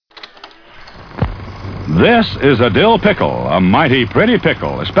This is a dill pickle, a mighty pretty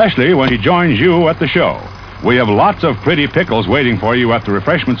pickle, especially when he joins you at the show. We have lots of pretty pickles waiting for you at the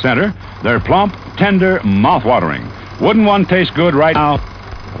refreshment center. They're plump, tender, mouth-watering. Wouldn't one taste good right now?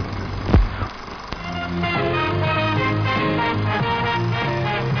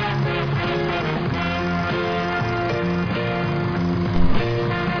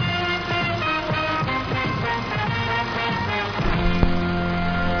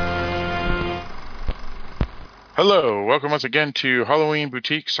 Hello, welcome once again to Halloween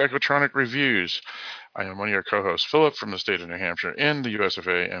Boutique Psychotronic Reviews. I am one of your co-hosts, Philip, from the state of New Hampshire in the US of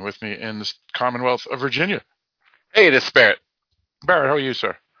A, and with me in the Commonwealth of Virginia. Hey, this is Barrett. Barrett, how are you,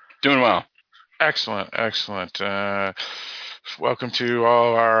 sir? Doing well. Excellent. Welcome to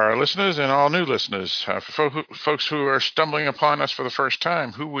all our listeners and all new listeners. For folks who are stumbling upon us for the first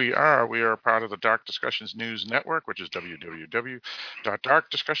time, who we are part of the Dark Discussions News Network, which is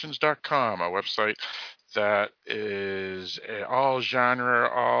www.darkdiscussions.com, a website that is all genre,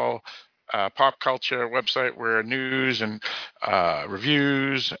 all pop culture website where news and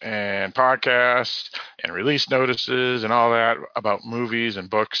reviews and podcasts and release notices and all that about movies and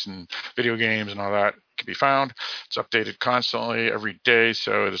books and video games and all that can be found. It's updated constantly every day,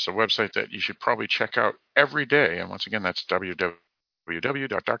 so it is a website that you should probably check out every day. And once again, that's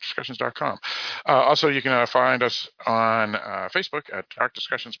www.darkdiscussions.com. Also, you can find us on Facebook at Dark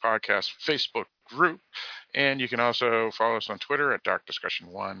Discussions Podcast Facebook group, and you can also follow us on Twitter at Dark Discussion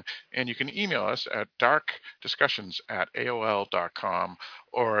 1, and you can email us at darkdiscussions@aol.com,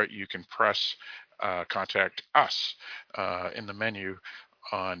 or you can press contact us in the menu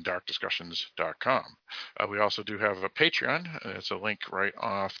on darkdiscussions.com. We also do have a Patreon. It's a link right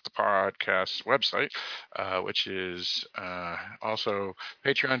off the podcast website, which is also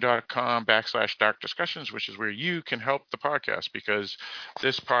patreon.com/darkdiscussions, which is where you can help the podcast, because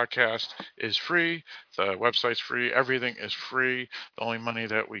this podcast is free. The website's free. Everything is free. The only money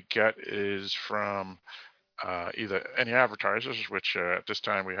that we get is from either any advertisers, which at this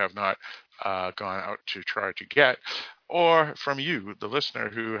time we have not gone out to try to get, or from you, the listener,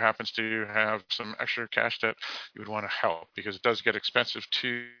 who happens to have some extra cash that you would want to help, because it does get expensive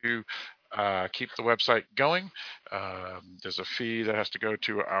to keep the website going. There's a fee that has to go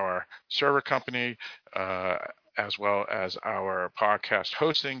to our server company, as well as our podcast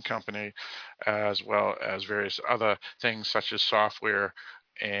hosting company, as well as various other things such as software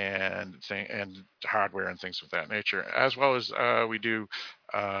and hardware and things of that nature, as well as we do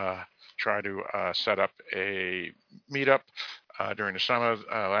try to set up a meetup during the summer.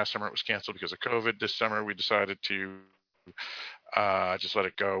 Last summer it was canceled because of COVID. This summer we decided to just let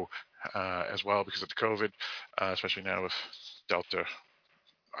it go as well because of the COVID, especially now with Delta.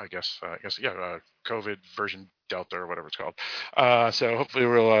 COVID version Delta or whatever it's called. So hopefully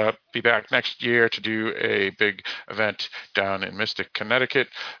we'll be back next year to do a big event down in Mystic, Connecticut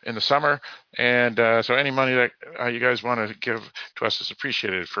in the summer. And so any money that you guys want to give to us is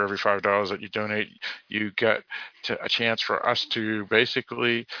appreciated. For every $5 that you donate, you get a chance for us to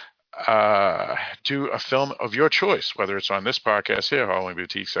basically do a film of your choice, whether it's on this podcast here, Halloween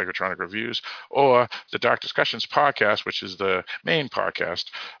Boutique Psychotronic Reviews, or the Dark Discussions podcast, which is the main podcast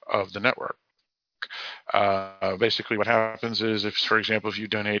of the network. Basically what happens is, if, for example, if you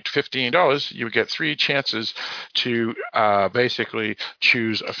donate $15, you would get 3 chances to basically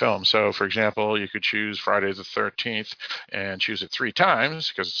choose a film. So, for example, you could choose Friday the 13th and choose it 3 times,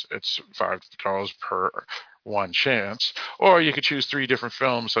 because it's $5 per one chance, or you could choose 3 different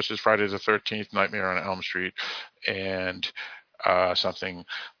films, such as Friday the 13th, Nightmare on Elm Street, and something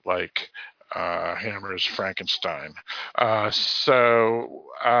like Hammer's Frankenstein. So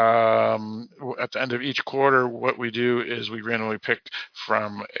at the end of each quarter, what we do is we randomly pick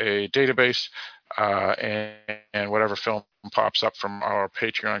from a database, and whatever film pops up from our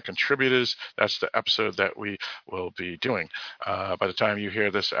Patreon contributors, that's the episode that we will be doing. By the time you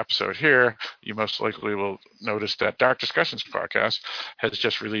hear this episode here, you most likely will notice that Dark Discussions podcast has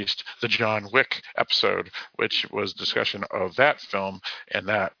just released the John Wick episode, which was discussion of that film, and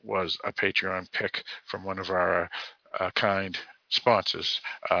that was a Patreon pick from one of our kind sponsors,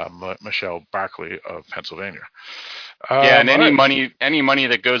 Michelle Barkley of Pennsylvania. And any money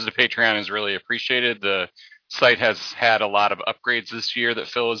that goes to Patreon is really appreciated. The site has had a lot of upgrades this year that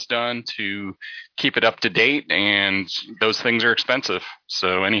Phil has done to keep it up to date, and those things are expensive.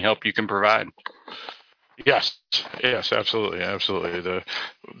 So any help you can provide. Yes, absolutely.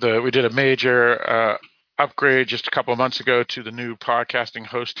 We did a major upgrade just a couple of months ago to the new podcasting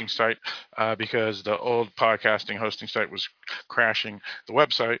hosting site because the old podcasting hosting site was crashing the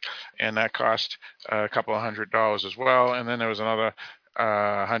website, and that cost a couple of $100 as well. And then there was another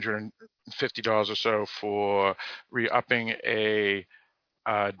 $150 or so for re-upping a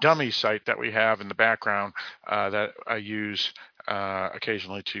dummy site that we have in the background that I use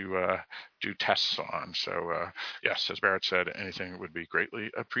occasionally to do tests on. So, yes, as Barrett said, anything would be greatly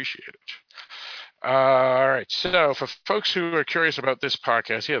appreciated. All right. So, for folks who are curious about this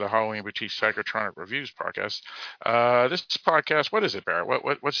podcast here, the Halloween Boutique Psychotronic Reviews podcast, this podcast, what is it, Barrett?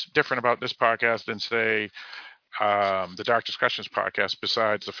 What's different about this podcast than, say, the Dark Discussions podcast,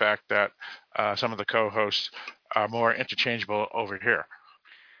 besides the fact that some of the co-hosts are more interchangeable over here?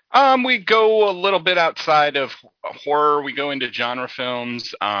 We go a little bit outside of horror. We go into genre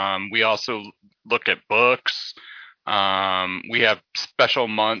films. We also look at books. We have special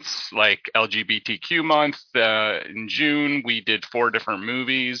months like LGBTQ month. In June, we did 4 different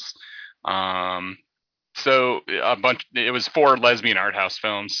movies. So it was 4 lesbian art house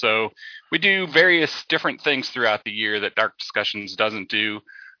films. So we do various different things throughout the year that Dark Discussions doesn't do.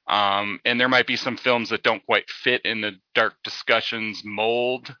 And there might be some films that don't quite fit in the Dark Discussions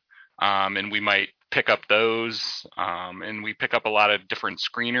mold. And we might pick up those. And we pick up a lot of different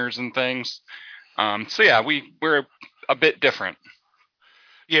screeners and things. So yeah, we're a bit different.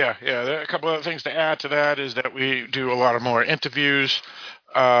 Yeah. There are a couple of things to add to that is that we do a lot of more interviews,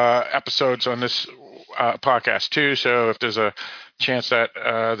 episodes on this podcast too. So if there's a chance that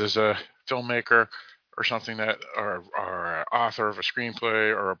there's a filmmaker or something that, or author of a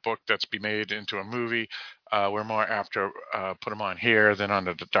screenplay or a book that's be made into a movie, we're more apt to put them on here than on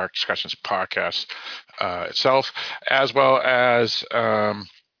the Dark Discussions podcast itself, as well as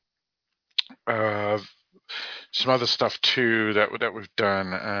some other stuff too that we've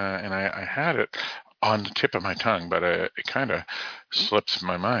done, and I had it on the tip of my tongue, but it kind of slips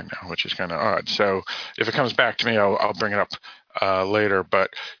my mind now, which is kind of odd. So if it comes back to me, I'll bring it up later. But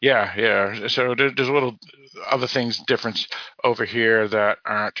yeah. So there's a little other things difference over here that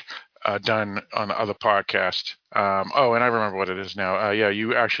aren't done on the other podcast. Oh, and I remember what it is now. Yeah,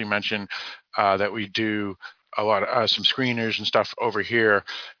 you actually mentioned that we do a lot of some screeners and stuff over here,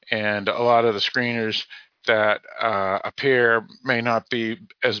 and a lot of the screeners that appear may not be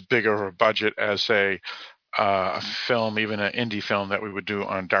as big of a budget as, say, a film, even an indie film that we would do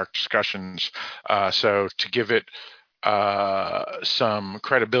on Dark Discussions. So to give it some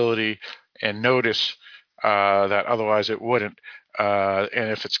credibility and notice that otherwise it wouldn't, and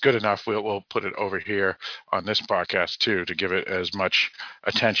if it's good enough, we'll put it over here on this podcast too, to give it as much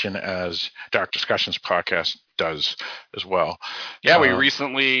attention as Dark Discussions podcast does as well. Yeah, we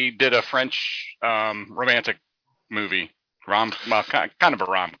recently did a French romantic movie, kind of a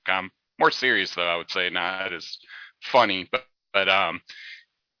rom-com, more serious though, I would say, not as funny, but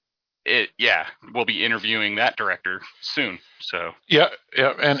we'll be interviewing that director soon. So yeah,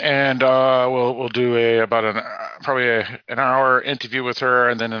 and we'll do probably an hour interview with her,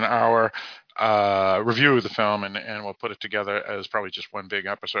 and then an hour review of the film, and we'll put it together as probably just one big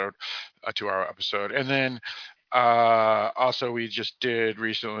episode, a 2-hour episode. And then also we just did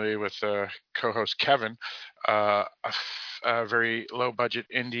recently with co-host Kevin a very low budget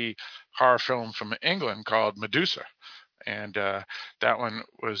indie horror film from England called Medusa. And that one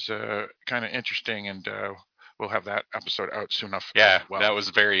was kind of interesting, and we'll have that episode out soon enough. Yeah, well, that was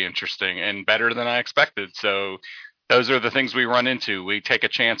very interesting and better than I expected. So those are the things we run into. We take a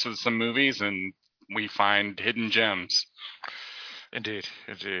chance with some movies, and we find hidden gems. Indeed.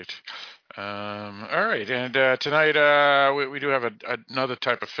 All right, and tonight we do have another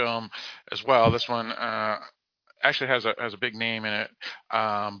type of film as well. This one actually has a big name in it,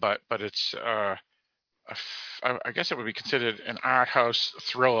 but it's I guess it would be considered an art house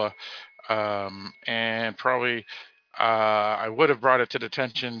thriller, and probably I would have brought it to the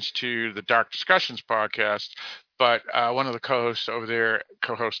attentions to the Dark Discussions podcast, but one of the co-hosts over there,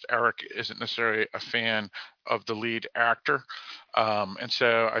 co-host Eric, isn't necessarily a fan of the lead actor, and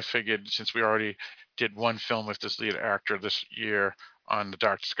so I figured since we already did one film with this lead actor this year on the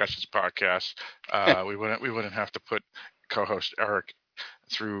Dark Discussions podcast, we wouldn't have to put co-host Eric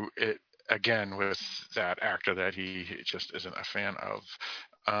through it again with that actor that he just isn't a fan of.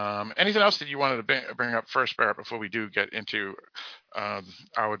 Anything else that you wanted to bring up first, Barrett, before we do get into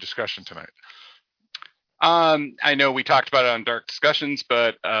our discussion tonight? I know we talked about it on Dark Discussions,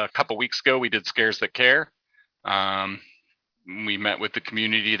 but a couple weeks ago we did Scares That Care. We met with the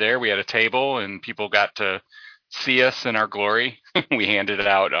community there. We had a table, and people got to see us in our glory. We handed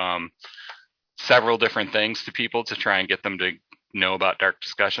out several different things to people to try and get them to know about Dark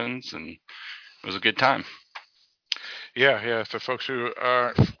Discussions, and it was a good time. Yeah. For folks who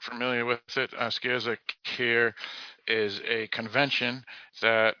are familiar with it, Scares That Care is a convention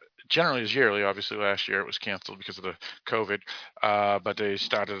that generally is yearly. Obviously, last year it was canceled because of the COVID, but they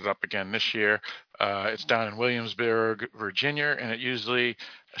started it up again this year. It's down in Williamsburg, Virginia, and it usually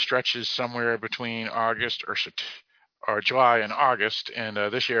stretches somewhere between August or July and August. And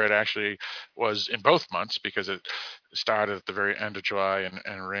this year it actually was in both months because it started at the very end of July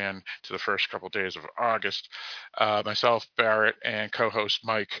and ran to the first couple of days of August. Myself, Barrett, and co-host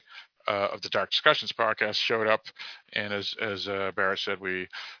Mike of the Dark Discussions podcast showed up, and as Barrett said, we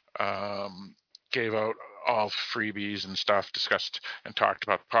gave out all freebies and stuff, discussed and talked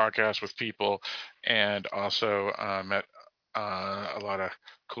about the podcast with people, and also met a lot of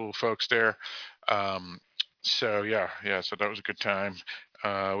cool folks there. So that was a good time.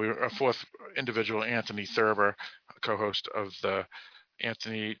 We were a fourth individual, Anthony Thurber, co-host of the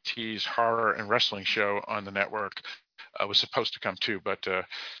Anthony T's Horror and Wrestling Show on the network, was supposed to come too, but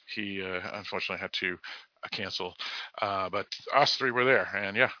he unfortunately had to cancel. But us three were there,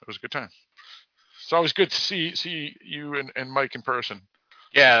 and it was a good time. It's always good to see you and Mike in person.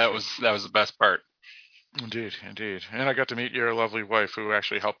 Yeah, that was the best part. Indeed. And I got to meet your lovely wife, who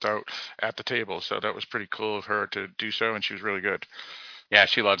actually helped out at the table, so that was pretty cool of her to do so, and she was really good. Yeah,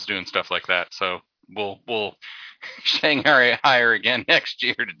 she loves doing stuff like that, so we'll Shanghai her again next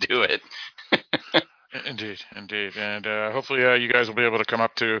year to do it. Indeed. And hopefully you guys will be able to come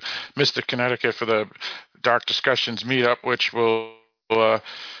up to Mystic, Connecticut for the Dark Discussions meetup, which will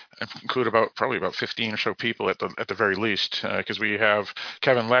include probably about 15 or so people at the very least, because we have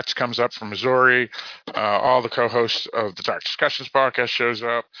Kevin Letts comes up from Missouri, all the co-hosts of the Dark Discussions podcast shows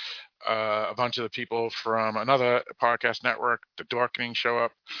up, a bunch of the people from another podcast network, the Dorkening, show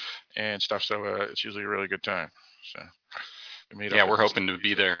up and stuff. So it's usually a really good time. So we're hoping to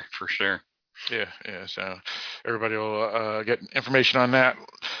be there for sure. Yeah. So everybody will get information on that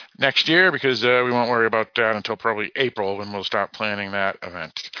next year, because we won't worry about that until probably April, when we'll start planning that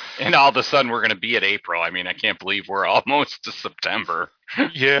event. And all of a sudden we're going to be at April. I mean, I can't believe we're almost to September.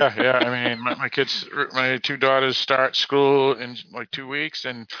 Yeah. I mean, my kids, my two daughters start school in like 2 weeks,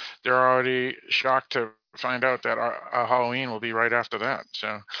 and they're already shocked to find out that our Halloween will be right after that.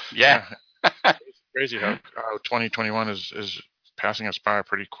 So yeah. It's crazy how 2021 is passing us by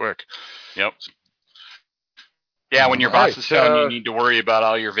pretty quick. Yep. Yeah, when your boss is telling you need to worry about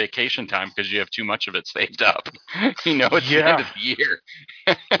all your vacation time because you have too much of it saved up. It's the end of the year.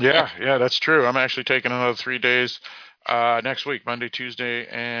 yeah, that's true. I'm actually taking another 3 days next week, Monday, Tuesday,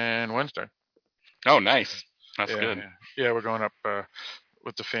 and Wednesday. Oh, nice. That's good. Yeah, we're going up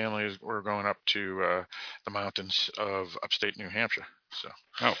with the family. We're going up to the mountains of upstate New Hampshire. So.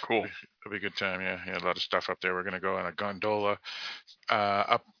 Oh, cool. It'll be a good time. Yeah, a lot of stuff up there. We're going to go on a gondola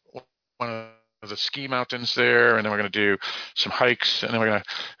up one of the ski mountains there, and then we're going to do some hikes, and then we're going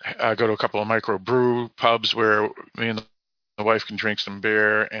to go to a couple of micro brew pubs where me and the wife can drink some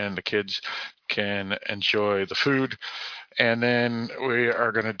beer and the kids can enjoy the food. And then we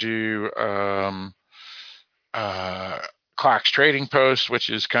are going to do Clark's Trading Post, which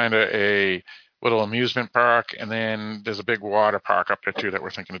is kind of a little amusement park, and then there's a big water park up there too that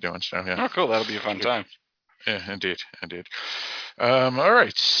we're thinking of doing. So yeah. Oh, cool. That'll be a fun time. Yeah, indeed. All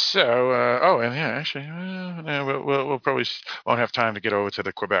right. So, actually, we'll probably won't have time to get over to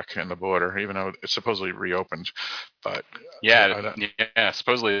the Quebec and the border, even though it's supposedly reopened. But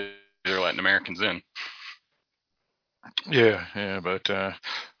supposedly they're letting Americans in. Yeah, but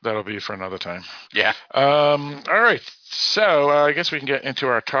that'll be for another time. Yeah. All right. So I guess we can get into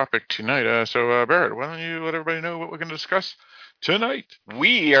our topic tonight. So Barrett, why don't you let everybody know what we're going to discuss tonight?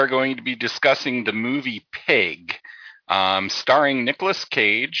 We are going to be discussing the movie Pig, starring Nicolas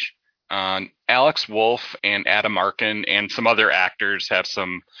Cage, Alex Wolff, and Adam Arkin, and some other actors have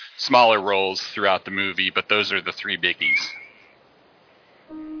some smaller roles throughout the movie, but those are the three biggies.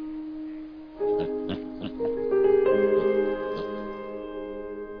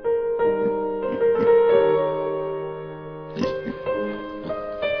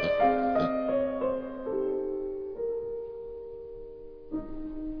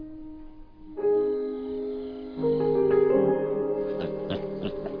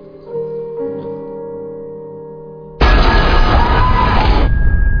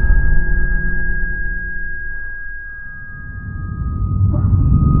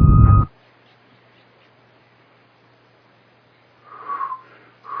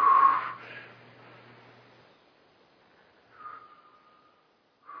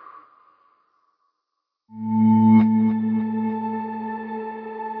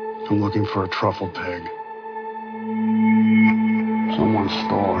 I'm looking for a truffle pig. Someone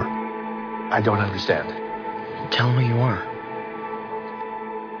stole her. I don't understand. Tell him who you are.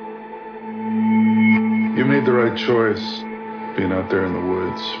 You made the right choice, being out there in the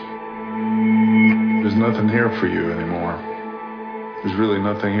woods. There's nothing here for you anymore. There's really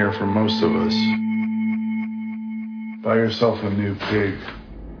nothing here for most of us. Buy yourself a new pig.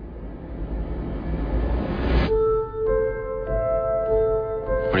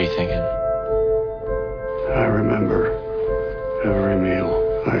 What are you thinking? I remember every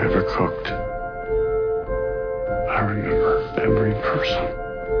meal I ever cooked. I remember every person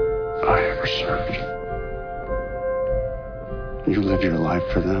I ever served. You live your life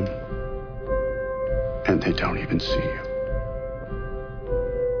for them, and they don't even see you.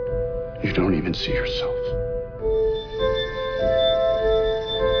 You don't even see yourself.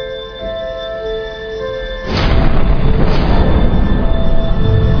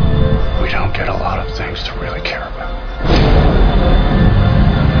 We don't get a lot of things to really care about.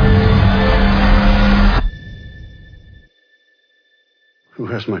 Who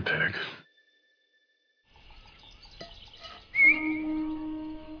has my pig?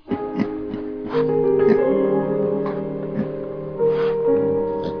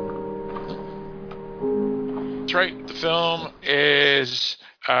 That's right. The film is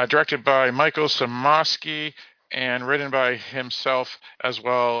directed by Michael Samoski and written by himself, as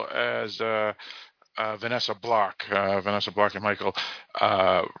well as Vanessa Block. Vanessa Block and Michael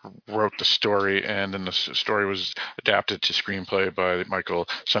wrote the story, and then the story was adapted to screenplay by Michael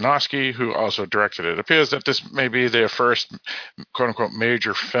Samoski, who also directed it. It appears that this may be their first quote-unquote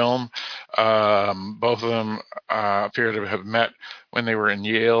major film. Both of them appear to have met when they were in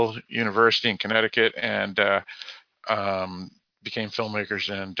Yale University in Connecticut and became filmmakers,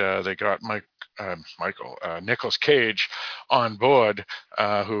 and they got Nicolas Cage on board,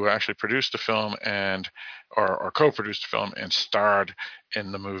 who actually produced the film or co-produced the film and starred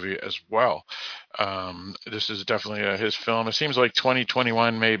in the movie as well. This is definitely his film. It seems like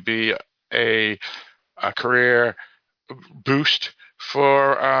 2021 may be a career boost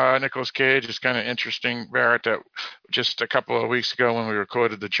for Nicolas Cage. It's kind of interesting, Barrett, that just a couple of weeks ago when we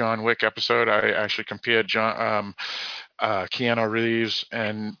recorded the John Wick episode, I actually compared Keanu Reeves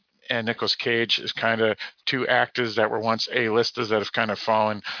and Nicolas Cage as kind of two actors that were once A-listers that have kind of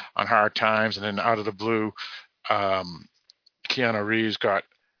fallen on hard times, and then out of the blue, Keanu Reeves got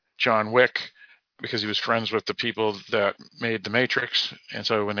John Wick because he was friends with the people that made The Matrix, and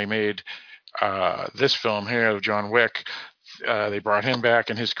so when they made this film here, John Wick, they brought him back,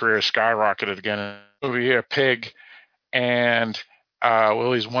 and his career skyrocketed again. Over here, Pig and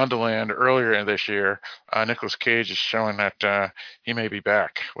Willy's Wonderland earlier in this year, Nicolas Cage is showing that he may be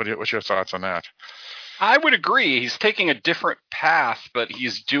back. What's your thoughts on that? I would agree. He's taking a different path, but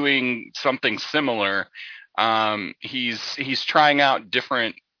he's doing something similar. He's trying out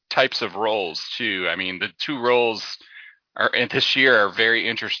different types of roles too. I mean, the two roles this year are very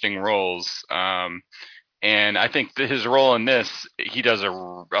interesting roles. And I think that his role in this, he does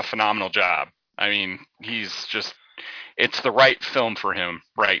a phenomenal job. I mean, it's the right film for him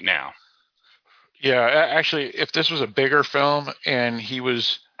right now. Yeah, actually, if this was a bigger film and he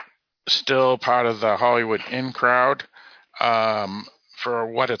was still part of the Hollywood in crowd, for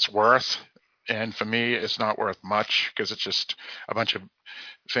what it's worth, and for me, it's not worth much because it's just a bunch of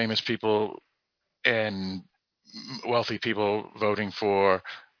famous people and wealthy people voting for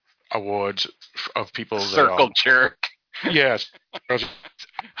awards of people. Circle jerk. Yes.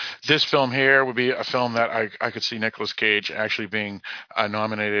 This film here would be a film that I could see Nicolas Cage actually being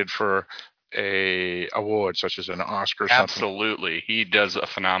nominated for a award, such as an Oscar or something. Absolutely. He does a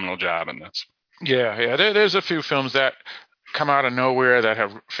phenomenal job in this. Yeah. There's a few films that come out of nowhere that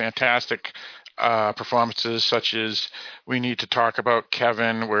have fantastic performances, such as We Need to Talk About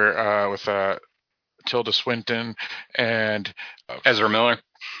Kevin, where with Tilda Swinton and Ezra Miller,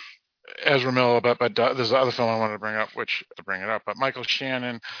 but there's another film I wanted to bring up, but Michael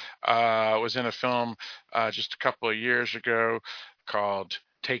Shannon was in a film just a couple of years ago called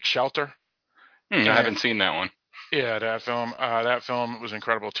Take Shelter. I haven't seen that one. Yeah, that film was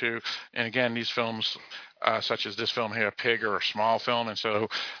incredible too. And again, these films, such as this film here, Pig, are a small film, and so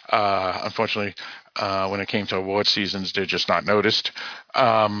unfortunately, when it came to award seasons, they're just not noticed.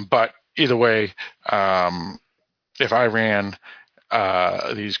 But either way, if I ran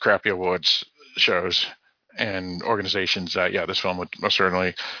these crappy awards shows and organizations, this film would most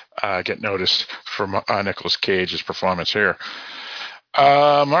certainly get noticed for Nicolas Cage's performance here.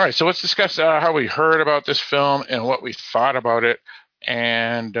 All right, so let's discuss how we heard about this film and what we thought about it.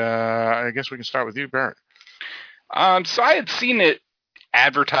 And I guess we can start with you, Barrett. So I had seen it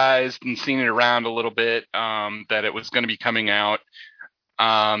advertised and seen it around a little bit, that it was going to be coming out.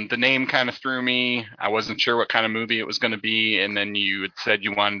 The name kind of threw me. I wasn't sure what kind of movie it was going to be, and then you had said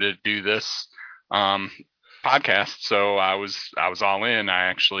you wanted to do this podcast, so I was all in. I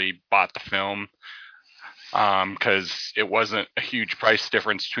actually bought the film because it wasn't a huge price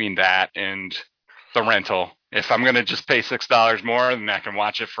difference between that and the rental. If I'm going to just pay $6 more, then I can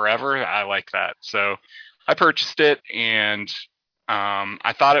watch it forever. I like that. So I purchased it, and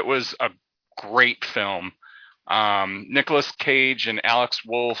I thought it was a great film. Nicolas Cage and Alex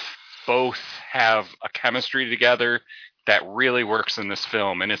Wolff both have a chemistry together that really works in this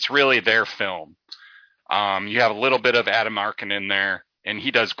film, and it's really their film. You have a little bit of Adam Arkin in there, and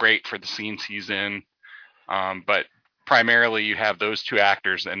he does great for the scenes he's in. But primarily you have those two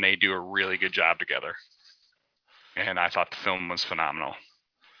actors, and they do a really good job together. And I thought the film was phenomenal.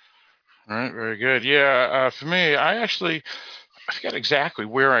 All right, very good. Yeah, for me, I forget exactly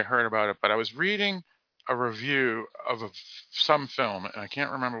where I heard about it, but I was reading a review of some film, and I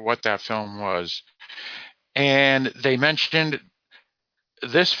can't remember what that film was. And they mentioned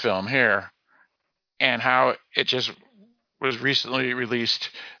this film here and how it just was recently released.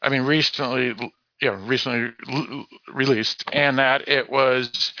 I mean, recently released, and that it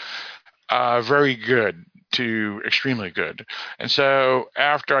was very good to extremely good. And so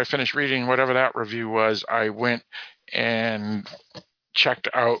after I finished reading whatever that review was, I went and checked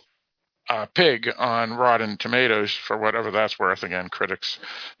out Pig on Rotten Tomatoes for whatever that's worth. Again, critics,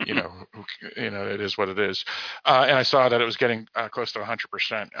 it is what it is. And I saw that it was getting close to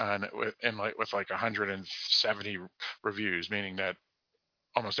 100% with like 170 reviews, meaning that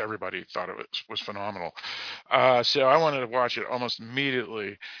almost everybody thought it was phenomenal. So I wanted to watch it almost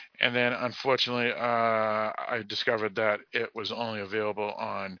immediately. And then unfortunately, I discovered that it was only available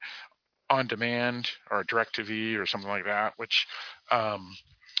on demand or DirecTV or something like that, which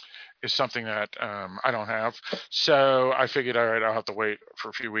is something that I don't have. So I figured, all right, I'll have to wait for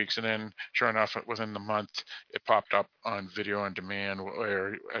a few weeks. And then sure enough, within the month, it popped up on video on demand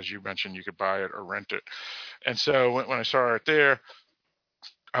where, as you mentioned, you could buy it or rent it. And so when I saw it there,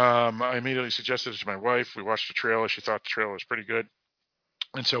 I immediately suggested it to my wife. We watched the trailer. She thought the trailer was pretty good.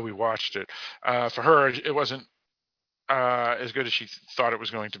 And so we watched it. For her, it wasn't as good as she thought it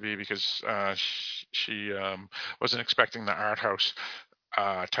was going to be because she wasn't expecting the art house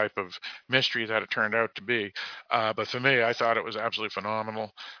type of mystery that it turned out to be. But for me, I thought it was absolutely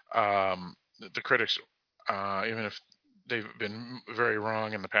phenomenal. The critics, even if they've been very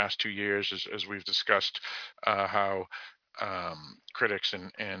wrong in the past 2 years, as we've discussed, how critics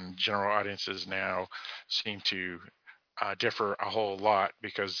and general audiences now seem to differ a whole lot,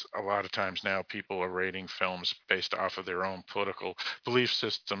 because a lot of times now people are rating films based off of their own political belief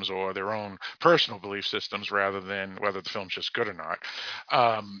systems or their own personal belief systems rather than whether the film's just good or not.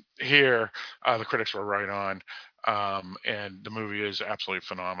 Here, the critics were right on, and the movie is absolutely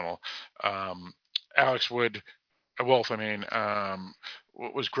phenomenal. Alex Wolff,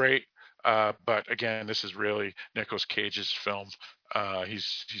 was great. But again, this is really Nicolas Cage's film.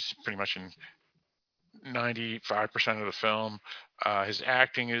 He's pretty much in 95% of the film. His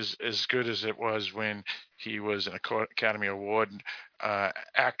acting is as good as it was when he was an Academy Award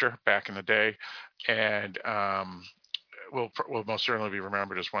actor back in the day, and will most certainly be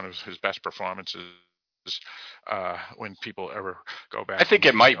remembered as one of his best performances when people ever go back. I think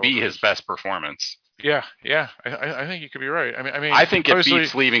it might be his best performance. Yeah, I think you could be right. I think it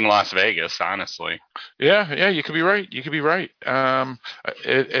beats Leaving Las Vegas, honestly. Yeah, you could be right.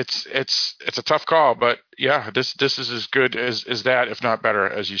 It's a tough call, but yeah, this is as good as that, if not better,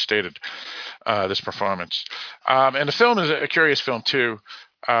 as you stated. This performance, and the film is a curious film too.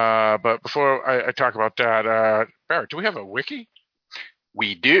 But before I talk about that, Barrett, do we have a wiki?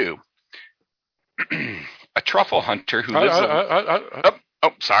 We do. A truffle hunter who lives.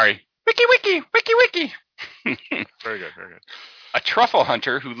 Sorry. Wiki. Very good. A truffle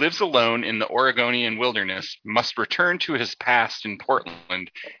hunter who lives alone in the Oregonian wilderness must return to his past in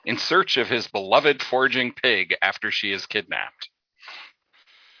Portland in search of his beloved foraging pig after she is kidnapped.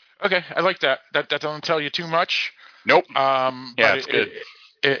 Okay, I like that. That doesn't tell you too much. Nope. Yeah, it's good.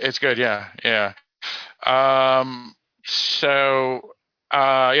 It's good. Yeah. So,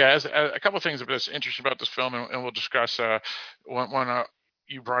 as a couple of things that's interesting about this film, and we'll discuss one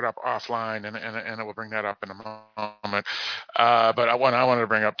you brought up offline, and we'll bring that up in a moment. But one I wanted to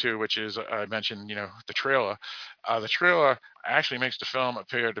bring up too, which is I mentioned, the trailer. The trailer actually makes the film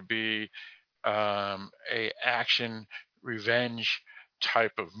appear to be a action revenge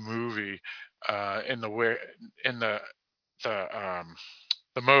type of movie in the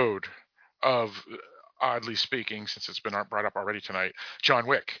mode of, oddly speaking, since it's been brought up already tonight, John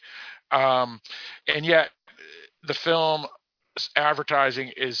Wick. And yet the film advertising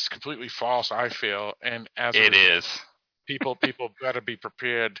is completely false, I feel, and as it is, people better be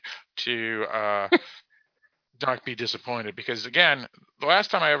prepared to not be disappointed, because again, the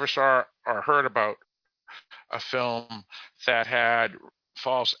last time I ever saw or heard about a film that had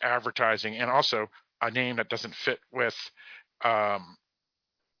false advertising and also a name that doesn't fit with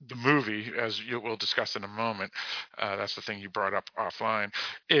the movie, as we'll discuss in a moment. That's the thing you brought up offline,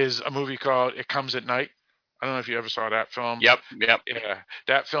 is a movie called It Comes at Night. I don't know if you ever saw that film. Yep. Yeah,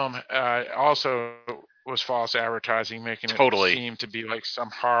 that film also was false advertising, making Totally. it seem to be like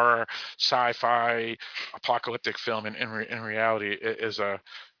some horror, sci-fi, apocalyptic film. And in reality, it is a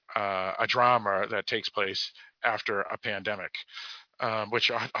drama that takes place after a pandemic,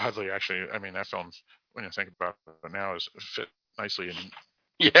 which oddly, actually, I mean, that film, when you think about it now, is fit nicely in.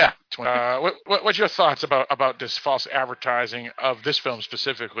 Yeah. What's your thoughts about this false advertising of this film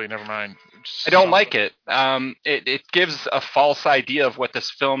specifically? Never mind. I don't like it. It gives a false idea of what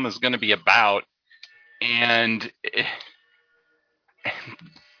this film is going to be about, and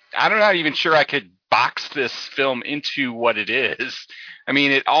I'm not even sure I could box this film into what it is. I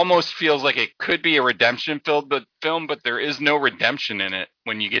mean, it almost feels like it could be a redemption film, but there is no redemption in it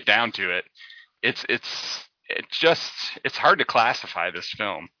when you get down to it. It's hard to classify this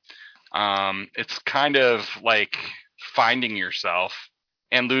film. It's kind of like finding yourself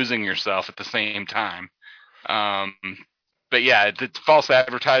and losing yourself at the same time. But yeah, it's false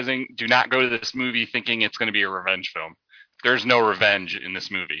advertising. Do not go to this movie thinking it's going to be a revenge film. There's no revenge in this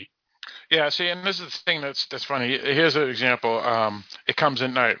movie. Yeah, see, and this is the thing that's funny. Here's an example. It Comes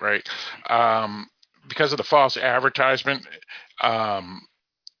at Night, right? Because of the false advertisement, a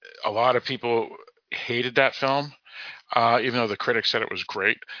lot of people hated that film, even though the critics said it was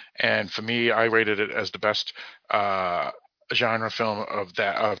great. And for me, I rated it as the best genre film of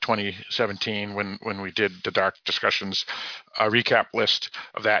 2017 when we did the Dark Discussions recap list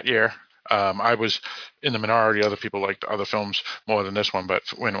of that year. I was in the minority. Other people liked other films more than this one, but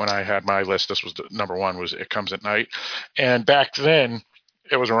when I had my list, this was the number one, was It Comes at Night. And back then,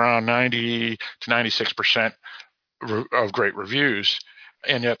 it was around 90 to 96% of great reviews,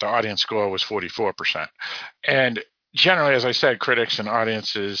 and yet the audience score was 44%. And generally, as I said, critics and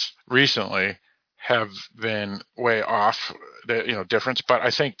audiences recently have been way off the difference. But I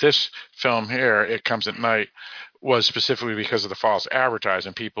think this film here, It Comes at Night, was specifically because of the false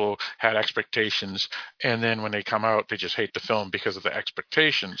advertising. People had expectations, and then when they come out, they just hate the film because of the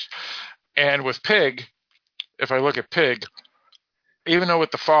expectations. And with Pig, if I look at Pig, even though with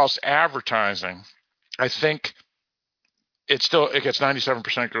the false advertising, I think it gets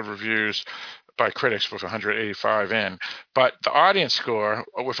 97% good reviews by critics with 185 in, but the audience score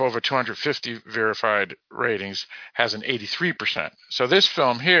with over 250 verified ratings has an 83%. So this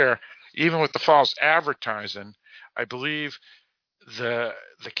film here, even with the false advertising, I believe the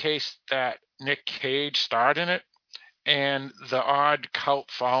case that Nick Cage starred in it and the odd cult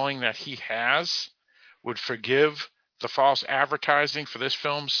following that he has would forgive the false advertising for this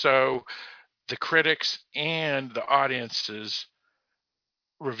film. So the critics and the audience's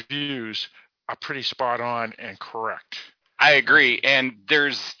reviews are pretty spot on and correct. I agree. And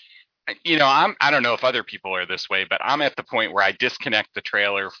there's, I don't know if other people are this way, but I'm at the point where I disconnect the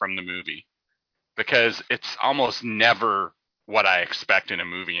trailer from the movie because it's almost never what I expect in a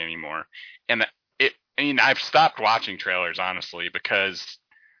movie anymore. And I've stopped watching trailers, honestly, because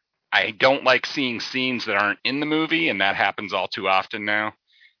I don't like seeing scenes that aren't in the movie, and that happens all too often now.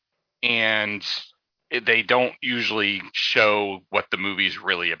 And they don't usually show what the movie's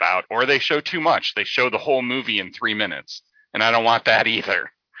really about, or they show too much. They show the whole movie in 3 minutes, and I don't want that either.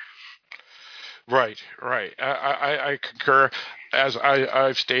 Right. I concur. As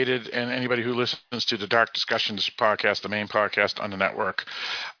I've stated, and anybody who listens to the Dark Discussions podcast, the main podcast on the network,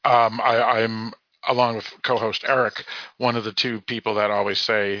 I'm, along with co-host Eric, one of the two people that always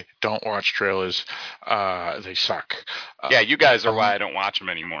say, don't watch trailers, they suck. Yeah, you guys are why I don't watch them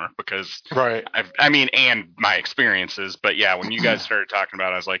anymore, because right. And my experiences, but yeah, when you guys started talking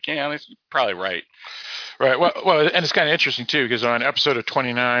about it, I was like, yeah, that's probably right. Right. Well, and it's kind of interesting too, because on episode of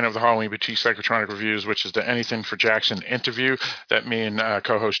 29 of the Halloween Boutique Psychotronic Reviews, which is the Anything for Jackson interview that me and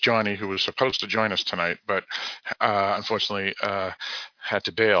co-host Johnny, who was supposed to join us tonight, but unfortunately had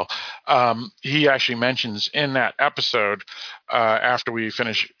to bail. He actually mentions in that episode, after we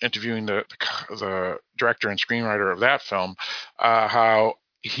finish interviewing the director and screenwriter of that film, how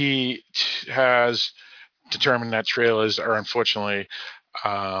he has determined that trailers are unfortunately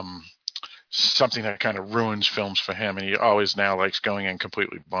something that kind of ruins films for him, and he always now likes going in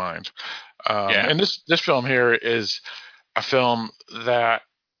completely blind. And this film here is a film that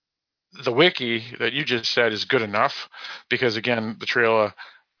the wiki that you just said is good enough, because again, the trailer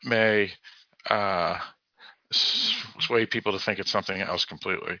may sway people to think it's something else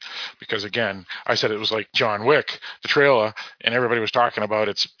completely. Because again, I said it was like John Wick, the trailer, and everybody was talking about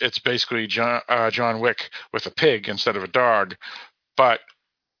it's basically John Wick with a pig instead of a dog, but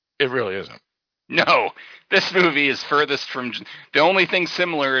it really isn't. No, this movie is furthest from. The only thing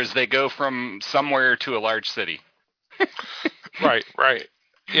similar is they go from somewhere to a large city. Right.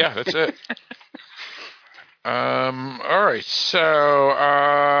 Yeah, that's it. All right,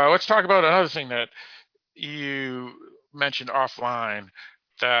 so let's talk about another thing that you mentioned offline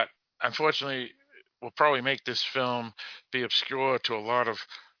that unfortunately will probably make this film be obscure to a lot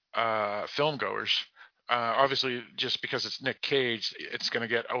of film goers. Obviously, just because it's Nick Cage, it's going to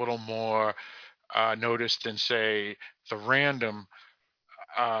get a little more noticed than, say, the random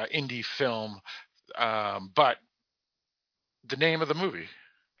indie film. But the name of the movie.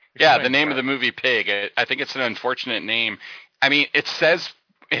 Yeah, the name of the movie, Pig. I think it's an unfortunate name. I mean, it says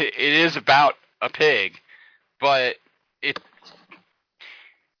it is about a pig, but if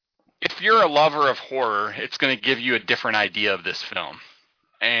you're a lover of horror, it's going to give you a different idea of this film.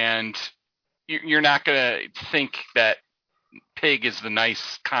 And you're not going to think that pig is the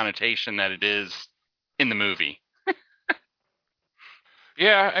nice connotation that it is in the movie.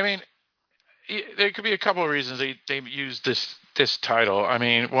 Yeah, I mean, there could be a couple of reasons they used this title. I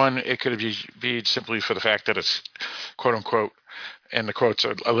mean, one, it could have been simply for the fact that it's quote unquote, and the quotes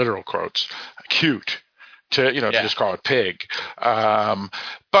are literal quotes, cute to to just call it pig.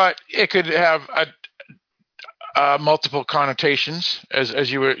 But it could have multiple connotations,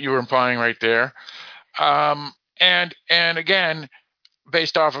 as you were implying right there. And again,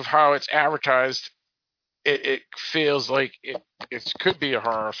 based off of how it's advertised, it feels like it could be a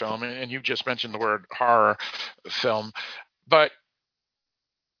horror film, and you just mentioned the word horror film, but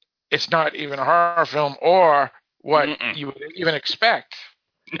it's not even a horror film or what you would even expect.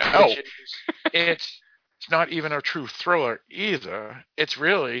 No. It's not even a true thriller either. It's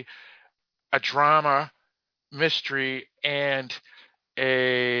really a drama, mystery, and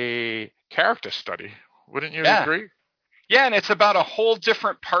a character study. Wouldn't you agree? Yeah, and it's about a whole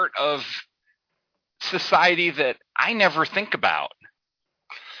different part of society that I never think about,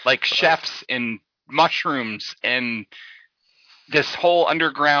 like chefs and mushrooms and this whole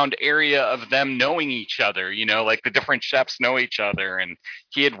underground area of them knowing each other, like the different chefs know each other, and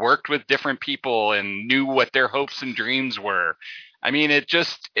he had worked with different people and knew what their hopes and dreams were. I mean,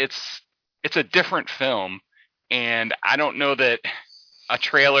 it's a different film, and I don't know that a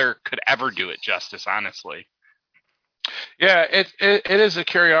trailer could ever do it justice, honestly. Yeah, it is a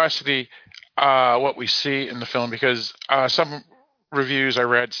curiosity what we see in the film, because some reviews I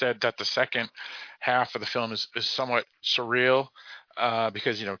read said that the second half of the film is somewhat surreal,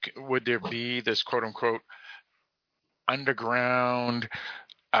 because would there be this quote unquote underground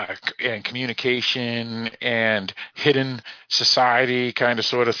and communication and hidden society kind of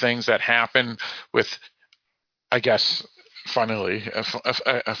sort of things that happen with, I guess, funnily,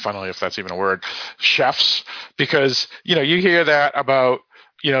 if that's even a word, chefs, because you hear that about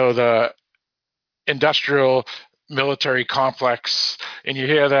the industrial military complex, and you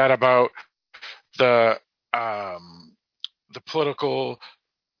hear that about the political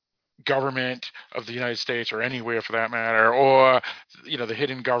government of the United States, or anywhere for that matter, or the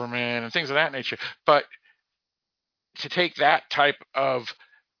hidden government and things of that nature. But to take that type of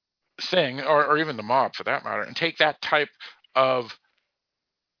thing, or even the mob for that matter, and take that type of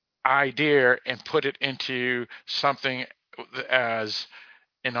idea and put it into something as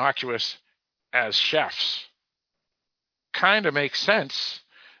innocuous as chefs kind of makes sense,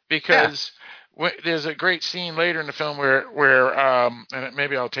 because there's a great scene later in the film where and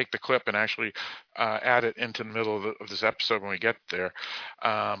maybe I'll take the clip and actually add it into the middle of this episode when we get there.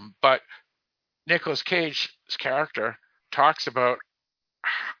 But Nicolas Cage's character talks about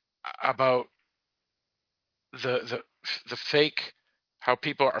the fake, how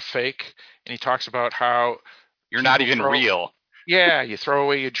people are fake, and he talks about how you're not even real. Yeah, you throw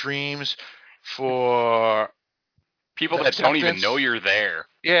away your dreams for people that don't even know you're there.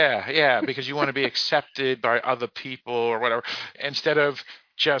 Yeah, because you want to be accepted by other people or whatever, instead of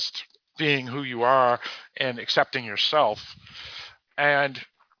just being who you are and accepting yourself. And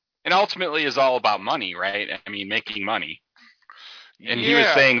ultimately is all about money, right? I mean, making money. And he was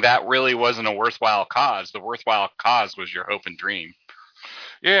saying that really wasn't a worthwhile cause. The worthwhile cause was your hope and dream.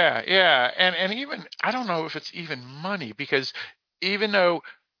 Yeah. And even, I don't know if it's even money, because even though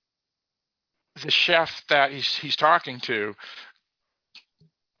the chef that he's talking to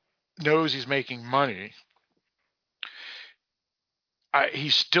knows he's making money,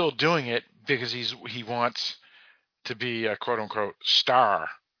 he's still doing it because he wants to be a quote unquote star,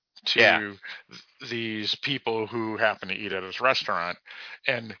 to these people who happen to eat at his restaurant.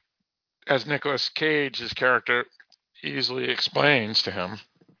 And as Nicolas Cage's character easily explains to him,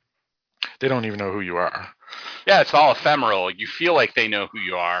 they don't even know who you are. Yeah, it's all ephemeral. You feel like they know who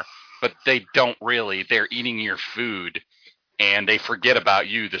you are, but they don't really. They're eating your food, and they forget about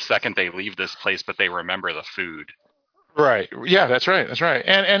you the second they leave this place, but they remember the food. Right. Yeah, that's right. That's right.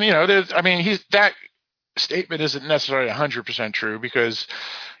 And that statement isn't necessarily 100% true because,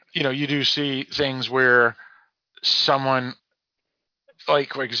 you do see things where someone,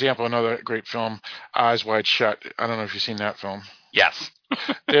 like, for example, another great film, Eyes Wide Shut. I don't know if you've seen that film. Yes.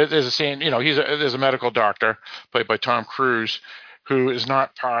 There's a scene, there's a medical doctor played by Tom Cruise who is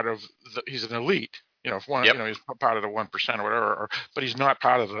not part of he's an elite, he's part of the 1% or whatever, but he's not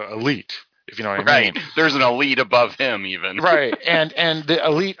part of the elite, if you know what I mean. Right. There's an elite above him even. Right. And the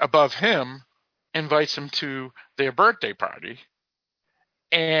elite above him invites him to their birthday party.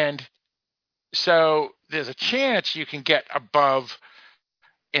 And so there's a chance you can get above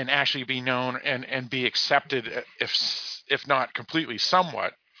and actually be known and be accepted, if not completely,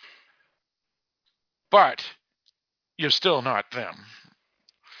 somewhat. But you're still not them.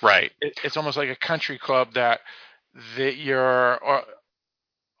 Right. It's almost like a country club that you're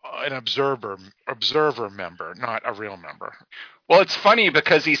an observer member, not a real member. Well, it's funny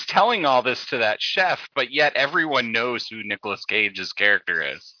because he's telling all this to that chef, but yet everyone knows who Nicolas Cage's character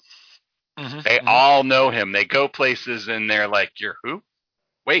is. Mm-hmm, they all know him. They go places and they're like, "You're who?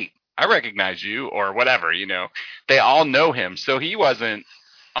 Wait, I recognize you," or whatever, They all know him. So he wasn't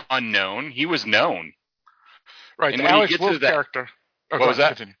unknown. He was known. Right. And the Alex Wolff character. Oh, what was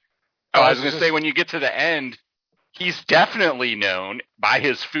that? Continue. I was going to say, when you get to the end, he's definitely known by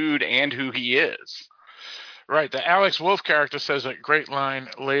his food and who he is. Right. The Alex Wolff character says a great line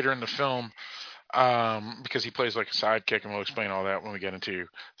later in the film, because he plays like a sidekick, and we'll explain all that when we get into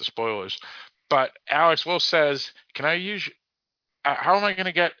the spoilers. But Alex Wolff says, "Can I use? How am I going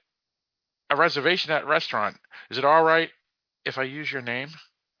to get a reservation at a restaurant? Is it all right if I use your name?"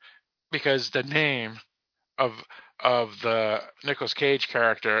 Because the name of the Nicolas Cage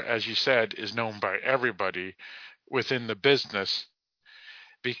character, as you said, is known by everybody within the business.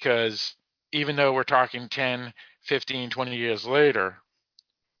 Because even though we're talking 10, 15, 20 years later,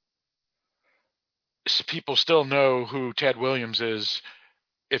 people still know who Ted Williams is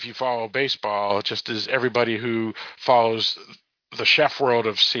if you follow baseball, just as everybody who follows the chef world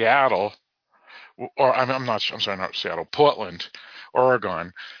of Seattle, or not Seattle, Portland,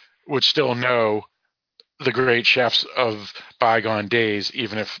 Oregon, would still know the great chefs of bygone days,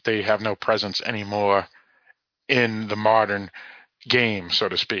 even if they have no presence anymore in the modern game, so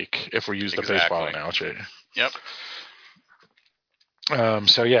to speak, if we use the baseball analogy. Yep.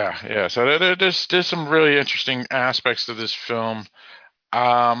 So there's some really interesting aspects to this film,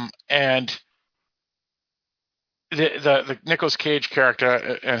 and the Nicolas Cage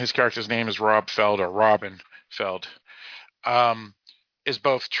character, and his character's name is Rob Feld, or Robin Feld, is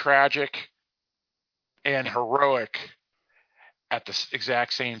both tragic and heroic at the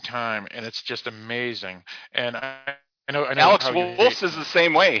exact same time, and it's just amazing. And I know Alex Wolff is the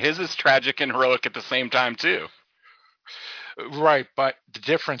same way. His is tragic and heroic at the same time too. Right, but the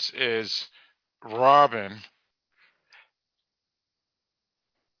difference is Robin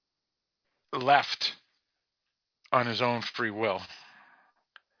left on his own free will.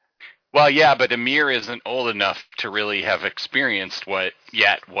 Well, yeah, but Amir isn't old enough to really have experienced what he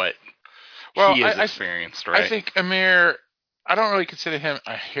has experienced, right? I think Amir, I don't really consider him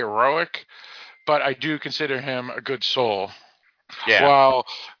a heroic, but I do consider him a good soul. Yeah.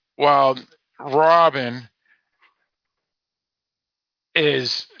 While Robin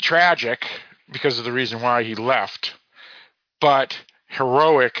is tragic because of the reason why he left, but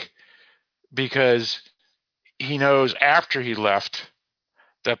heroic because he knows after he left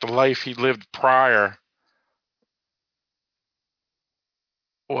that the life he lived prior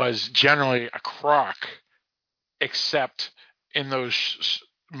was generally a crock, except in those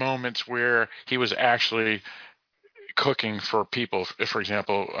moments where he was actually cooking for people, for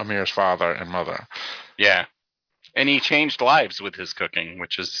example, Amir's father and mother. Yeah. And he changed lives with his cooking,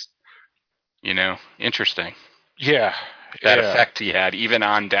 which is, interesting. Yeah. That effect he had, even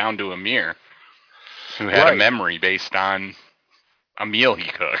on down to Amir, who had a memory based on a meal he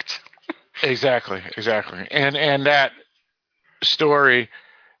cooked. Exactly. And that story,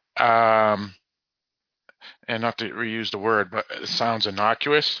 and not to reuse the word, but it sounds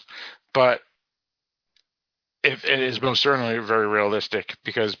innocuous, but it is most certainly very realistic,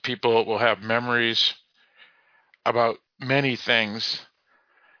 because people will have memories about many things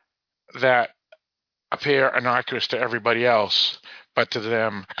that appear innocuous to everybody else, but to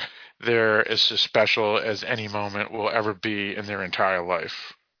them, they're as special as any moment will ever be in their entire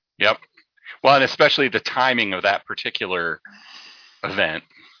life. Yep. Well, and especially the timing of that particular event.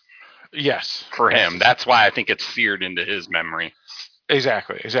 Yes. For him. That's why I think it's seared into his memory.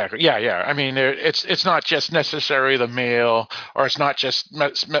 Exactly. Yeah. I mean, it's not just necessarily the meal, or it's not just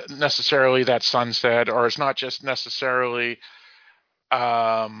necessarily that sunset, or it's not just necessarily,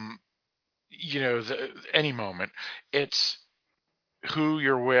 any moment. It's who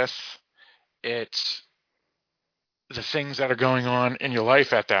you're with. It's the things that are going on in your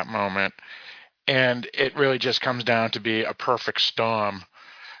life at that moment. And it really just comes down to be a perfect storm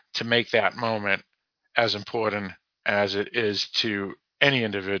to make that moment as important as it is to any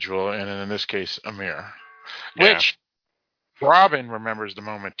individual, and in this case, Amir. Yeah. Which Robin remembers the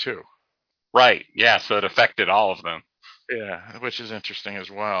moment too. Right. Yeah. So it affected all of them. Yeah, which is interesting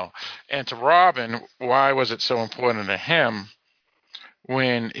as well. And to Robin, why was it so important to him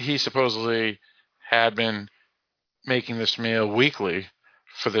when he supposedly had been making this meal weekly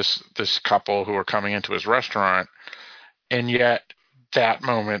for this couple who were coming into his restaurant, and yet that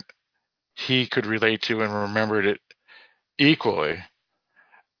moment he could relate to and remembered it equally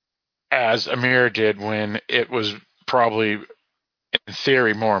as Amir did, when it was probably, in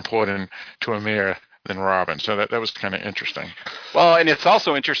theory, more important to Amir than Robin. So that was kind of interesting. Well, and it's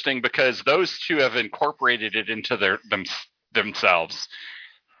also interesting because those two have incorporated it into themselves,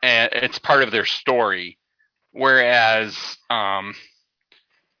 and it's part of their story. Whereas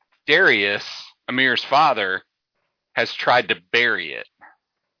Darius, Amir's father, has tried to bury it.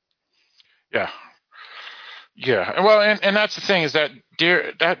 Yeah. Well, and that's the thing, is that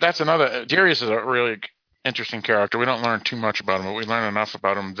that's another. Darius is a really interesting character. We don't learn too much about him, but we learn enough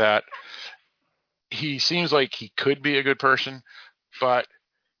about him that he seems like he could be a good person, but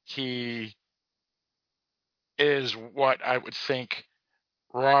he is what I would think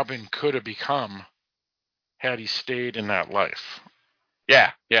Robin could have become had he stayed in that life.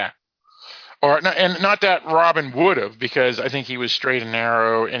 Yeah. And not that Robin would have, because I think he was straight and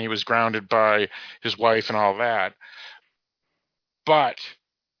narrow and he was grounded by his wife and all that. But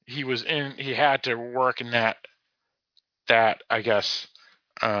he had to work in that I guess,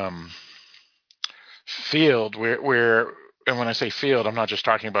 field where, and when I say field, I'm not just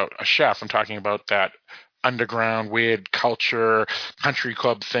talking about a chef. I'm talking about that underground weird culture, country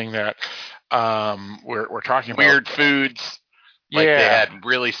club thing that we're talking about. Weird foods. Like they had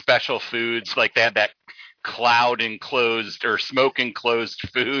really special foods, like they had that cloud enclosed or smoke enclosed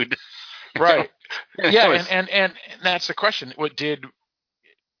food. Right. Yeah, and that's the question. What did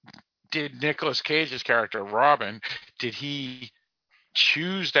Nicolas Cage's character Robin, did he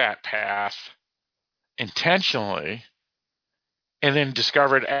choose that path intentionally and then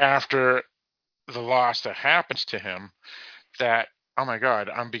discovered after the loss that happens to him that, oh my God,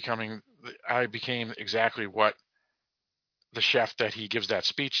 I became exactly what the chef that he gives that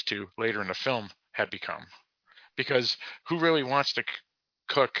speech to later in the film had become? Because who really wants to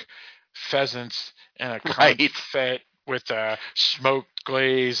cook pheasants and a confit with a smoked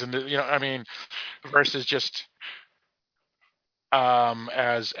glaze and versus just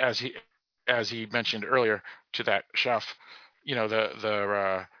as he mentioned earlier to that chef,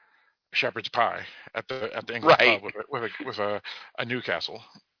 the shepherd's pie at the English pub with a Newcastle,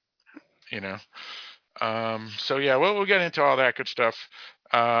 So yeah, we'll get into all that good stuff.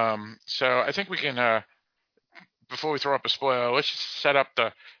 So I think we can, before we throw up a spoiler, let's just set up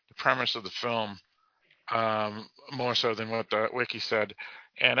the premise of the film, more so than what the wiki said.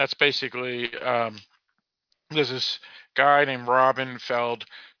 And that's basically, there's this guy named Robin Feld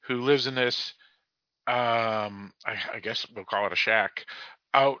who lives in this, I guess we'll call it a shack,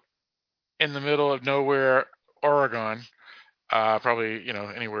 out in the middle of nowhere, Oregon. Probably,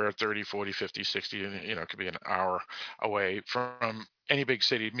 anywhere 30, 40, 50, 60, it could be an hour away from any big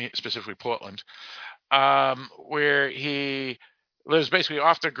city, specifically Portland, where he lives basically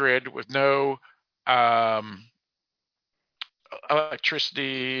off the grid with no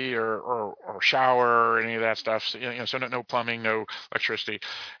electricity or shower or any of that stuff. So, so no plumbing, no electricity.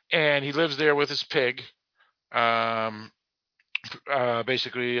 And he lives there with his pig,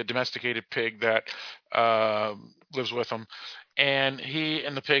 basically a domesticated pig that lives with him. And he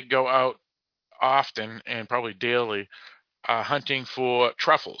and the pig go out often and probably daily hunting for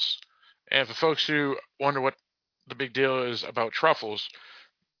truffles. And for folks who wonder what the big deal is about truffles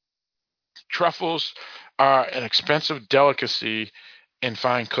are an expensive delicacy in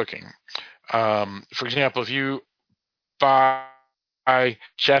fine cooking. For example, if you buy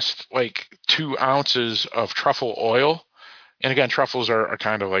just like 2 ounces of truffle oil, And again, truffles are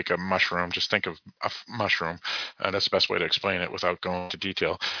kind of like a mushroom. Just think of a mushroom. That's the best way to explain it without going into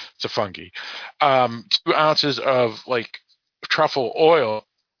detail. It's a fungi. 2 ounces of like truffle oil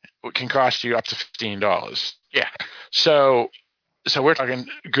can cost you up to $15. Yeah. So we're talking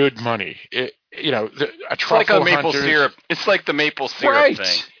good money. A It's truffle like a maple hunters, syrup. It's like the maple syrup right?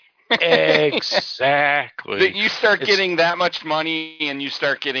 thing. Exactly. That you start getting that much money, and you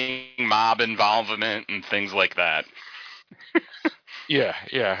start getting mob involvement and things like that.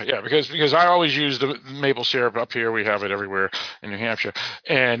 Yeah. Because I always use the maple syrup up here. We have it everywhere in New Hampshire.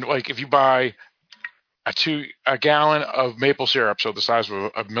 And like if you buy a gallon of maple syrup, so the size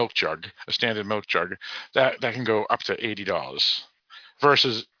of a milk jug, a standard milk jug, that can go up to $80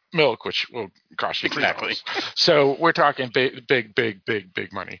 versus milk, which will cost you $3. Exactly. So we're talking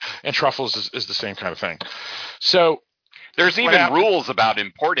big money. And truffles is the same kind of thing. So there's even rules about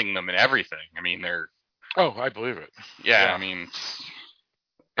importing them and everything. I mean, they're. Oh, I believe it. Yeah. I mean,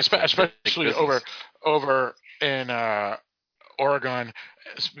 especially over in Oregon,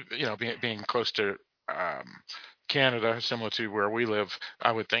 being close to Canada, similar to where we live,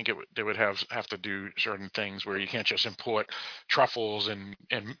 I would think they would have to do certain things where you can't just import truffles and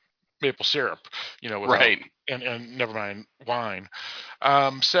maple syrup, right? And never mind wine.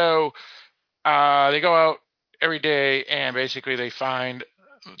 So they go out every day and basically they find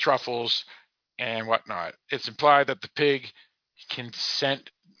truffles and whatnot. It's implied that the pig can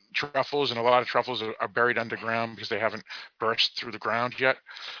scent truffles, and a lot of truffles are buried underground because they haven't burst through the ground yet.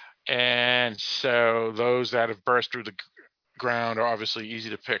 And so those that have burst through the ground are obviously easy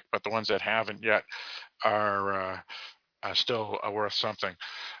to pick, but the ones that haven't yet are still worth something.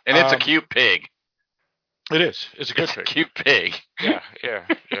 And it's a cute pig. It is. It's a good pig. A cute pig. Yeah.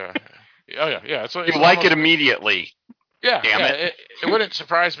 Oh yeah. It's you like it immediately. Yeah. Damn it. It wouldn't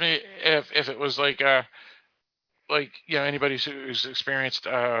surprise me if it was like anybody who's experienced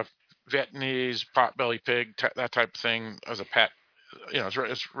Vietnamese potbelly pig, that type of thing as a pet.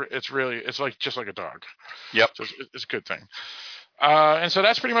 It's like just like a dog. Yep. So it's a good thing. And so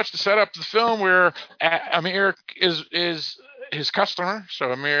that's pretty much the setup of the film, where Amir is his customer.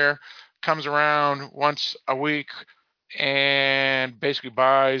 So Amir comes around once a week and basically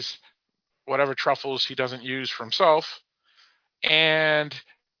buys whatever truffles he doesn't use for himself, and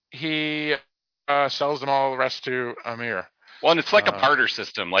he sells them all the rest to Amir. Well, and it's like a barter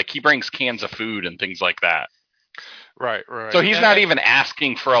system. Like he brings cans of food and things like that. Right. So he's not even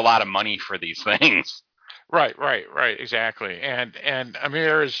asking for a lot of money for these things. Right, exactly. And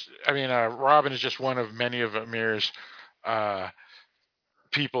Robin is just one of many of Amir's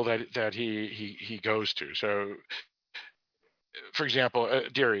people that he goes to. So, for example,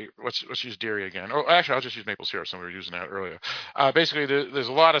 dairy. Let's use dairy again. Oh, actually, I'll just use maple syrup. Some we were using that earlier. Basically, there's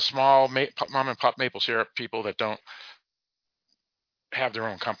a lot of small mom and pop maple syrup people that don't have their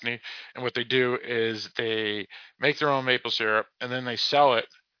own company, and what they do is they make their own maple syrup and then they sell it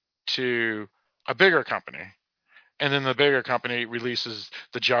to a bigger company, and then the bigger company releases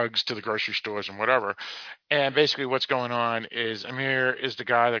the jugs to the grocery stores and whatever. And basically what's going on is Amir is the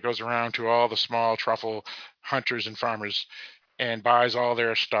guy that goes around to all the small truffle hunters and farmers and buys all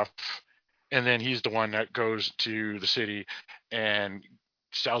their stuff, and then he's the one that goes to the city and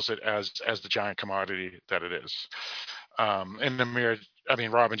sells it as the giant commodity that it is. And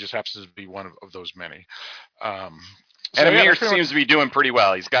Robin just happens to be one of those many. And Amir seems to be doing pretty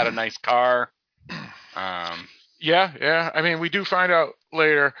well. He's got a nice car. Yeah. I mean, we do find out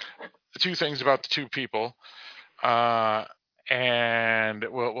later 2 things about the 2 people, and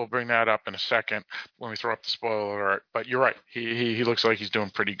we'll bring that up in a second when we throw up the spoiler alert. But you're right. He looks like he's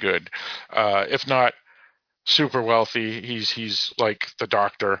doing pretty good, if not super wealthy. He's like the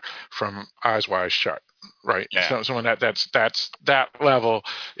doctor from Eyes Wide Shut. Right. Yeah. Someone that's that level,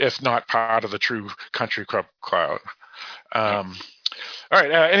 if not part of the true country club crowd. All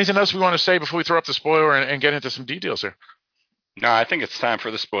right. Anything else we want to say before we throw up the spoiler and get into some details here? No, I think it's time for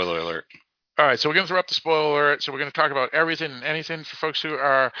the spoiler alert. All right. So we're going to throw up the spoiler alert. So we're going to talk about everything and anything for folks who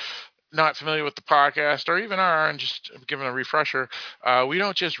are not familiar with the podcast, or even are, and just giving a refresher. We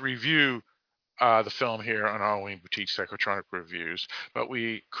don't just review the film here on Halloween Boutique Psychotronic Reviews, but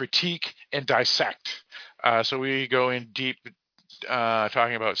we critique and dissect. So we go in deep,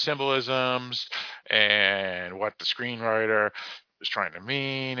 talking about symbolisms and what the screenwriter is trying to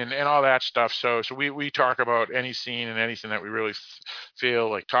mean and all that stuff. So we talk about any scene and anything that we really feel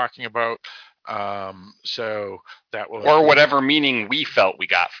like talking about. So that will, or whatever meaning we felt we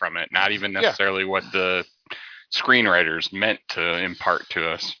got from it, not even necessarily what the screenwriters meant to impart to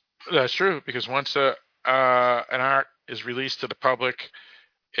us. That's true, because once an art is released to the public,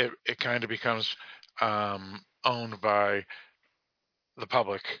 it kind of becomes owned by the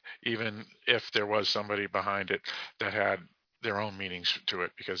public, even if there was somebody behind it that had their own meanings to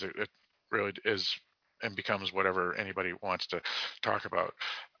it, because it really is and becomes whatever anybody wants to talk about.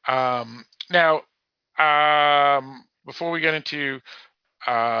 Now, before we get into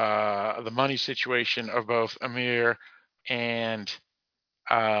the money situation of both Amir and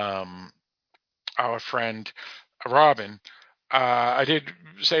our friend Robin, I did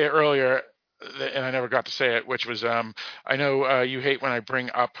say it earlier, and I never got to say it, which was I know you hate when I bring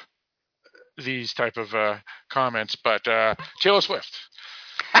up these type of comments, but Taylor Swift,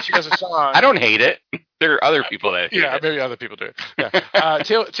 she has a song. I don't hate it. There are other people that hate it. Maybe other people do. Yeah.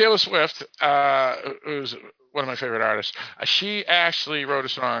 Taylor Swift, who's one of my favorite artists, she actually wrote a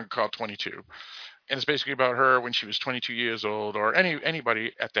song called 22. And it's basically about her when she was 22 years old, or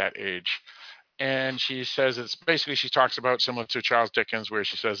anybody at that age. And she says she talks about similar to Charles Dickens, where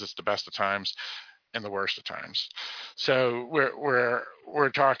she says it's the best of times and the worst of times. So we're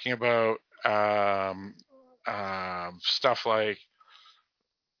talking about stuff like,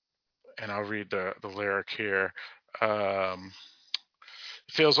 and I'll read the lyric here.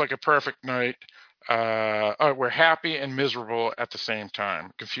 Feels like a perfect night. We're happy and miserable at the same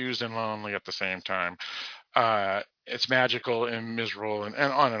time, confused and lonely at the same time. It's magical and miserable, and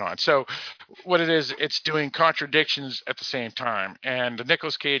on and on. So what it is, it's doing contradictions at the same time. And the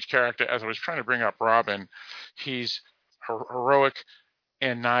Nicolas Cage character, as I was trying to bring up Robin, he's heroic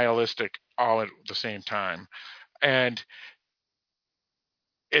and nihilistic all at the same time. And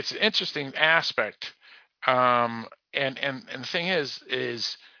it's an interesting aspect. And the thing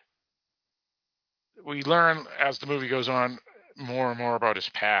is we learn as the movie goes on more and more about his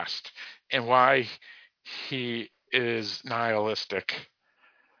past and why he is nihilistic.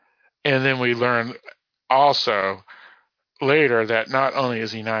 And then we learn also later that not only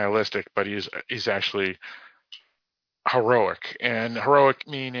is he nihilistic, but he's actually heroic. And heroic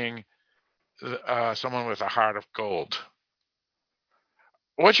meaning someone with a heart of gold.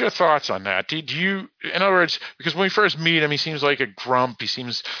 What's your thoughts on that? Did you, in other words, because when we first meet him, he seems like a grump. He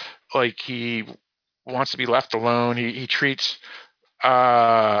seems like he wants to be left alone. He treats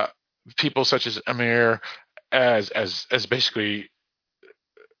people such as Amir as basically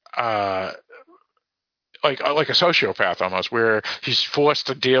like a sociopath almost, where he's forced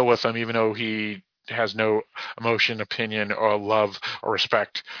to deal with them even though he has no emotion, opinion, or love, or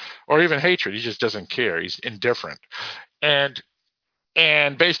respect, or even hatred. He just doesn't care. He's indifferent. And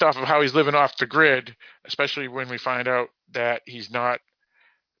based off of how he's living off the grid, especially when we find out that he's not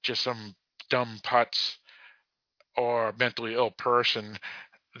just some dumb putz or mentally ill person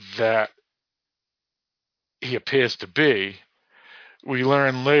that he appears to be, we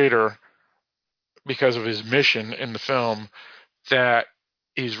learn later, because of his mission in the film, that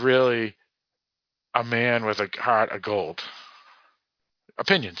he's really a man with a heart of gold.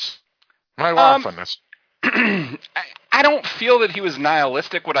 Opinions. Am I off on this? I don't feel that he was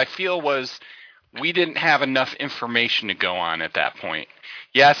nihilistic. What I feel was we didn't have enough information to go on at that point.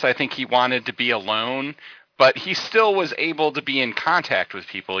 Yes, I think he wanted to be alone, but he still was able to be in contact with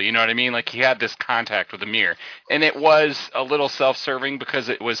people. You know what I mean? Like, he had this contact with Amir. And it was a little self-serving because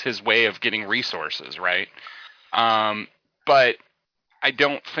it was his way of getting resources, right? But I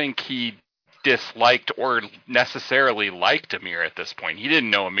don't think he disliked or necessarily liked Amir at this point. He didn't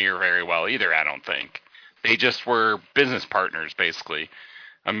know Amir very well either, I don't think. They just were business partners, basically.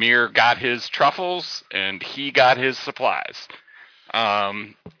 Amir got his truffles, and he got his supplies.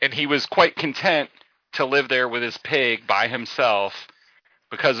 And he was quite content to live there with his pig by himself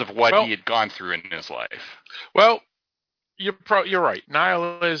because of what he had gone through in his life. Well, you're right.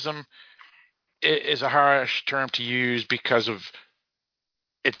 Nihilism is a harsh term to use because of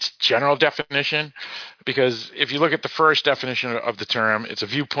its general definition, because if you look at the first definition of the term, it's a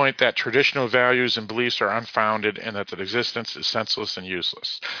viewpoint that traditional values and beliefs are unfounded and that existence is senseless and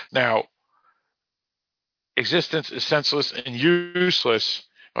useless. Now, existence is senseless and useless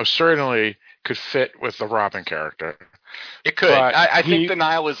most certainly could fit with the Robin character. It could. I think the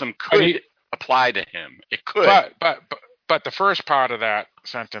nihilism could apply to him. It could. But the first part of that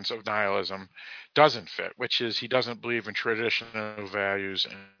sentence of nihilism doesn't fit, which is he doesn't believe in traditional values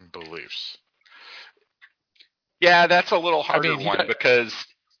and beliefs. Yeah, that's a little harder one because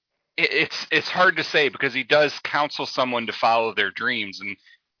it's hard to say, because he does counsel someone to follow their dreams, and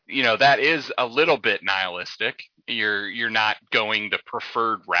you know that is a little bit nihilistic. You're not going the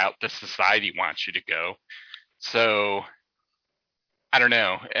preferred route that society wants you to go. So I don't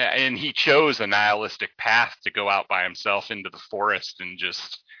know. And he chose a nihilistic path to go out by himself into the forest and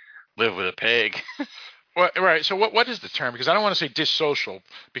just live with a pig. Well, right. So what is the term? Because I don't want to say dissocial,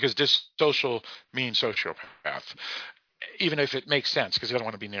 because dissocial means sociopath. even if it makes sense because he doesn't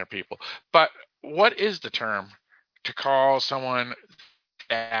want to be near people. But what is the term to call someone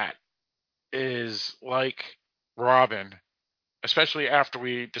that is like Robin, especially after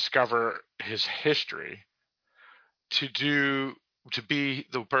we discover his history, to be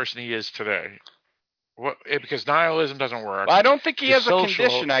the person he is today? Because nihilism doesn't work. Well, I don't think he The has a social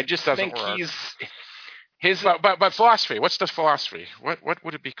condition. I just doesn't think work. he's his. But philosophy. What's the philosophy? What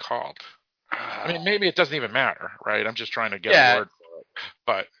would it be called? I mean, maybe it doesn't even matter, right? I'm just trying to get a word for it.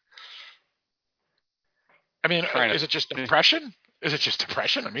 But I mean, is it just depression? Is it just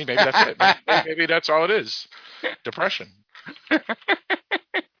depression? I mean, maybe that's it. Maybe that's all it is. Depression.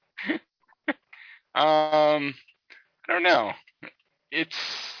 I don't know.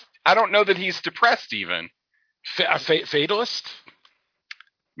 I don't know that he's depressed even. Fatalist?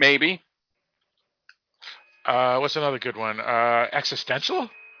 Maybe. What's another good one? Existential?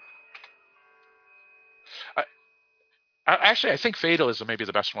 Actually, I think fatalism may be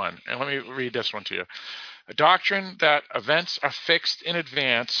the best one. And let me read this one to you. A doctrine that events are fixed in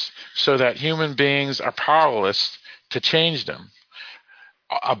advance so that human beings are powerless to change them.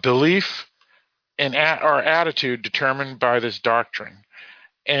 A belief or attitude determined by this doctrine.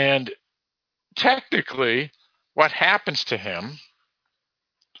 And technically, what happens to him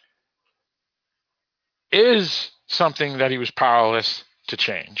is something that he was powerless to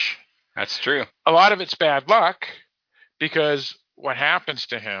change. That's true. A lot of it's bad luck because what happens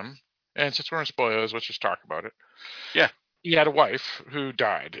to him, and since we're in spoilers, let's just talk about it. Yeah. He had a wife who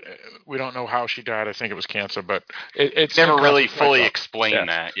died. We don't know how she died. I think it was cancer, but it's never really fully explained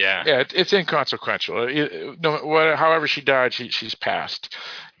that. Yeah. Yeah, it's inconsequential. However she died, she's passed.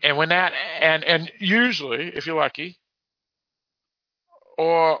 And when that and usually, if you're lucky,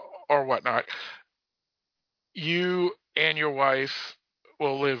 or whatnot, you and your wife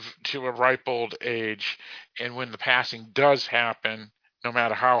will live to a ripe old age, and when the passing does happen, no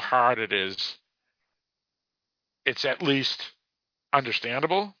matter how hard it is, it's at least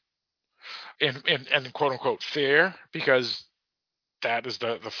understandable and quote unquote fair, because that is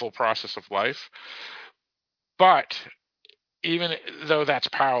the full process of life. But even though that's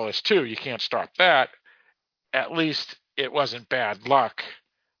powerless too, you can't stop that. At least it wasn't bad luck,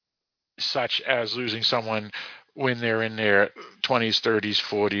 such as losing someone when they're in their 20s, 30s,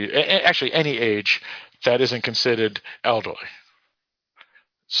 40s, actually any age that isn't considered elderly.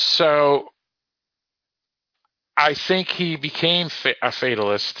 So I think he became a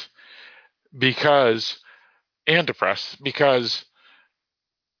fatalist and depressed because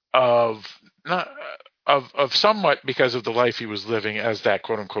of somewhat because of the life he was living as that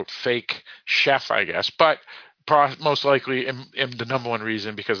quote unquote fake chef, I guess, but most likely the number one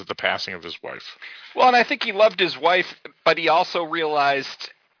reason because of the passing of his wife. Well, and I think he loved his wife, but he also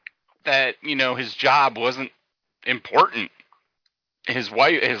realized that, his job wasn't important.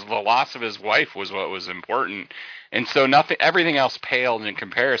 The loss of his wife was what was important. And so everything else paled in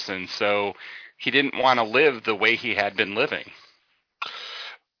comparison. So he didn't want to live the way he had been living.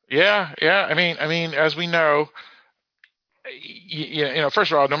 Yeah. I mean, as we know,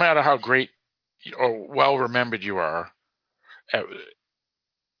 first of all, no matter how great or well remembered you are,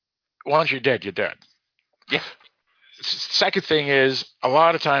 once you're dead, you're dead. Yeah. Second thing is, a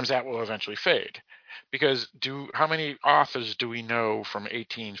lot of times that will eventually fade, because how many authors do we know from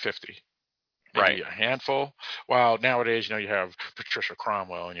 1850? Maybe right. A handful. While nowadays, you have Patricia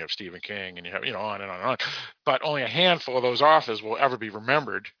Cromwell and you have Stephen King and you have, on and on and on. But only a handful of those authors will ever be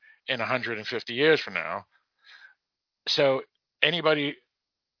remembered in 150 years from now. So anybody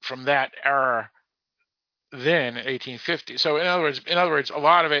from that era then, 1850. So in other words, a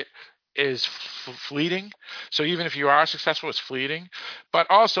lot of it is fleeting. So even if you are successful, it's fleeting. But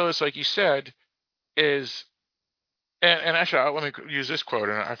also, it's like you said, is and actually, let me use this quote,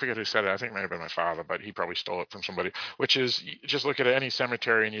 and I forget who said it. I think it might have been my father, but he probably stole it from somebody, which is, just look at any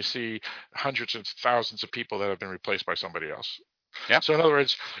cemetery and you see hundreds of thousands of people that have been replaced by somebody else. Yeah. So in other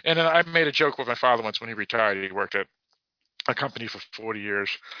words, and then I made a joke with my father once when he retired. He worked at a company for 40 years,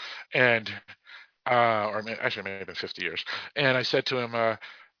 and or actually it may have been 50 years. And I said to him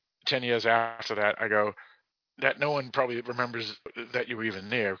 10 years after that, I go, that no one probably remembers that you were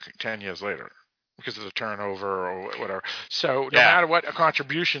even there 10 years later, because of the turnover or whatever. So no matter what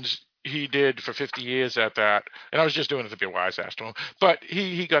contributions he did for 50 years at that, and I was just doing it to be a wise ass to him, but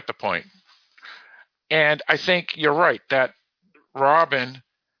he got the point. And I think you're right that Robin,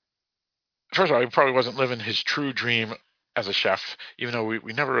 first of all, he probably wasn't living his true dream as a chef, even though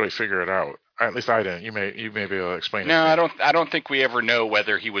we never really figure it out. At least I didn't. You may be able to explain it. No, I don't think we ever know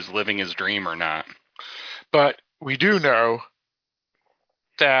whether he was living his dream or not. But we do know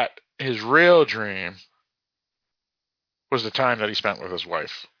that his real dream was the time that he spent with his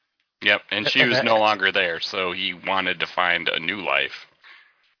wife. Yep, and she was no longer there, so he wanted to find a new life.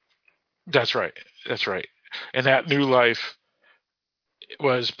 That's right. And that new life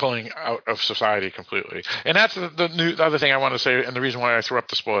was pulling out of society completely. And that's the other thing I want to say, and the reason why I threw up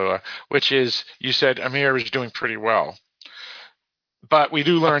the spoiler, which is you said Amir is doing pretty well. But we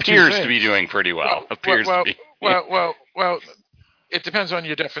do learn appears to be doing pretty well. Well, it depends on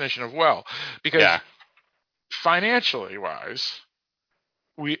your definition of well. Because financially wise,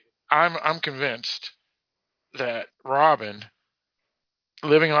 I'm convinced that Robin,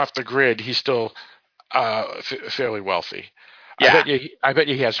 living off the grid, he's still fairly wealthy. Yeah. I bet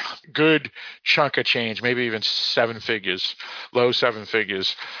you he has good chunk of change, maybe even 7 figures, low 7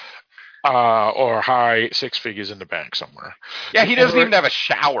 figures, or high 6 figures in the bank somewhere. Yeah, he doesn't even have a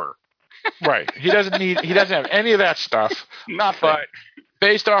shower. Right. He doesn't have any of that stuff. Nothing. But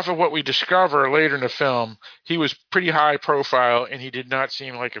based off of what we discover later in the film, he was pretty high profile, and he did not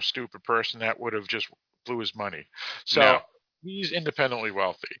seem like a stupid person that would have just blew his money. So he's independently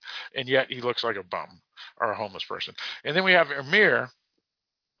wealthy, and yet he looks like a bum or a homeless person. And then we have Amir,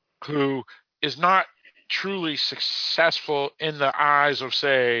 who is not truly successful in the eyes of,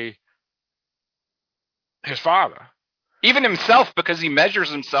 say, his father. Even himself, because he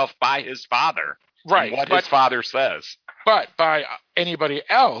measures himself by his father. Right. And what his father says. But by anybody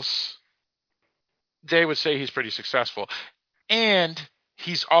else, they would say he's pretty successful. And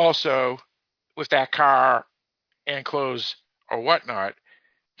he's also, with that car and clothes or whatnot,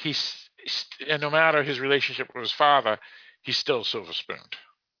 and no matter his relationship with his father, he's still silver-spooned.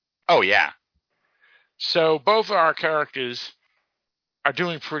 Oh, yeah. So both of our characters are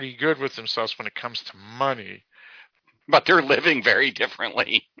doing pretty good with themselves when it comes to money. But they're living very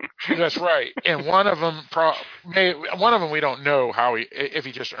differently. That's right. And one of them we don't know if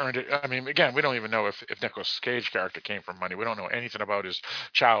he just earned it. I mean, again, we don't even know if Nicolas Cage character came from money. We don't know anything about his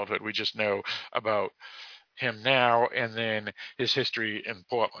childhood. We just know about him now and then his history in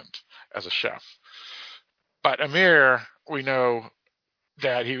Portland as a chef. But Amir, we know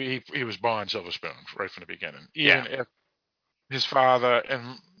that he was born silver-spooned right from the beginning. Even if his father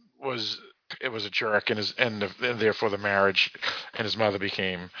was a jerk, and therefore the marriage and his mother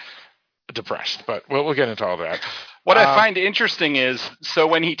became depressed. But we'll get into all that. What I find interesting is, so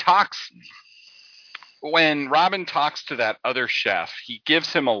when Robin talks to that other chef, he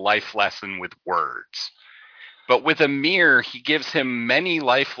gives him a life lesson with words. But with Amir, he gives him many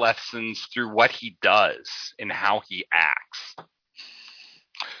life lessons through what he does and how he acts.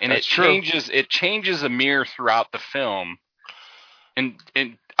 And it changes Amir throughout the film and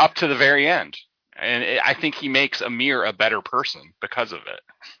up to the very end. And I think he makes Amir a better person because of it.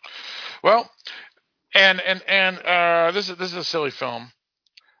 Well, and this is a silly film,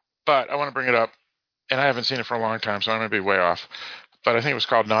 but I want to bring it up, and I haven't seen it for a long time, so I'm going to be way off. But I think it was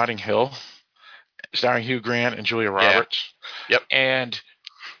called Notting Hill, starring Hugh Grant and Julia Roberts. Yep. And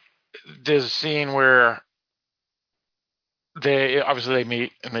there's a scene where they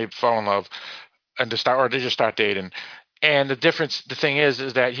meet and they fall in love, and they just start dating. And the thing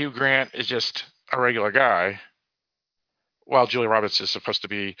is that Hugh Grant is just a regular guy, while Julia Roberts is supposed to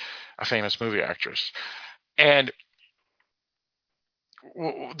be a famous movie actress. And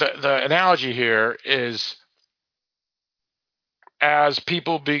the analogy here is, as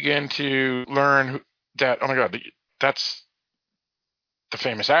people begin to learn that, oh my God, that's the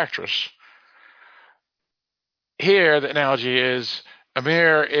famous actress. Here, the analogy is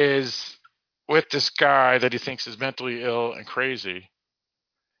Amir is with this guy that he thinks is mentally ill and crazy,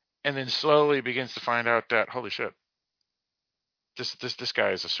 and then slowly begins to find out that, holy shit, this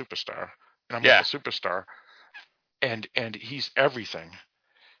guy is a superstar, and I'm not a superstar, and he's everything,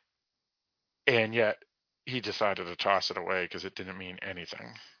 and yet he decided to toss it away because it didn't mean anything.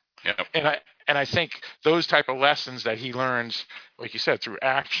 Yep. And I think those type of lessons that he learns, like you said, through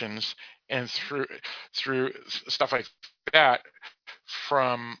actions and through stuff like that,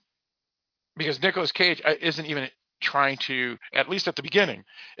 because Nicolas Cage isn't even trying to, at least at the beginning,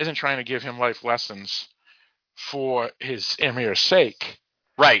 isn't trying to give him life lessons for his Amir's sake.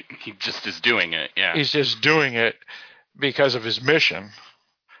 Right. He just is doing it. Yeah. He's just doing it because of his mission.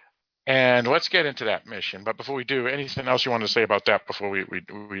 And let's get into that mission. But before we do, anything else you want to say about that before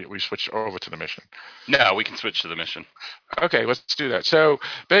we switch over to the mission? No, we can switch to the mission. Okay, let's do that. So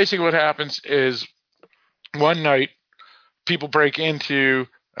basically what happens is, one night, people break into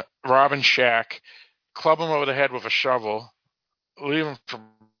Robin's shack, club him over the head with a shovel, leave him for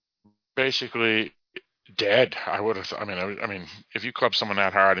basically dead. I mean, if you club someone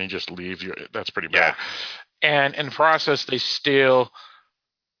that hard and you just leave, that's pretty bad. And in the process, they steal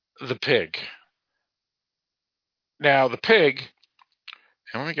the pig. Now the pig.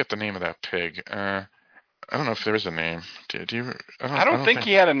 And let me get the name of that pig. I don't know if there is a name. Do you? I don't think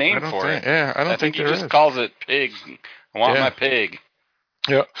he had a name for it. Yeah, I don't think he there just is. calls it pig. I want my pig.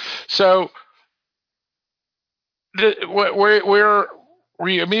 Yeah. So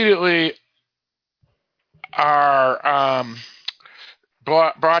we immediately are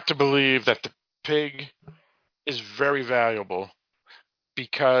brought to believe that the pig is very valuable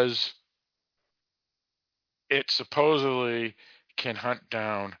because it supposedly can hunt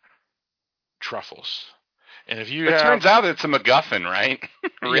down truffles. And if you turns out it's a MacGuffin, right?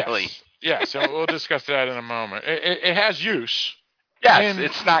 Really? Yes, and we'll discuss that in a moment. It has use. Yes,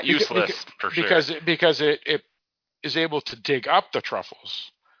 it's not useless for sure. Because it is able to dig up the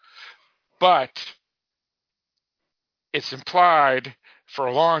truffles. But it's implied for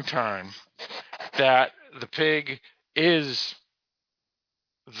a long time that the pig is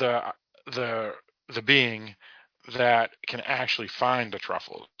the being that can actually find the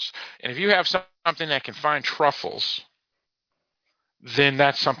truffles. And if you have something that can find truffles, then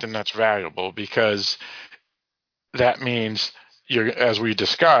that's something that's valuable because that means as we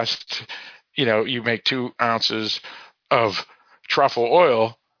discussed, you make 2 ounces of truffle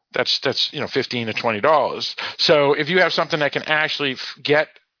oil. That's $15 to $20. So if you have something that can actually get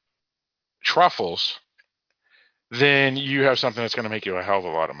truffles, then you have something that's going to make you a hell of a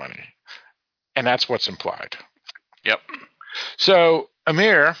lot of money, and that's what's implied. Yep. So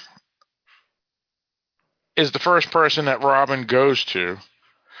Amir is the first person that Robin goes to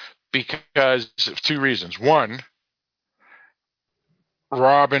because of 2 reasons. One,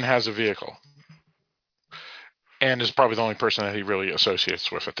 Robin has a vehicle and is probably the only person that he really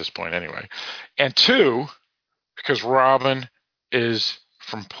associates with at this point anyway. And 2, because Robin is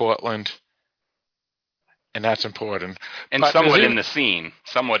from Portland, and that's important. And somewhat in the scene.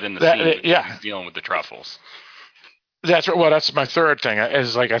 Yeah. He's dealing with the truffles. That's right. Well, that's my third thing. I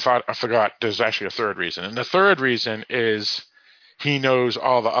forgot there's actually a third reason. And the third reason is he knows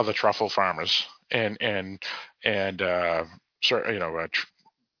all the other truffle farmers and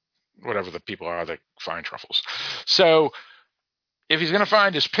whatever the people are that find truffles. So if he's going to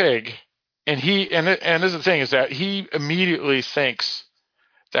find his pig, and this is the thing, is that he immediately thinks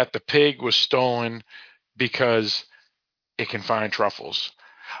that the pig was stolen because it can find truffles.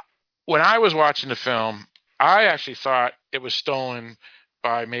 When I was watching the film, I actually thought it was stolen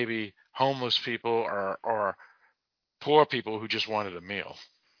by maybe homeless people or poor people who just wanted a meal.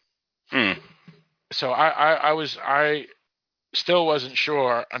 So I still wasn't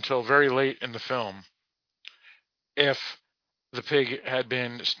sure until very late in the film if the pig had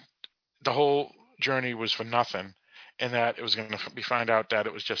been, the whole journey was for nothing, and that it was going to be found out that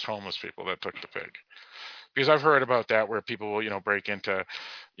it was just homeless people that took the pig. Because I've heard about that where people will, break into,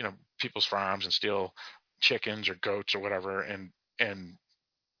 people's farms and steal chickens or goats or whatever, and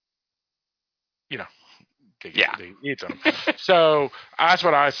they eat them. So that's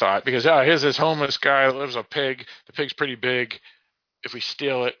what I thought, because here's this homeless guy that lives a pig. The pig's pretty big. If we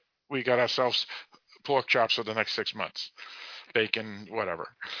steal it, we got ourselves pork chops for the next 6 months, bacon, whatever.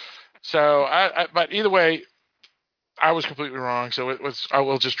 So but either way, I was completely wrong. So I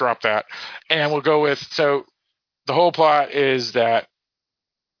will just drop that, and we'll go with, so the whole plot is that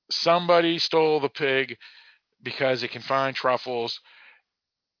somebody stole the pig because it can find truffles,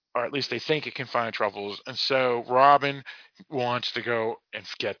 or at least they think it can find truffles. And so Robin wants to go and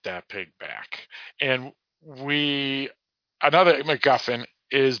get that pig back. And another MacGuffin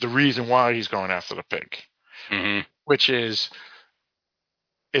is the reason why he's going after the pig, which is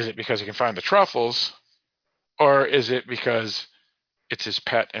it because he can find the truffles, or is it because it's his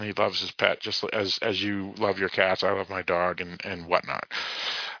pet and he loves his pet, just as you love your cats, I love my dog, and whatnot.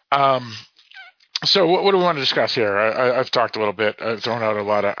 So what do we want to discuss here? I've talked a little bit. I've thrown out a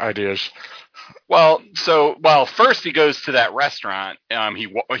lot of ideas. Well, first he goes to that restaurant. He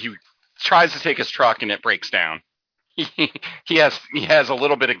tries to take his truck and it breaks down. He has a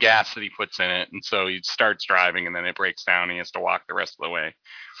little bit of gas that he puts in it, and so he starts driving, and then it breaks down, and he has to walk the rest of the way.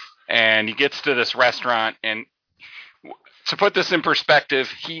 And he gets to this restaurant, and to put this in perspective,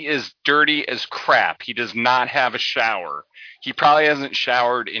 he is dirty as crap. He does not have a shower. He probably hasn't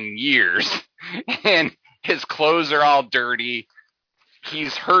showered in years, and his clothes are all dirty.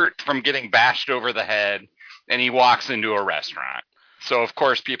 He's hurt from getting bashed over the head, and he walks into a restaurant. So, of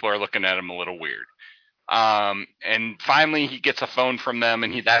course, people are looking at him a little weird. And finally, he gets a phone from them,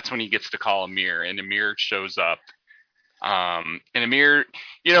 and that's when he gets to call Amir, and Amir shows up. And Amir,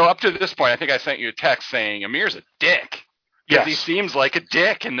 up to this point, I think I sent you a text saying Amir's a dick. Because he seems like a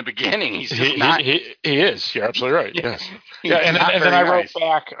dick in the beginning. He's just not. He is. You're absolutely right. Yes. Yeah, and then I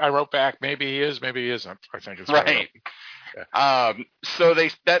wrote back. Maybe he is. Maybe he isn't. I think it's right. Yeah. So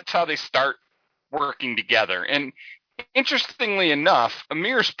that's how they start working together. And interestingly enough,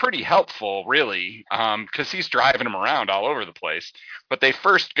 Amir's pretty helpful, really, because he's driving him around all over the place. But they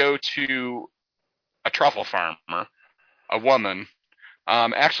first go to a truffle farmer, a woman.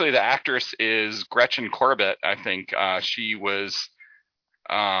 Actually, the actress is Gretchen Corbett, I think. She was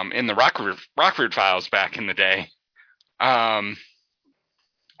in the Rockford Files back in the day. And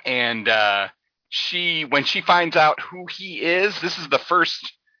when she finds out who he is, this is the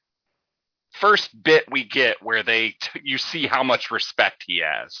first bit we get where you see how much respect he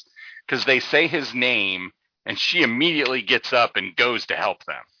has. Because they say his name, and she immediately gets up and goes to help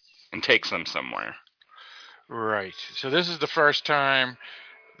them and takes them somewhere. Right. So this is the first time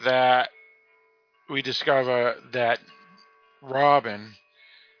that we discover that Robin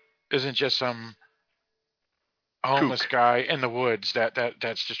isn't just some homeless guy in the woods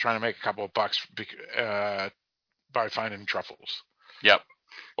that's just trying to make a couple of bucks by finding truffles. Yep.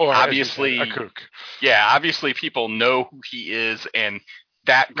 Or obviously a kook. Yeah, obviously people know who he is, and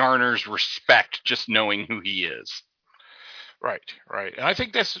that garners respect just knowing who he is. Right. And I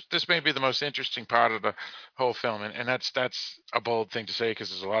think this may be the most interesting part of the whole film, and that's a bold thing to say because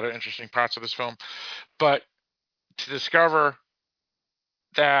there's a lot of interesting parts of this film. But to discover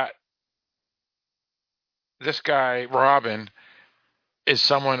that this guy, Robin, is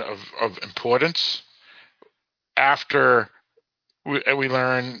someone of importance after we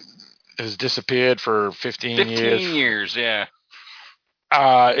learn has disappeared for 15 years. 15 years, yeah.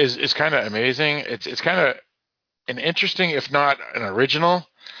 Is kind of amazing. It's kind of an interesting, if not an original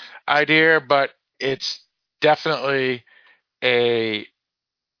idea, but it's definitely it's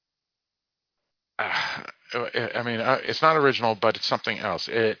not original, but it's something else.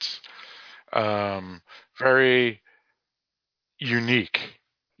 It's very unique.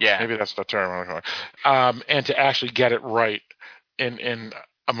 Yeah. Maybe that's the term. And to actually get it right in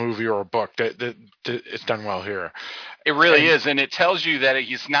a movie or a book, that it's done well here. It really is, and it tells you that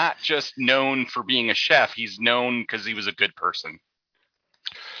he's not just known for being a chef. He's known because he was a good person.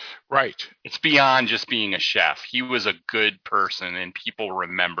 Right. It's beyond just being a chef. He was a good person, and people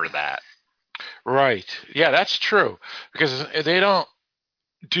remember that. Right. Yeah, that's true. Because they don't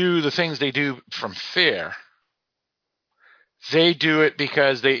do the things they do from fear. They do it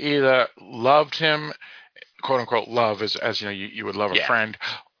because they either loved him, quote unquote love, as you would love a friend,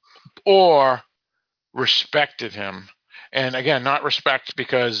 or respected him. And again, not respect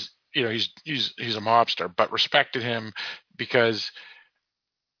because he's a mobster, but respected him because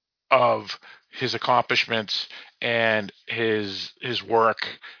of his accomplishments and his work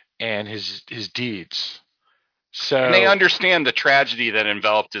and his deeds. So and they understand the tragedy that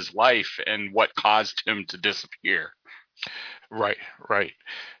enveloped his life and what caused him to disappear. Right.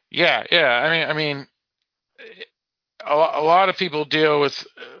 Yeah. I mean, a lot of people deal with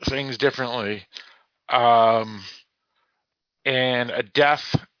things differently. And a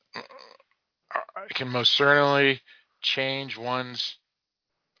death can most certainly change one's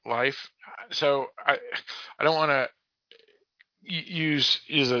life. So I don't want to use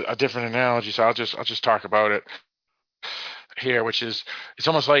a different analogy. So I'll just talk about it here, which is it's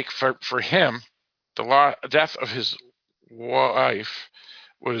almost like for him, the death of his wife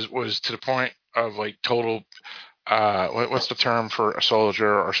was to the point of like total. What's the term for a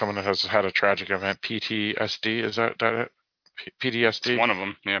soldier or someone that has had a tragic event? PTSD, is that it? PTSD? It's one of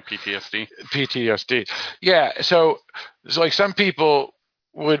them, yeah, PTSD. PTSD. Yeah, so it's like some people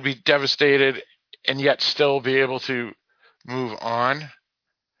would be devastated and yet still be able to move on,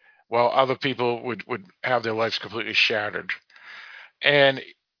 while other people would have their lives completely shattered. And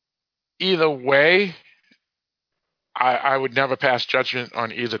either way, I would never pass judgment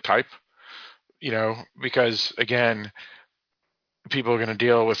on either type. Because again, people are going to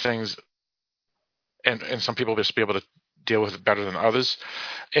deal with things, and some people just be able to deal with it better than others.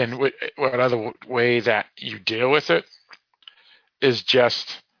 And what other way that you deal with it is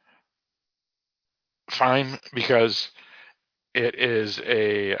just fine, because it is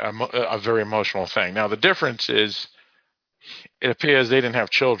a very emotional thing. Now, the difference is it appears they didn't have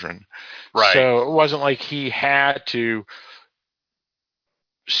children. Right. So it wasn't like he had to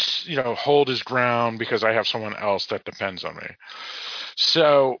hold his ground because I have someone else that depends on me.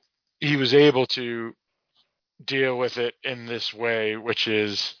 So he was able to deal with it in this way, which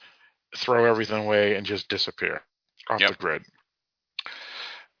is throw everything away and just disappear off the grid.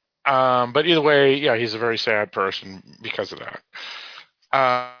 But either way, yeah, he's a very sad person because of that.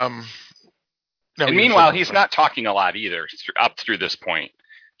 No, and meanwhile, he's not talking a lot either up through this point.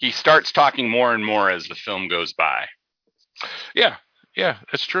 He starts talking more and more as the film goes by. Yeah,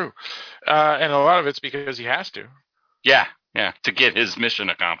 that's true. And a lot of it's because he has to. Yeah, to get his mission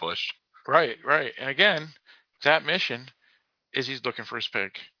accomplished. Right. And again, that mission is he's looking for his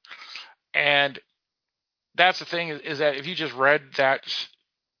pig. And that's the thing is that if you just read that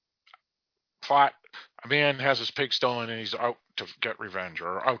plot, a man has his pig stolen and he's out to get revenge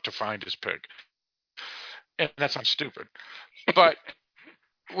or out to find his pig. And that sounds stupid. But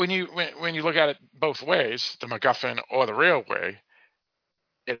when you look at it both ways, the MacGuffin or the real way,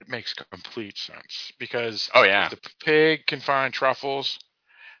 it makes complete sense. Because if the pig can find truffles,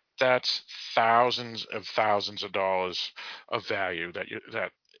 that's thousands of dollars of value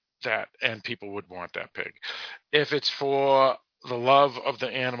that and people would want that pig. If it's for the love of the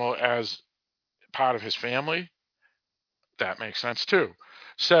animal as part of his family, that makes sense too.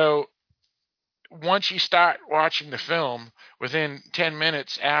 So once you start watching the film, within 10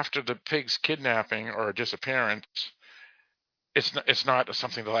 minutes after the pig's kidnapping or disappearance, it's not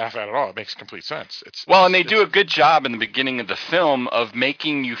something to laugh at all. It makes complete sense. And they do a good job in the beginning of the film of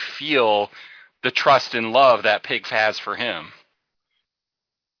making you feel the trust and love that pig has for him.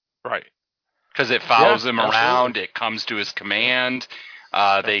 Right. Because it follows him around. It comes to his command.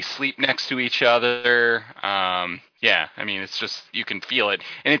 They sleep next to each other. I mean, it's just, you can feel it.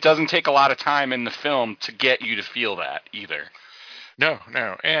 And it doesn't take a lot of time in the film to get you to feel that either. No.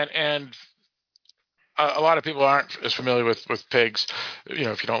 And a lot of people aren't as familiar with pigs,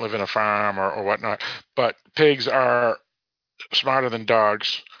 if you don't live in a farm or whatnot. But pigs are smarter than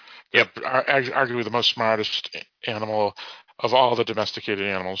dogs. Yep. Are arguably the most smartest animal of all the domesticated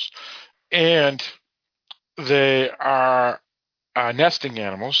animals. And they are nesting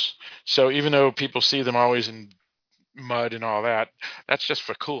animals. So even though people see them always in mud and all that, that's just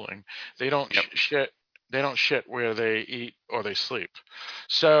for cooling. They don't shit. They don't shit where they eat or they sleep.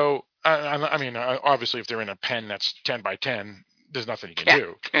 So I mean, obviously, if they're in a pen that's 10 by 10, there's nothing you can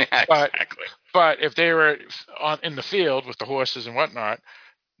do. Exactly. But if they were in the field with the horses and whatnot,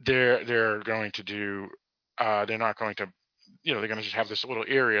 they're going to do. They're not going to. They're going to just have this little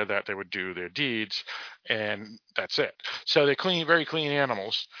area that they would do their deeds, and that's it. So they're very clean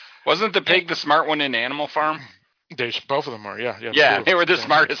animals. Wasn't the pig the smart one in Animal Farm? Both of them are, yeah. Yeah, they were the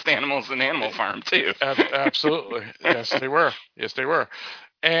smartest animals in Animal Farm, too. Absolutely. Yes, they were.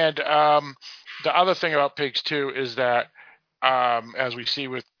 And the other thing about pigs, too, is that, as we see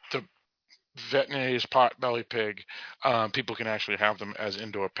with the Vietnamese potbelly pig, people can actually have them as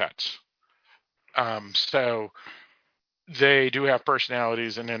indoor pets. So they do have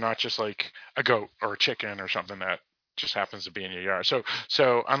personalities, and they're not just like a goat or a chicken or something that just happens to be in your yard.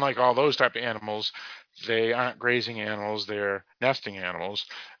 So unlike all those type of animals, they aren't grazing animals, they're nesting animals,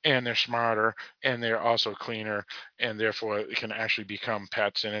 and they're smarter, and they're also cleaner, and therefore can actually become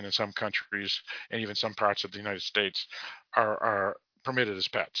pets, and in some countries and even some parts of the United States are permitted as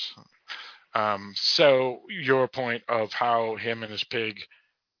pets. So your point of how him and his pig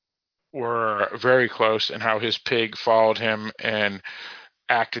were very close and how his pig followed him and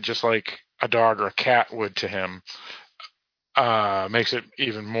acted just like a dog or a cat would to him makes it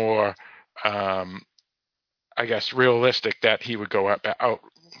even more, I guess, realistic that he would go out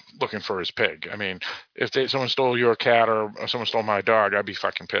looking for his pig. I mean, if someone stole your cat or someone stole my dog, I'd be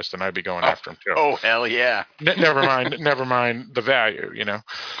fucking pissed and I'd be going after him too. Oh, hell yeah. Never mind the value,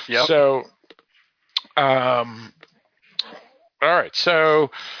 Yep. So, all right. So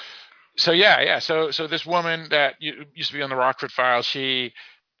yeah. So this woman that used to be on the Rockford Files, she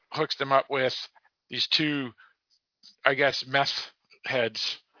hooks them up with these two, I guess, meth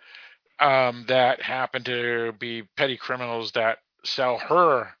heads that happen to be petty criminals that sell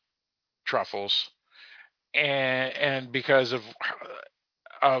her truffles, and because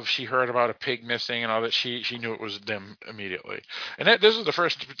of she heard about a pig missing and all that, she knew it was them immediately. And this was the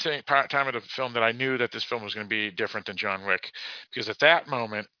first time of the film that I knew that this film was going to be different than John Wick, because at that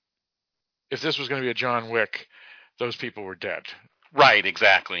moment, if this was going to be a John Wick, those people were dead. Right,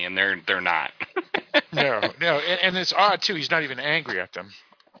 exactly, and they're not. No, and it's odd too. He's not even angry at them.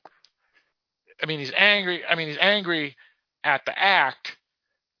 I mean, he's angry at the act,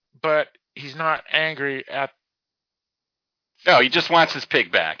 but he's not angry at. No, he just wants his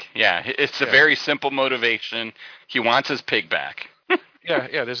pig back. Yeah, it's a very simple motivation. He wants his pig back.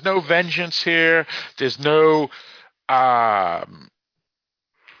 Yeah. There's no vengeance here. There's no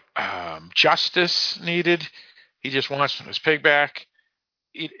justice needed. He just wants his pig back,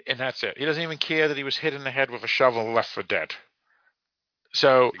 and that's it. He doesn't even care that he was hit in the head with a shovel and left for dead.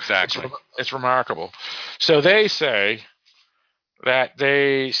 So exactly, it's remarkable. So they say that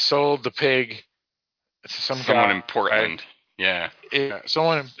they sold the pig Someone in Portland. Yeah.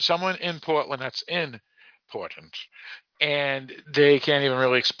 Someone in Portland that's important. And they can't even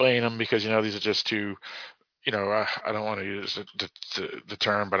really explain them because, these are just two, I don't want to use the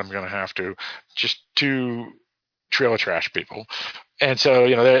term, but I'm going to have to, just two trailer trash people. And so,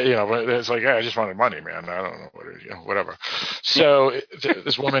 it's like, I just wanted money, man. I don't know what, whatever. So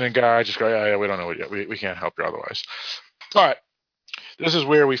this woman and guy just go, yeah, we don't know yet. We can't help you otherwise. But this is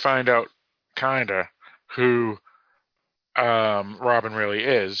where we find out kinda who Robin really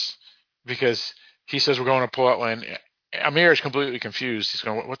is, because he says we're going to Portland. Amir is completely confused. He's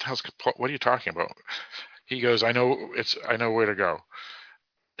going, what are you talking about? He goes, I know where to go.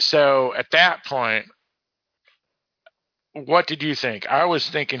 So at that point, what did you think? I was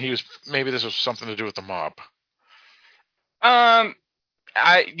thinking maybe this was something to do with the mob. I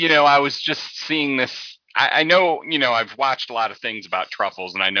was just seeing this. I know, I've watched a lot of things about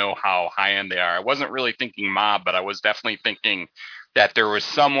truffles and I know how high end they are. I wasn't really thinking mob, but I was definitely thinking that there was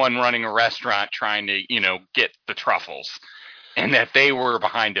someone running a restaurant trying to, get the truffles, and that they were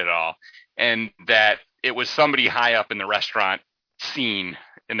behind it all, and that it was somebody high up in the restaurant scene,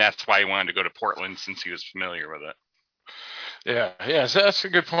 and that's why he wanted to go to Portland since he was familiar with it. Yeah, so that's a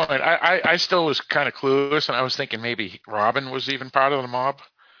good point. I still was kind of clueless, and I was thinking maybe Robin was even part of the mob.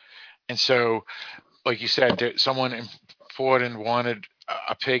 And so, like you said, someone in Portland wanted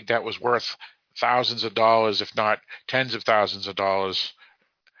a pig that was worth thousands of dollars, if not tens of thousands of dollars,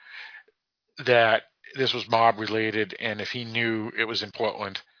 that this was mob related. And if he knew it was in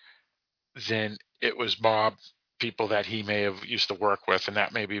Portland, then it was mob people that he may have used to work with, and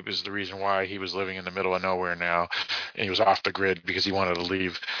that maybe was the reason why he was living in the middle of nowhere now, and he was off the grid because he wanted to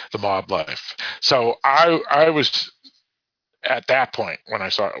leave the mob life. So I was at that point when I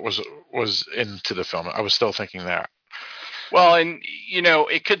saw it was into the film. I was still thinking that. Well, and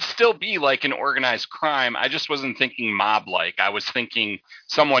it could still be like an organized crime. I just wasn't thinking mob-like. I was thinking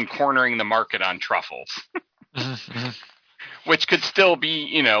someone cornering the market on truffles. Mm-hmm. Which could still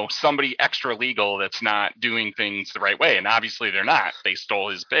be, somebody extra legal that's not doing things the right way. And obviously they're not. They stole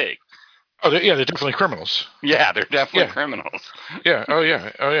his pig. Oh, they're definitely criminals. Yeah, they're definitely criminals. Yeah. Oh,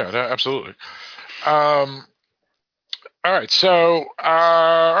 yeah. Absolutely. All right. So,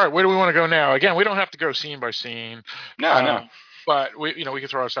 all right. Where do we want to go now? Again, we don't have to go scene by scene. No. But we can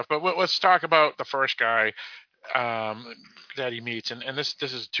throw out stuff. But let's talk about the first guy that he meets, and this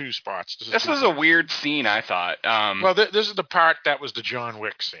is two spots. This is a weird scene, I thought. Well, this is the part that was the John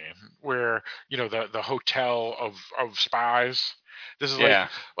Wick scene, where the hotel of spies. This is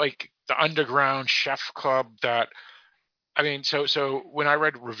like the underground chef club that. I mean, so when I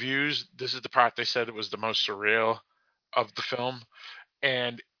read reviews, this is the part they said it was the most surreal of the film,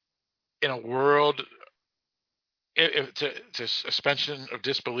 and in a world. To suspension of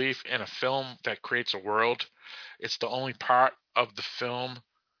disbelief in a film that creates a world, it's the only part of the film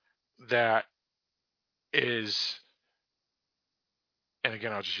that is, and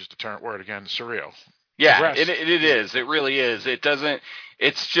again, I'll just use the word again, surreal. Yeah, it is. It really is. It doesn't.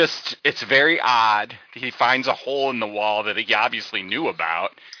 It's very odd. He finds a hole in the wall that he obviously knew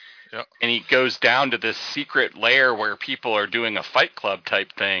about. Yep. And he goes down to this secret lair where people are doing a Fight Club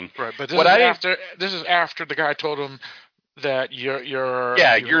type thing. Right, but this is after the guy told him that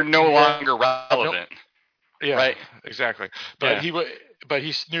you're no longer relevant. Yeah, right. Exactly. But he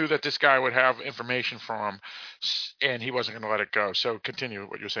knew that this guy would have information from him, and he wasn't going to let it go. So continue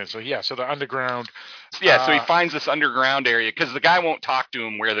what you're saying. So so the underground. Yeah, so he finds this underground area because the guy won't talk to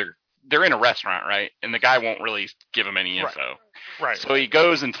him where they're in a restaurant, right? And the guy won't really give him any info. Right. So he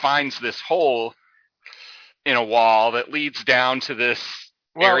goes and finds this hole in a wall that leads down to this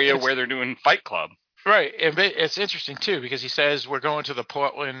area where they're doing Fight Club. Right. And it's interesting, too, because he says, we're going to the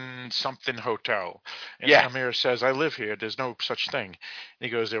Portland something hotel. And Amir says, I live here. There's no such thing. And he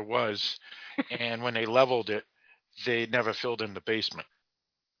goes, there was. And when they leveled it, they never filled in the basement.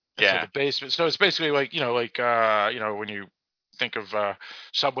 Yeah. So the basement. So it's basically like, when you think of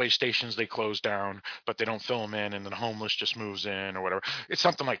subway stations, they close down, but they don't fill them in, and then the homeless just moves in or whatever. It's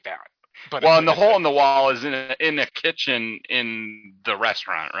something like that. But and the hole in the wall is in a kitchen in the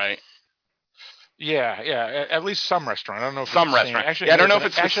restaurant, right? Yeah. At least some restaurant. I don't know if some restaurant. Actually, I don't know if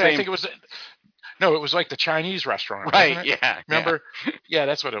it's the same. I think it was. No, it was like the Chinese restaurant, right? Wasn't it? Yeah. Remember? Yeah,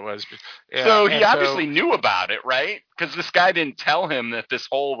 that's what it was. Yeah. So he obviously knew about it, right? Because this guy didn't tell him that this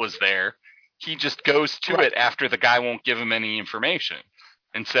hole was there. He just goes to it after the guy won't give him any information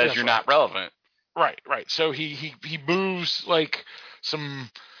and says you're not relevant. Right. So he moves like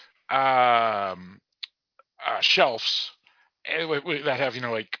some shelves that have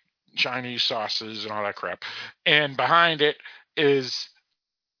like Chinese sauces and all that crap, and behind it is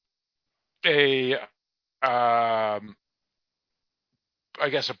a I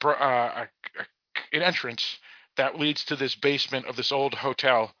guess an entrance that leads to this basement of this old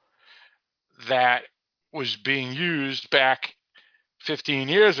hotel that was being used back 15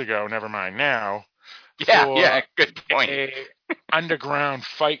 years ago, never mind now, Yeah, good point. A underground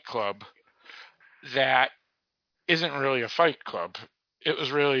fight club that isn't really a fight club. It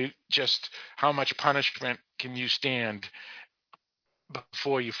was really just how much punishment can you stand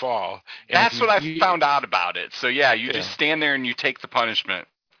before you fall. And that's what I found out about it. So yeah, you just stand there and you take the punishment.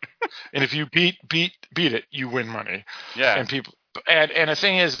 And if you beat it, you win money. Yeah. And people and the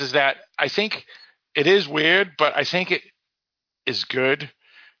thing is that I think it is weird, but I think it is good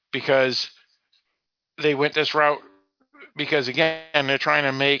because they went this route because again they're trying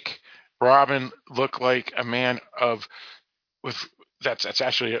to make Robin look like a man that's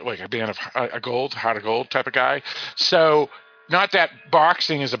actually like a man of a gold, heart of gold type of guy. So not that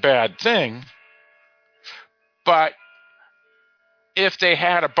boxing is a bad thing, but if they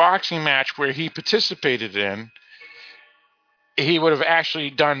had a boxing match where he participated in, he would have actually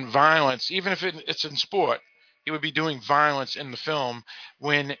done violence, even if it's in sport. He would be doing violence in the film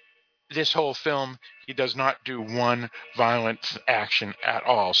when this whole film he does not do one violent action at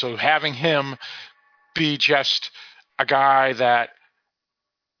all. So having him be just a guy that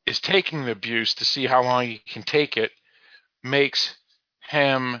is taking the abuse to see how long he can take it makes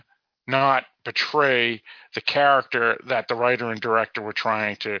him not betray the character that the writer and director were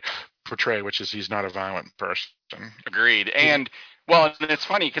trying to portray, which is he's not a violent person. Agreed. And well, it's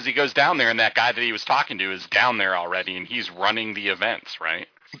funny because he goes down there and that guy that he was talking to is down there already and he's running the events, right?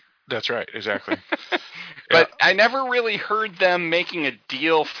 That's right, exactly. But yeah. I never really heard them making a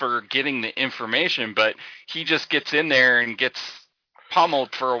deal for getting the information, but he just gets in there and gets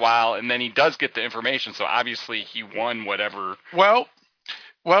pummeled for a while, and then he does get the information, so obviously he won whatever. Well,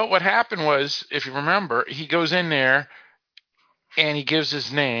 what happened was, if you remember, he goes in there and he gives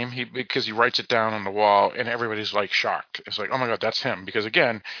his name because he writes it down on the wall, and everybody's like shocked. It's like, oh my god, that's him. Because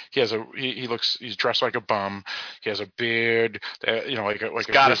again, he's dressed like a bum. He has a beard, like he's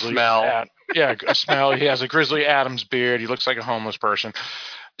got a smell. A smell. He has a Grizzly Adams beard. He looks like a homeless person.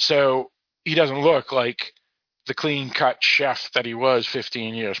 So he doesn't look like the clean-cut chef that he was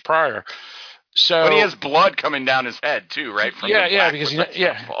 15 years prior. So, but he has blood coming down his head too, right? From because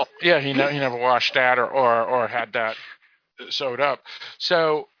he never washed that or had that sewed up.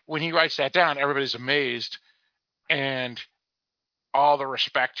 So when he writes that down, everybody's amazed, and all the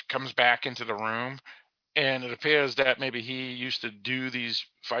respect comes back into the room. And it appears that maybe he used to do these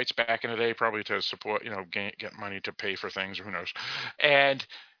fights back in the day, probably to support, get money to pay for things, or who knows. And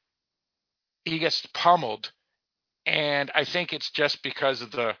he gets pummeled. And I think it's just because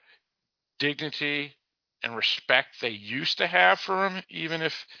of the dignity and respect they used to have for him, even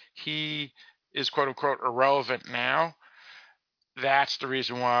if he is quote unquote irrelevant now. That's the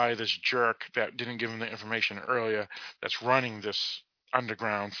reason why this jerk that didn't give him the information earlier, that's running this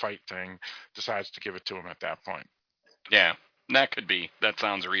underground fight thing, decides to give it to him at that point. Yeah, that could be. That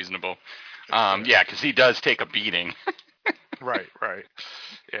sounds reasonable. Yeah, because he does take a beating. Right.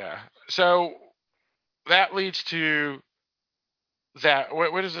 Yeah. So that leads to that.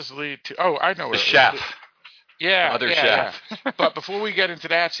 Where does this lead to? Oh, I know where the chef. Yeah, other chef. Yeah. But before we get into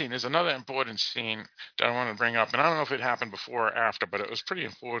that scene, there's another important scene that I want to bring up, and I don't know if it happened before or after, but it was pretty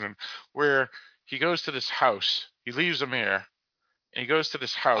important, where he goes to this house. He leaves Amir, and he goes to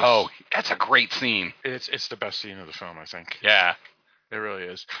this house. Oh, that's a great scene. It's the best scene of the film, I think. Yeah. It really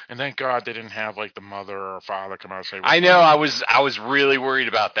is. And thank God they didn't have like the mother or father come out and say, I know, I was really worried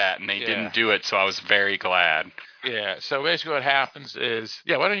about that, and they didn't do it, so I was very glad. Yeah, so basically what happens is,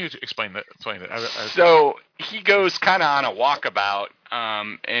 why don't you explain it? So he goes kind of on a walkabout,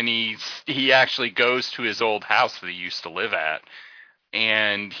 and he actually goes to his old house that he used to live at,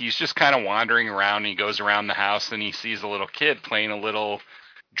 and he's just kind of wandering around, and he goes around the house, and he sees a little kid playing a little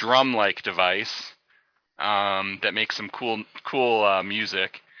drum-like device that makes some cool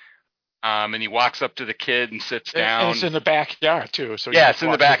music. And he walks up to the kid and sits down. And it's in the backyard, too. So it's in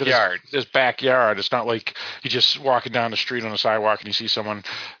the backyard. This backyard. It's not like he's just walking down the street on the sidewalk and he sees someone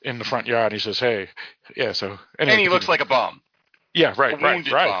in the front yard and he says, hey. Yeah, so... Anyway, and he looks like a bum. Yeah, right.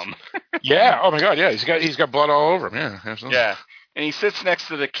 Bum. Yeah, oh my God, yeah. He's got blood all over him, yeah. Absolutely. Yeah, and he sits next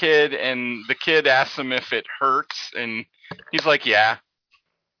to the kid, and the kid asks him if it hurts, and he's like, yeah.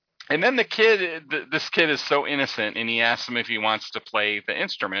 And then this kid is so innocent, and he asks him if he wants to play the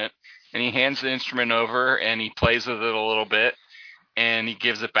instrument. And he hands the instrument over, and he plays with it a little bit, and he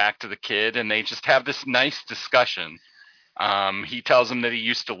gives it back to the kid, and they just have this nice discussion. He tells him that he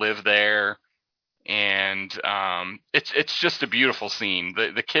used to live there, And it's just a beautiful scene.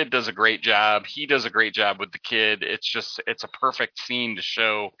 The kid does a great job. He does a great job with the kid. It's a perfect scene to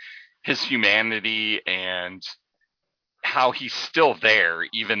show his humanity and how he's still there,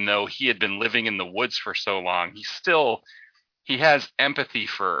 even though he had been living in the woods for so long. He has empathy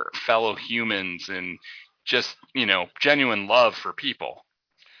for fellow humans and just, genuine love for people.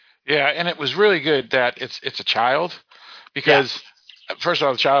 Yeah, and it was really good that it's a child, because first of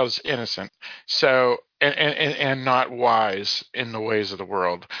all, the child is innocent, so and not wise in the ways of the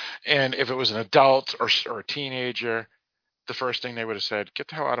world. And if it was an adult or a teenager, the first thing they would have said, "Get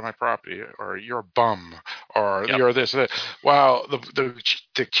the hell out of my property," or "You're a bum," or Yep. "You're this." That. While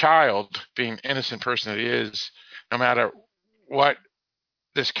the child, being innocent person that he is, no matter what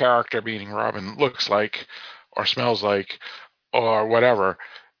this character, meaning Robin, looks like or smells like or whatever,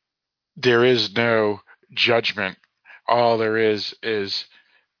 there is no judgment. All there is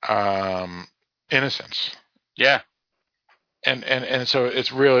innocence. Yeah. And so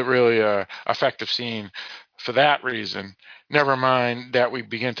it's really a effective scene for that reason. Never mind that we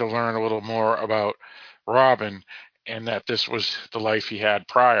begin to learn a little more about Robin, and that this was the life he had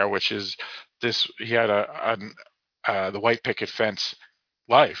prior, which is this: he had the white picket fence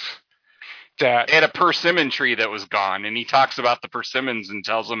life. That They had a persimmon tree that was gone, and he talks about the persimmons and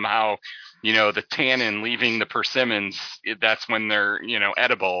tells them how, the tannin leaving the persimmons, that's when they're,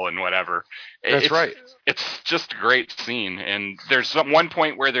 edible and whatever. That's right. It's just a great scene. And there's one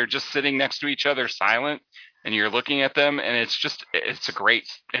point where they're just sitting next to each other silent, and you're looking at them, and it's great.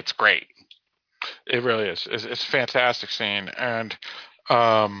 It really is. It's a fantastic scene, and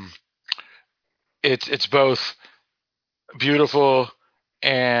it's both beautiful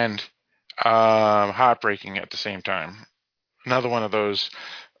and heartbreaking at the same time. Another one of those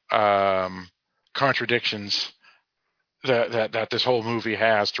contradictions that this whole movie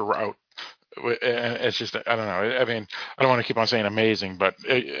has throughout. And it's just, I don't know. I mean, I don't want to keep on saying amazing, but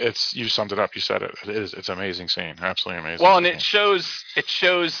it's you summed it up. You said it. It's an amazing scene. Absolutely amazing. Well, and it shows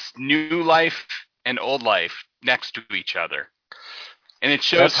new life and old life next to each other, and it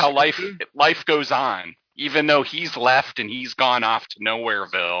shows how life goes on. Even though he's left and he's gone off to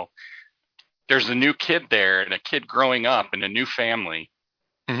Nowhereville, there's a new kid there and a kid growing up and a new family.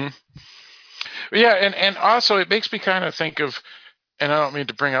 Mm-hmm. Yeah, and also it makes me kind of think of, and I don't mean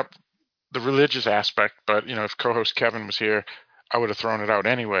to bring up the religious aspect, but if co-host Kevin was here, I would have thrown it out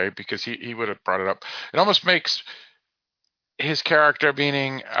anyway, because he would have brought it up. It almost makes his character,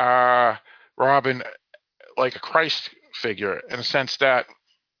 meaning Robin, like a Christ figure, in a sense that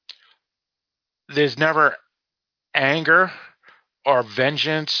there's never anger or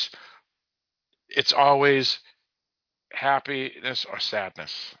vengeance. It's always happiness or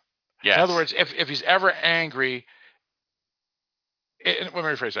sadness. Yes. In other words, if he's ever angry, let me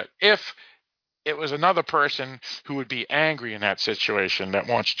rephrase that. If it was another person who would be angry in that situation, that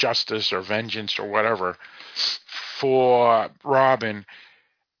wants justice or vengeance or whatever, for Robin,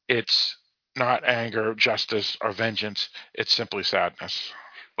 it's not anger, justice, or vengeance. It's simply sadness.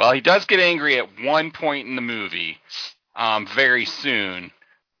 Well, he does get angry at one point in the movie, very soon,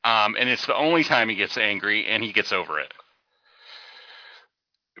 and it's the only time he gets angry, and he gets over it.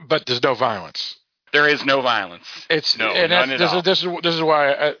 But there's no violence. There is no violence. None at all. This is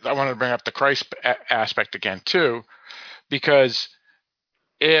why I wanted to bring up the Christ aspect again too, because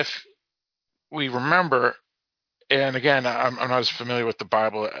if we remember, and again, I'm not as familiar with the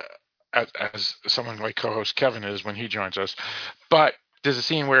Bible as someone like co-host Kevin is when he joins us, but there's a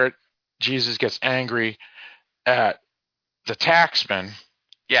scene where Jesus gets angry at the taxman.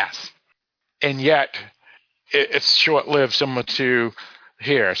 Yes. And yet it's short-lived, similar to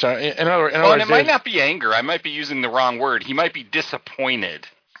here. So in other words, and it might not be anger. I might be using the wrong word. He might be disappointed.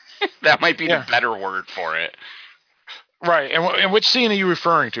 That might be the better word for it. Right. And which scene are you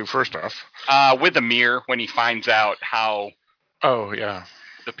referring to, first off? With Amir, when he finds out how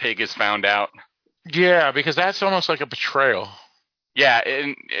the pig is found out. Yeah, because that's almost like a betrayal. Yeah,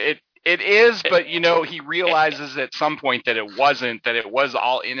 and it is, but he realizes at some point that it wasn't, that it was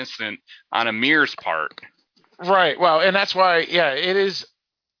all innocent on Amir's part. Right. Well, and that's why, it is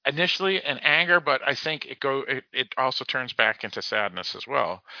initially an anger, but I think it also turns back into sadness as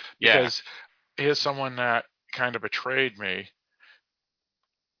well. Because here's someone that kind of betrayed me.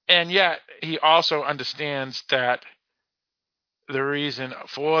 And yet he also understands that the reason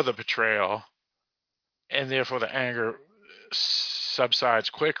for the betrayal, and therefore the anger subsides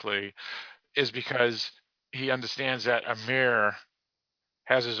quickly, is because he understands that Amir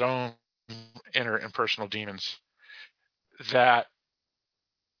has his own inner and personal demons that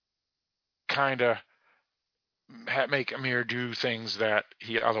kind of make Amir do things that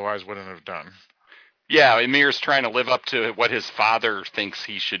he otherwise wouldn't have done. Yeah, Amir's trying to live up to what his father thinks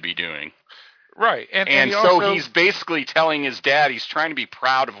he should be doing. Right. And so he's basically telling his dad he's trying to be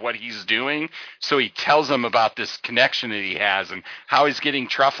proud of what he's doing. So he tells him about this connection that he has and how he's getting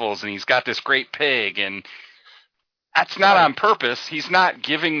truffles and he's got this great pig. And that's not on purpose. He's not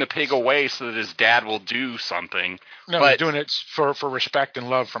giving the pig away so that his dad will do something. No, but he's doing it for respect and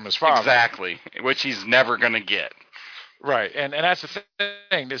love from his father. Exactly, which he's never going to get. Right, and that's the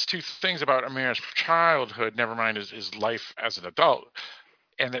thing. There's two things about Amir's childhood, never mind his life as an adult,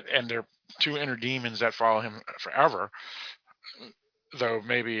 and they're two inner demons that follow him forever. Though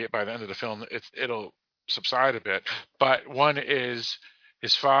maybe by the end of the film it'll subside a bit. But one is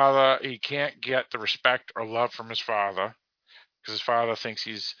his father. He can't get the respect or love from his father because his father thinks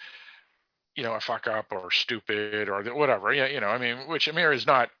he's, a fuck up or stupid or whatever. Yeah, I mean, which Amir is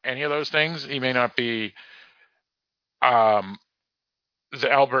not any of those things. He may not be the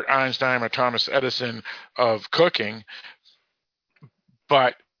Albert Einstein or Thomas Edison of cooking,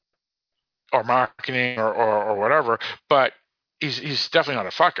 or marketing or whatever, but he's definitely not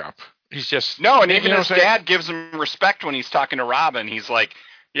a fuck up. He's just no, and even his dad gives him respect when he's talking to Robin. He's like,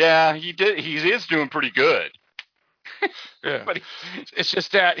 yeah, he is doing pretty good. Yeah, but it's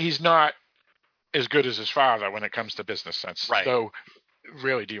just that he's not as good as his father when it comes to business sense. Right. So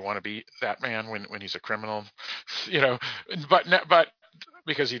really, do you want to be that man when he's a criminal? But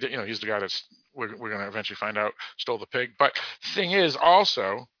because he's the guy that's we're going to eventually find out stole the pig. But the thing is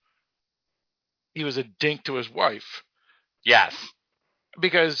also, he was a dink to his wife. Yes.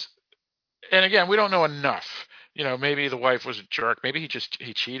 Because, and again, we don't know enough. Maybe the wife was a jerk. Maybe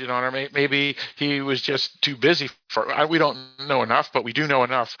he cheated on her. Maybe he was just too busy we don't know enough, but we do know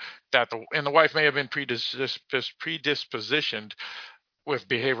enough that the wife may have been predispositioned with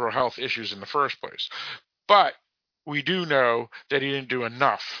behavioral health issues in the first place. But we do know that he didn't do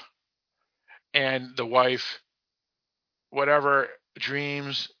enough. And the wife, whatever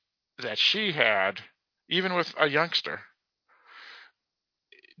dreams that she had, even with a youngster,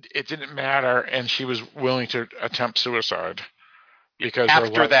 it didn't matter, and she was willing to attempt suicide because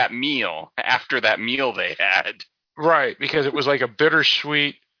after that meal they had. Right, because it was like a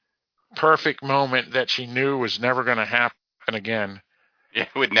bittersweet, perfect moment that she knew was never going to happen again. It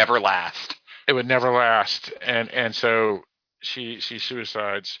would never last. It would never last, and so she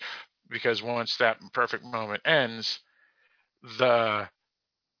suicides because once that perfect moment ends, the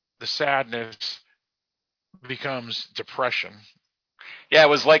sadness becomes depression. Yeah, it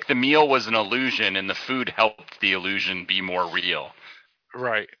was like the meal was an illusion and the food helped the illusion be more real.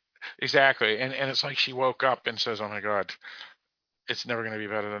 Right. Exactly. And it's like she woke up and says, oh my God, it's never going to be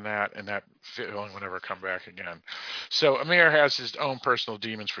better than that. And that feeling will never come back again. So Amir has his own personal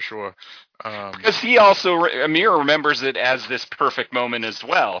demons for sure. Because Amir remembers it as this perfect moment as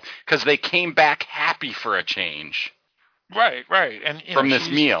well. Because they came back happy for a change. Right. And from this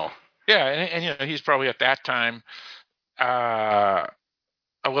meal. Yeah. And he's probably at that time,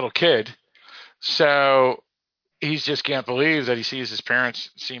 a little kid, so he just can't believe that he sees his parents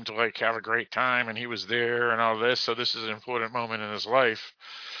seem to have a great time and he was there and all this. So this is an important moment in his life,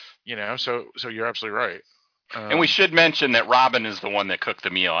 so you're absolutely right. And we should mention that Robin is the one that cooked the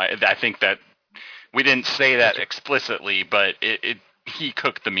meal. I think that we didn't say that explicitly, but he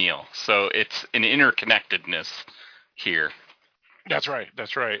cooked the meal, so it's an interconnectedness here. That's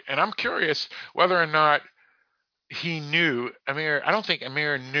right. And I'm curious whether or not he knew Amir. I don't think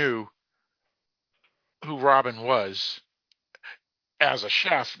Amir knew who Robin was as a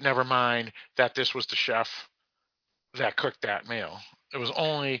chef, never mind that this was the chef that cooked that meal. It was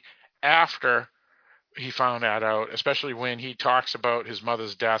only after he found that out, especially when he talks about his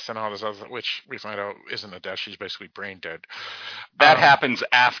mother's death and all this other, which we find out isn't a death. She's basically brain dead. That happens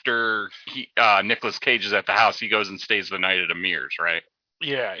after Nicolas Cage is at the house. He goes and stays the night at Amir's, right?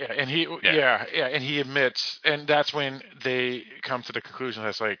 Yeah, and and he admits, and that's when they come to the conclusion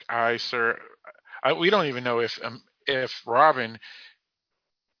that's like, we don't even know if Robin.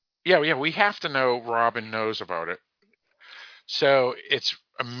 Yeah, we have to know Robin knows about it. So it's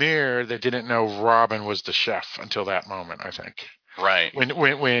Amir that didn't know Robin was the chef until that moment, I think. Right.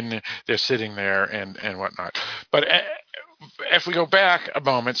 When they're sitting there and whatnot. But if we go back a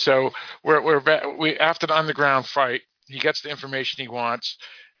moment, so we're back, after the underground fight. He gets the information he wants,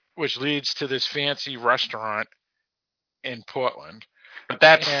 which leads to this fancy restaurant in Portland. But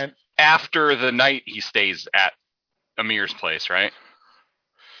that's after the night he stays at Amir's place, right?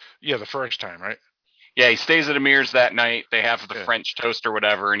 Yeah, the first time, right? Yeah, he stays at Amir's that night. They have the French toast or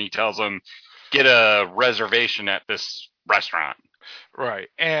whatever, and he tells them, get a reservation at this restaurant. Right.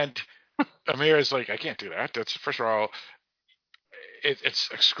 And Amir is like, I can't do that. That's, first of all, it's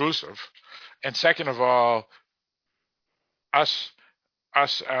exclusive. And second of all, us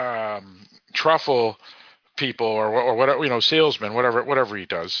truffle people or whatever, salesmen, whatever he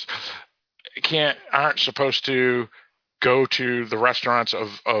does, aren't supposed to go to the restaurants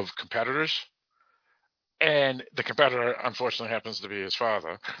of competitors. And the competitor, unfortunately, happens to be his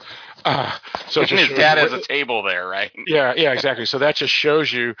father. So his dad has a table there, right? Yeah, exactly. So that just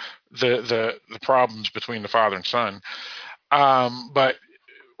shows you the problems between the father and son. But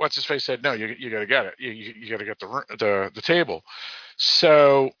what's his face said, no, you got to get it. You got to get the table.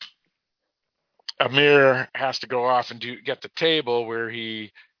 So Amir has to go off and get the table, where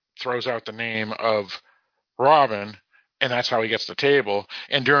he throws out the name of Robin, and that's how he gets the table.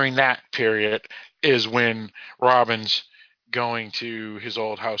 And during that period is when Robin's going to his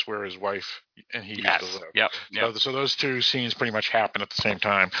old house where his wife and he used to live. Yep. So those two scenes pretty much happen at the same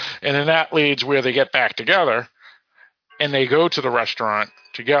time. And then that leads where they get back together and they go to the restaurant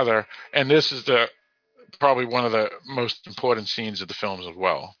together. And this is probably one of the most important scenes of the films as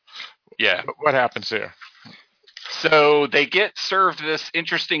well. Yeah. What happens there? So they get served this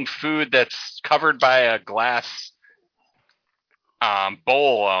interesting food that's covered by a glass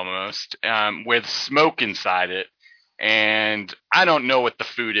bowl almost, with smoke inside it. And I don't know what the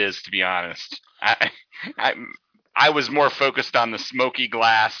food is, to be honest. I was more focused on the smoky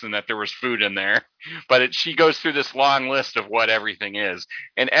glass and that there was food in there. But she goes through this long list of what everything is.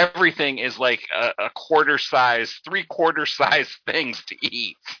 And everything is like a three-quarter size things to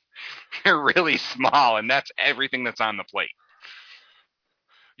eat. They're really small, and that's everything that's on the plate.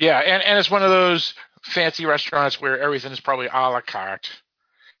 Yeah, and it's one of those fancy restaurants where everything is probably a la carte.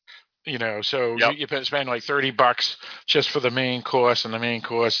 So yep. you spend like $30 just for the main course, and the main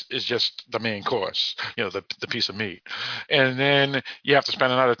course is just the main course, the piece of meat. And then you have to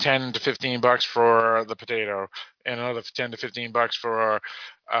spend another $10 to $15 for the potato, and another $10 to $15 for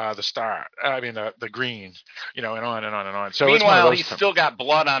the star. The green, and on and on and on. So meanwhile, he's still got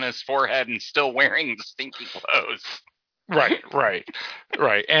blood on his forehead and still wearing the stinky clothes. Right.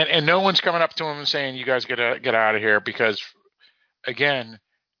 And no one's coming up to him and saying, "You guys get out of here," because, again,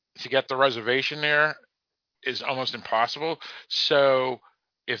 to get the reservation there is almost impossible. So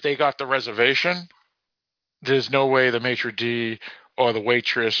if they got the reservation, there's no way the maitre d' or the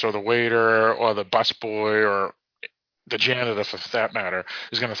waitress or the waiter or the busboy or the janitor, for that matter,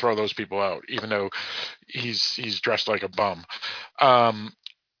 is going to throw those people out, even though he's dressed like a bum.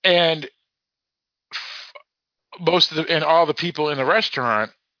 And all the people in the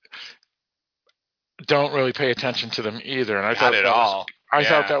restaurant don't really pay attention to them either. And I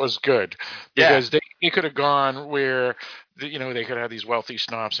thought that was good, because they could have gone where they could have these wealthy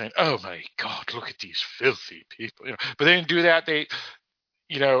snobs saying, "Oh my God, look at these filthy people," but they didn't do that. They,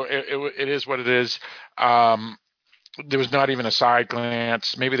 it is what it is. There was not even a side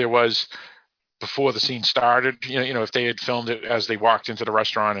glance. Maybe there was before the scene started. If they had filmed it as they walked into the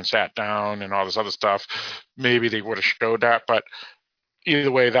restaurant and sat down and all this other stuff, maybe they would have showed that. But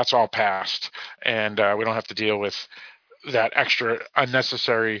either way, that's all past, and we don't have to deal with that extra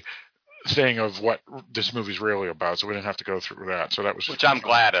unnecessary thing of what this movie's really about. So we didn't have to go through that. So that was, which I'm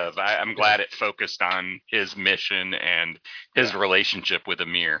glad of. I'm glad it focused on his mission and his relationship with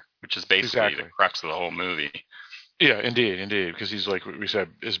Amir, which is basically the crux of the whole movie. Yeah, indeed, because he's, like we said,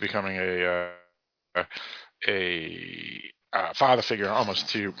 is becoming a father figure almost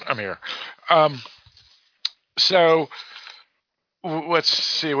to Amir. So let's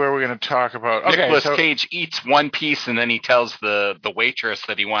see where we're going to talk about. Okay, Nicolas Cage eats one piece, and then he tells the waitress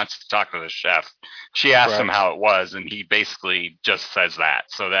that he wants to talk to the chef. She asks him how it was, and he basically just says that.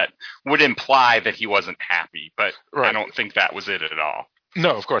 So that would imply that he wasn't happy, but I don't think that was it at all.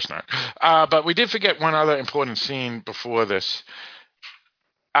 No, of course not. But we did forget one other important scene before this,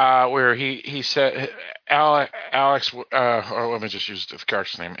 where he said, Alex, or let me just use the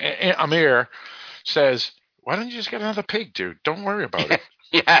character's name, Amir says, "Why don't you just get another pig, dude? Don't worry about it."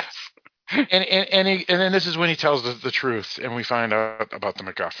 Yes. And then this is when he tells the truth, and we find out about the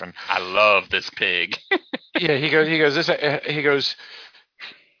MacGuffin. I love this pig. Yeah, he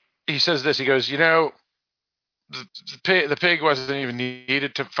says this. He goes, the pig wasn't even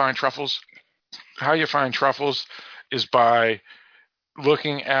needed to find truffles. How you find truffles is by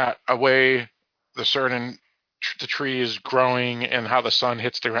looking at a way the tree is growing and how the sun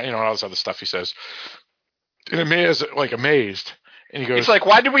hits the ground, all this other stuff he says. And Amir's like amazed. And he goes, "It's like,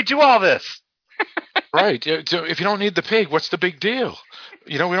 why did we do all this?" Right. So if you don't need the pig, what's the big deal?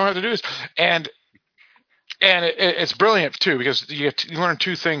 We don't have to do this. And it's brilliant, too, because you learn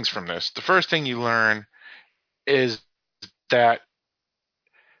two things from this. The first thing you learn is that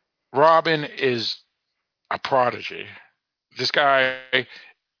Robin is a prodigy. This guy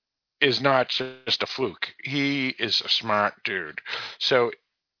is not just a fluke. He is a smart dude. So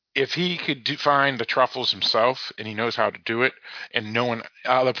if he could find the truffles himself, and he knows how to do it, and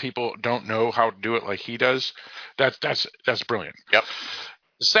other people don't know how to do it like he does, that's brilliant. Yep.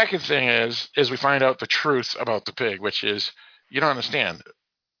 The second thing is we find out the truth about the pig, which is, you don't understand.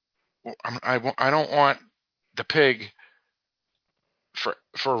 I don't want the pig for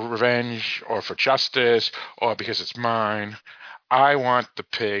revenge or for justice or because it's mine. I want the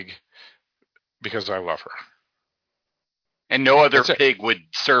pig because I love her. And no other pig would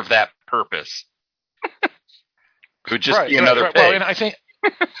serve that purpose. It would just be another pig. Well, and I think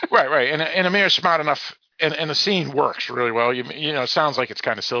right. And Amir's smart enough, and the scene works really well. You know, it sounds like it's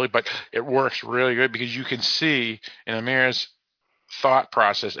kind of silly, but it works really good because you can see in Amir's thought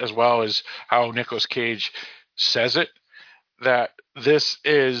process, as well as how Nicolas Cage says it, that this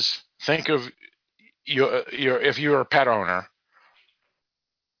is, think of your if you're a pet owner,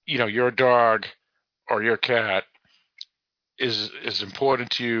 you know, your dog or your cat is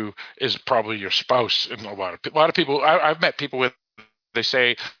important to you is probably your spouse. And a lot of people I've met people with, they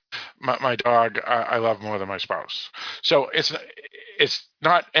say my dog I love more than my spouse. So it's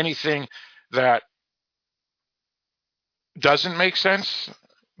not anything that doesn't make sense,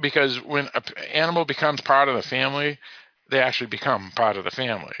 because when an animal becomes part of the family, they actually become part of the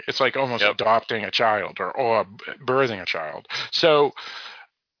family. It's like almost adopting a child or birthing a child. So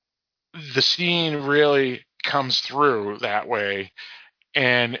the scene really comes through that way,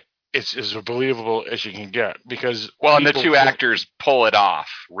 and it's as believable as you can get, because and the two actors pull it off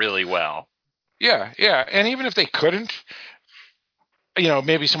really well. Yeah, and even if they couldn't, you know,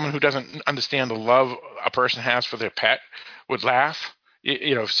 maybe someone who doesn't understand the love a person has for their pet would laugh.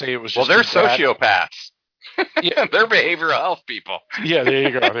 You know, say it was just they're sociopaths. Yeah, they're behavioral health people. Yeah, there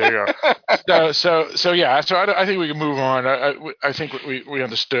you go. So yeah. So I think we can move on. I think we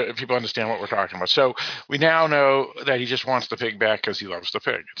understood. People understand what we're talking about. So we now know that he just wants the pig back because he loves the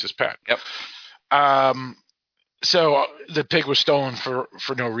pig. It's his pet. Yep. So the pig was stolen for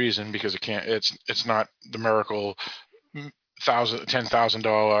no reason, because it can't. It's not the miracle $10,000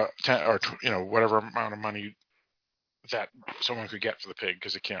 or whatever amount of money that someone could get for the pig,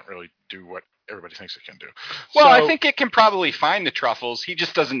 because it can't really do what everybody thinks it can do. Well, I think it can probably find the truffles. He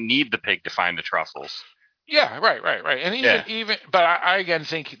just doesn't need the pig to find the truffles. Yeah, right. And even, but I again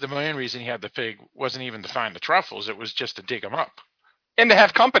think the main reason he had the pig wasn't even to find the truffles. It was just to dig them up. And to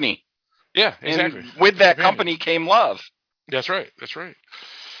have company. Yeah, exactly. And with that company came love. That's right.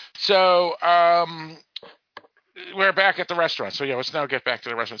 So, we're back at the restaurant. So, let's now get back to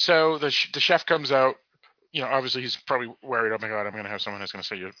the restaurant. So the chef comes out. You know, obviously he's probably worried, oh my God, I'm going to have someone that's going to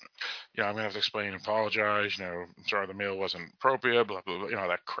say, I'm going to have to explain and apologize. I'm sorry, the meal wasn't appropriate, blah, blah, blah,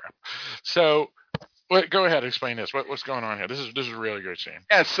 that crap. So go ahead and explain this. What's going on here? This is a really good scene.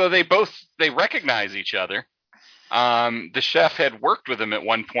 Yeah, so they recognize each other. The chef had worked with him at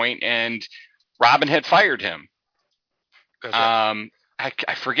one point, and Robin had fired him. That's right.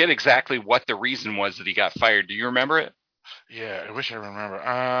 I forget exactly what the reason was that he got fired. Do you remember it? Yeah, I wish I remember.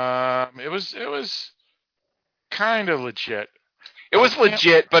 It was kind of legit. It was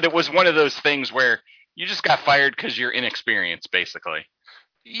legit, but it was one of those things where you just got fired because you're inexperienced, basically.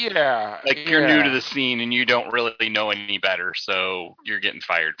 Yeah. Like you're new to the scene and you don't really know any better, so you're getting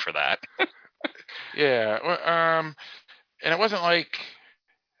fired for that. Yeah. Well, and it wasn't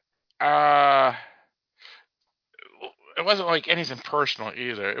like anything personal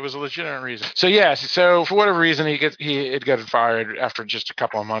either. It was a legitimate reason. So yes, so for whatever reason he had gotten fired after just a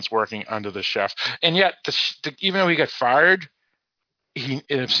couple of months working under the chef, and yet even though he got fired,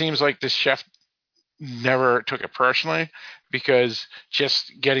 it seems like this chef never took it personally, because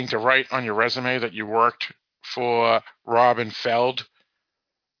just getting to write on your resume that you worked for Robin Feld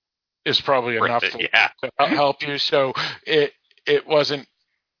is probably enough to help you. So it wasn't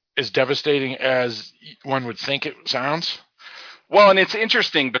as devastating as one would think it sounds. Well, and it's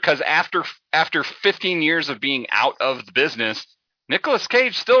interesting because after 15 years of being out of the business, Nicolas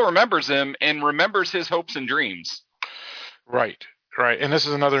Cage still remembers him and remembers his hopes and dreams. Right. And this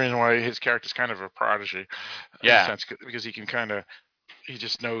is another reason why his character's kind of a prodigy. In a sense, because he can he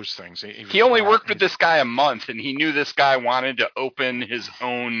just knows things. He only worked with this guy a month, and he knew this guy wanted to open his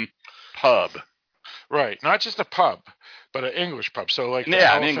own pub. Right. Not just a pub, but an English pub. So an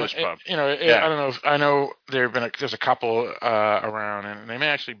English pub. I don't know. I know there's a couple around, and they may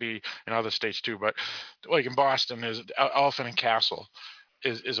actually be in other states too. But like in Boston, there's Elephant and Castle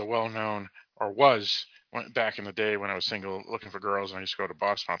is a well-known, or was back in the day when I was single looking for girls and I used to go to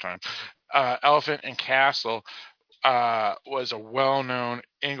Boston all the time. Elephant and Castle was a well-known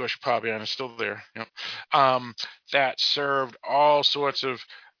English pub, and it's still there. That served all sorts of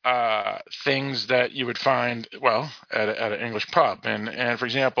things that you would find, well, at an English pub. And for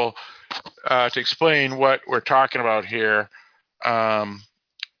example, to explain what we're talking about here, I'm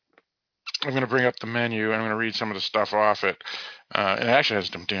going to bring up the menu and I'm going to read some of the stuff off it. And it actually has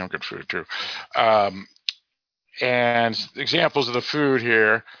some damn good food too. And examples of the food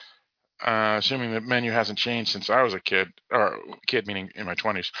here, assuming the menu hasn't changed since I was a kid, or kid meaning in my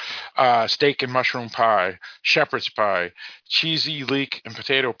 20s, steak and mushroom pie, shepherd's pie, cheesy leek and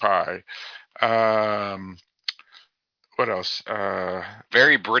potato pie. What else?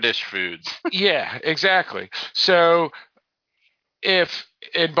 Very British foods. Yeah, exactly. So if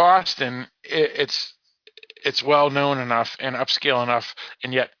in Boston it's well known enough and upscale enough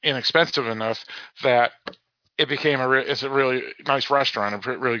and yet inexpensive enough that it became it's a really nice restaurant,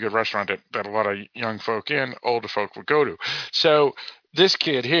 a really good restaurant that a lot of young folk and older folk would go to. So this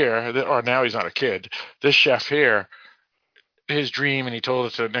kid here, or now he's not a kid, this chef here, his dream, and he told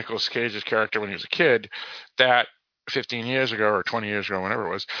it to Nicolas Cage's character when he was a kid, that 15 years ago or 20 years ago, whenever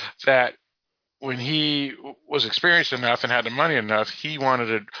it was, that when he was experienced enough and had the money enough, he wanted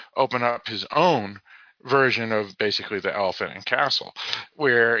to open up his own version of basically the Elephant and Castle,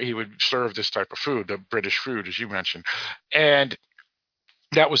 where he would serve this type of food, the British food, as you mentioned. And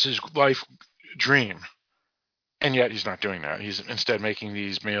that was his life dream. And yet he's not doing that. He's instead making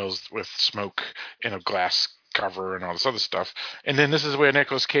these meals with smoke in a glass cover and all this other stuff. And then this is where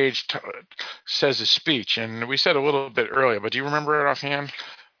Nicolas Cage says his speech. And we said a little bit earlier, but do you remember it offhand?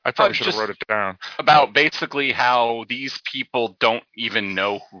 I probably should have wrote it down. About basically how these people don't even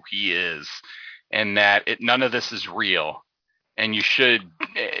know who he is, and that none of this is real. And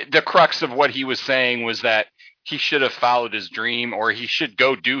the crux of what he was saying was that he should have followed his dream, or he should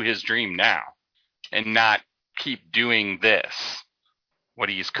go do his dream now and not keep doing what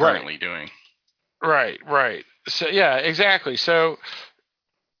he's currently doing. Right. So yeah, exactly. So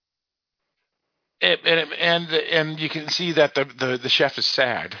and you can see that the chef is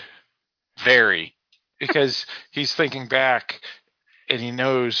sad. Very. Because he's thinking back and he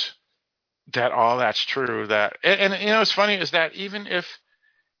knows that all that's true. And you know what's funny is that even if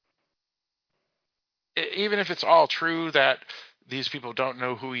it's all true that these people don't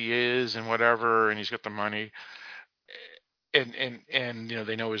know who he is and whatever, and he's got the money and you know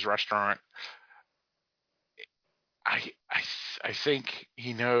they know his restaurant, I think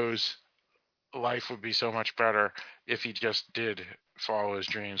he knows life would be so much better if he just did follow his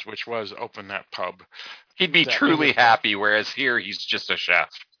dreams, which was open that pub. He'd be truly happy, whereas here he's just a chef.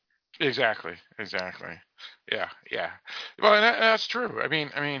 Exactly. Yeah. Well, and that's true. I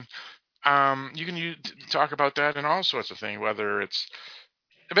mean, you can talk about that in all sorts of things. Whether it's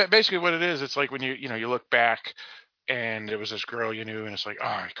basically what it is, it's like when you look back and there was this girl you knew, and it's like, oh,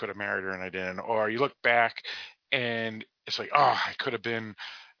 I could have married her and I didn't. Or you look back and it's like, oh, I could have been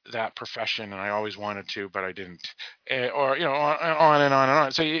that profession and I always wanted to, but I didn't. Or on and on and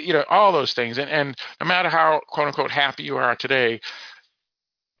on. So all those things, and no matter how quote unquote happy you are today,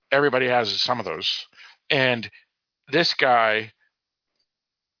 everybody has some of those. And this guy,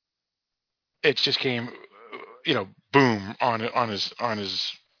 it just came, boom on his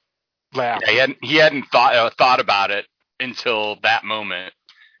lap. Yeah, he hadn't thought about it until that moment,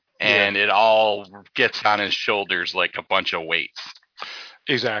 and it all gets on his shoulders like a bunch of weights.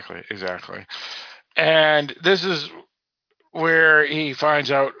 Exactly. And this is where he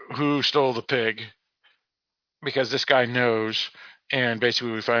finds out who stole the pig, because this guy knows, and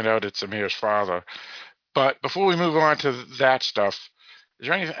basically we find out it's Amir's father. But before we move on to that stuff, is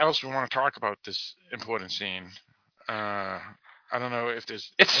there anything else we want to talk about this important scene? I don't know if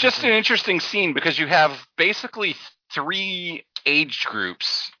there's... It's just an interesting scene because you have basically 3 age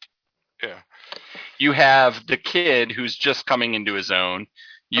groups. Yeah. You have the kid who's just coming into his own.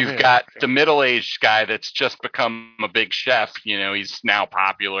 You've got the middle-aged guy that's just become a big chef. He's now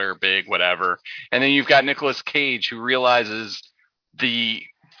popular, big, whatever. And then you've got Nicolas Cage, who realizes the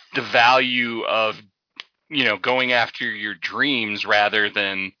value of, going after your dreams rather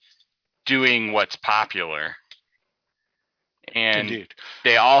than doing what's popular. And Indeed.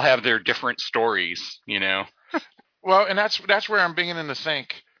 They all have their different stories, Well, and that's where I'm beginning to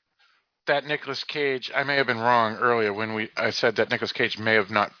think that Nicolas Cage, I may have been wrong earlier when I said that Nicolas Cage may have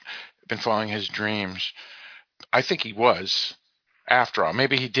not been following his dreams. I think he was, after all.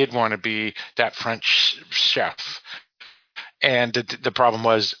 Maybe he did want to be that French chef. And the problem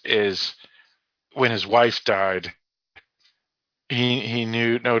is when his wife died, he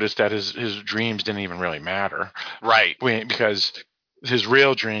noticed that his dreams didn't even really matter. Right. Because his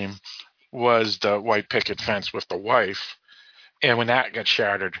real dream was the white picket fence with the wife. And when that got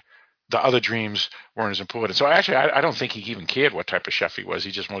shattered, the other dreams weren't as important. So actually, I don't think he even cared what type of chef he was.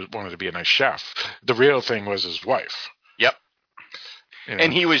 He just wanted to be a nice chef. The real thing was his wife. Yep. You know?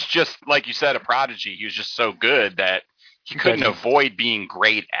 And he was just, like you said, a prodigy. He was just so good that he couldn't avoid being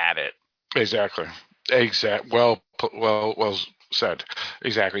great at it. Exactly. Well said.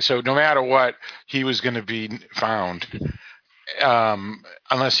 Exactly. So no matter what, he was going to be found,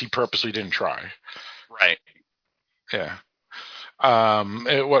 unless he purposely didn't try. Right. Yeah.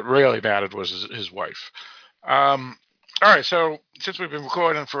 What really mattered was his wife. All right, so since we've been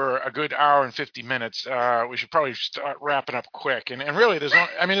recording for a good hour and 50 minutes, we should probably start wrapping up quick. And really, there's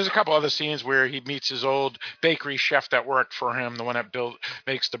a couple other scenes where he meets his old bakery chef that worked for him, the one that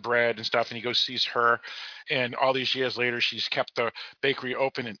makes the bread and stuff, and he goes sees her. And all these years later, she's kept the bakery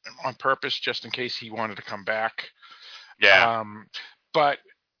open on purpose just in case he wanted to come back. Yeah.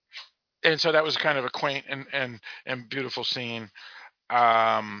 And so that was kind of a quaint and beautiful scene,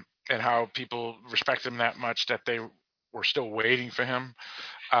 and how people respect him that much that they were still waiting for him.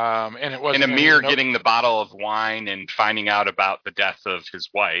 And it wasn't. And Amir getting the bottle of wine and finding out about the death of his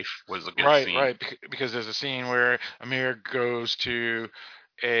wife was a good scene. Right, because there's a scene where Amir goes to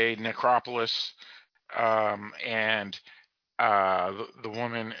a necropolis, and the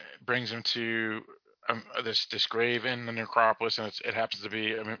woman brings him to this grave in the necropolis, and it happens to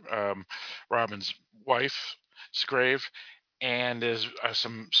be Robin's wife's grave, and there's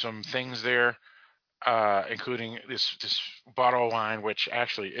some things there, including this bottle of wine, which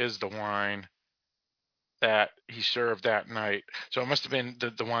actually is the wine that he served that night. So it must have been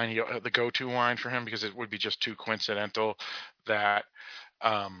the wine, the go-to wine for him, because it would be just too coincidental that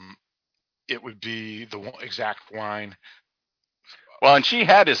it would be the exact wine. Well, and she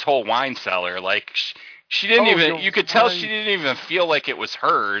had his whole wine cellar. Like she didn't even. You could tell she didn't even feel like it was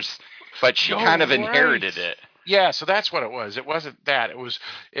hers, but she kind of inherited it. Yeah, so that's what it was. It wasn't that. It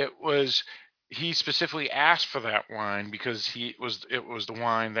was. He specifically asked for that wine because it was the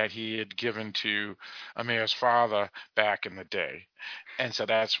wine that he had given to Amir's father back in the day, and so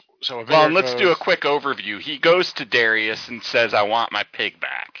Amir well, and let's do a quick overview. He goes to Darius and says, "I want my pig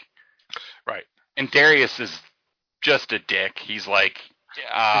back." Right. And Darius is just a dick. He's like,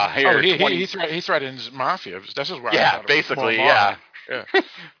 here. He threatens mafia. This is where yeah, basically, yeah.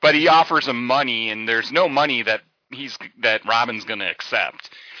 But he offers him money, and there's no money that Robin's going to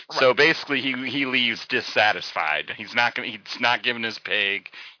accept. Right. So basically, he leaves dissatisfied. He's not giving his pig.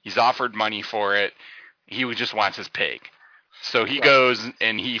 He's offered money for it. He just wants his pig. So he goes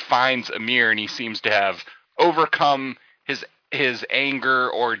and he finds Amir, and he seems to have overcome his anger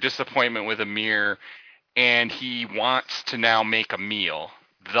or disappointment with Amir, and he wants to now make the meal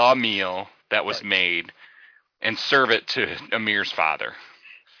that was made, and serve it to Amir's father.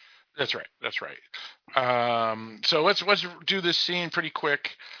 That's right. So let's do this scene pretty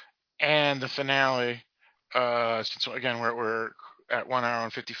quick, and the finale. Since again we're at 1 hour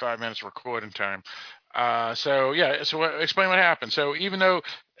and 55 minutes recording time. So explain what happened. So even though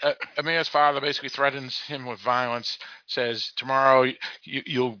Amir's father basically threatens him with violence, says tomorrow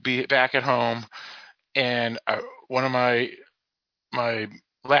you'll be back at home, and one of my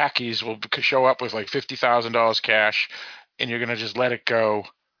lackeys will show up with like $50,000 cash, and you're gonna just let it go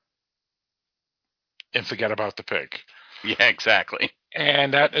and forget about the pig. Yeah, exactly.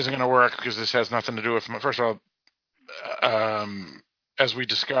 And that isn't going to work because this has nothing to do with. First of all, as we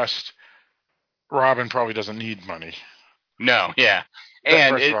discussed, Robin probably doesn't need money. No, yeah,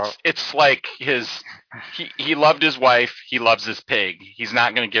 and it's like he loved his wife, he loves his pig. He's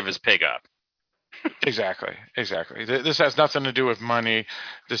not going to give his pig up. Exactly. This has nothing to do with money.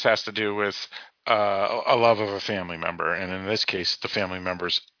 This has to do with a love of a family member, and in this case, the family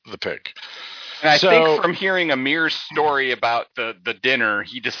member's the pig. And I think from hearing Amir's story about the dinner,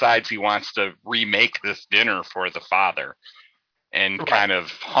 he decides he wants to remake this dinner for the father and kind of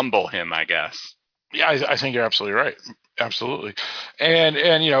humble him, I guess. Yeah, I think you're absolutely right. Absolutely. And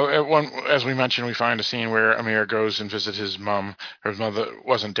as we mentioned, we find a scene where Amir goes and visits his mom. Her mother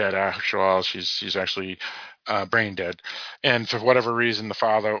wasn't dead after all. She's actually brain dead. And for whatever reason, the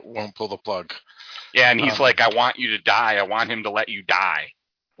father won't pull the plug. Yeah, and he's like, I want you to die. I want him to let you die.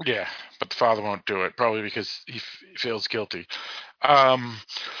 Yeah, but the father won't do it, probably because he feels guilty.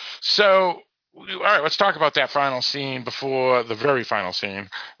 So, all right, let's talk about that final scene before the very final scene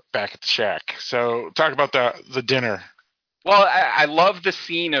back at the shack. So, talk about the dinner. Well, I love the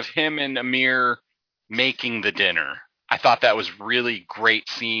scene of him and Amir making the dinner. I thought that was really great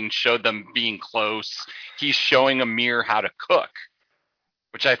scene, showed them being close. He's showing Amir how to cook,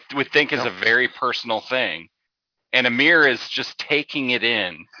 which I would think is a very personal thing. And Amir is just taking it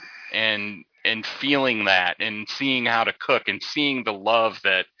in and feeling that and seeing how to cook and seeing the love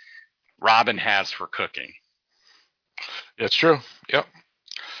that Robin has for cooking. It's true. Yep.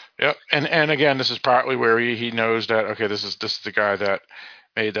 And again, this is partly where he knows that, okay, this is the guy that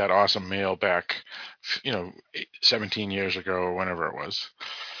made that awesome meal back, 17 years ago or whenever it was.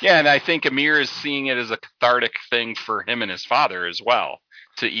 Yeah, and I think Amir is seeing it as a cathartic thing for him and his father as well,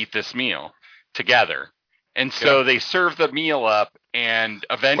 to eat this meal together. And so they serve the meal up, and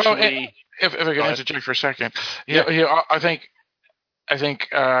eventually... Well, if I can interject for a second, I think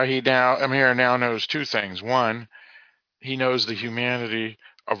Amir now knows two things. One, he knows the humanity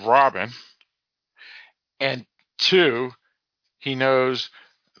of Robin, and two, he knows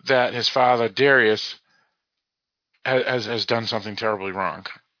that his father Darius has done something terribly wrong.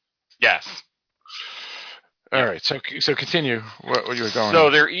 Yes. All right. So continue what you were going. So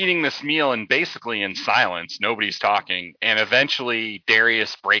they're eating this meal and basically in silence. Nobody's talking, and eventually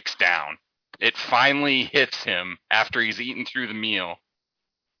Darius breaks down. It finally hits him after he's eaten through the meal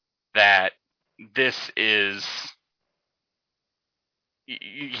that this is.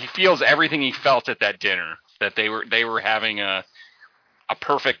 He feels everything he felt at that dinner, that they were having a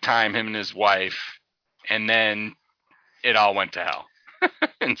perfect time, him and his wife, and then it all went to hell.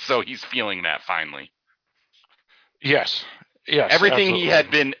 And so he's feeling that finally. Yes. Everything absolutely. he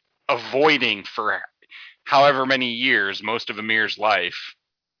had been avoiding for however many years, most of Amir's life,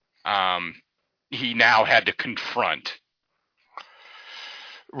 he now had to confront.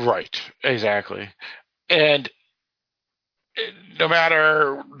 Right. Exactly. And no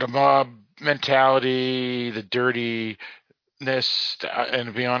matter the mob mentality, the dirtiness, and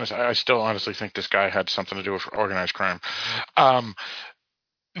to be honest, I still honestly think this guy had something to do with organized crime.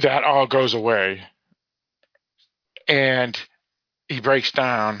 That all goes away, and he breaks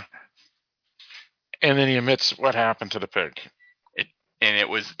down, and then he admits what happened to the pig.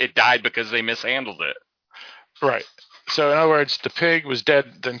 It died because they mishandled it. Right. So in other words, the pig was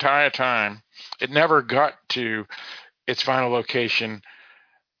dead the entire time. It never got to its final location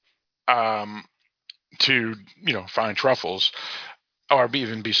to find truffles or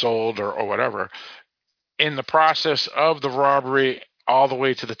even be sold or whatever. In the process of the robbery, all the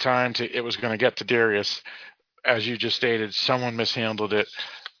way to the time it was going to get to Darius, as you just stated, someone mishandled it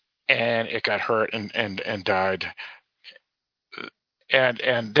and it got hurt and died.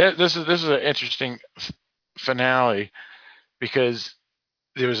 And this is an interesting finale, because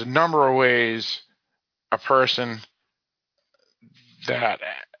there was a number of ways a person that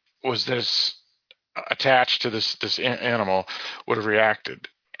was this attached to this animal would have reacted,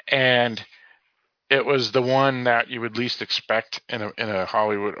 and it was the one that you would least expect in a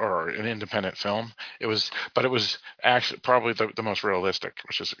Hollywood or an independent film. It was actually probably the most realistic,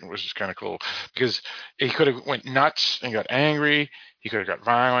 which is kind of cool, because he could have went nuts and got angry. He could have got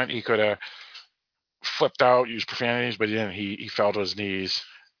violent. He could have flipped out, used profanities, but he didn't. He fell to his knees,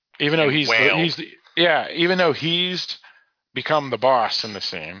 even though he's become the boss in the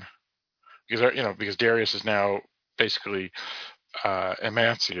scene, because Darius is now basically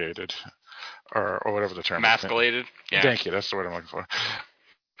emancipated. Or whatever the term is. Emasculated? Yeah. Thank you. That's the word I'm looking for.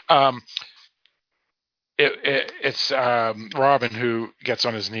 It's Robin who gets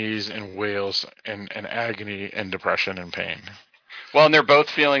on his knees and wails in agony and depression and pain. Well, and they're both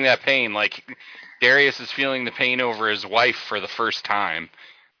feeling that pain. Like, Darius is feeling the pain over his wife for the first time.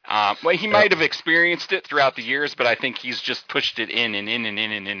 Well, he might have experienced it throughout the years, but I think he's just pushed it in and in and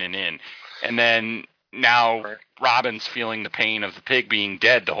in and in and in. And then now Robin's feeling the pain of the pig being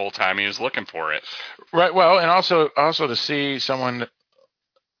dead the whole time he was looking for it. Right. Well, and also to see someone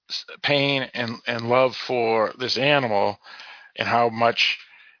pain and love for this animal and how much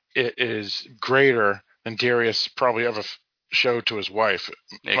it is greater than Darius probably ever showed to his wife.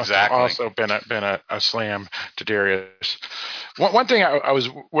 Exactly. Must have also been a slam to Darius. One thing I was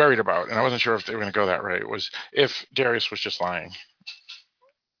worried about, and I wasn't sure if they were going to go that way, was if Darius was just lying.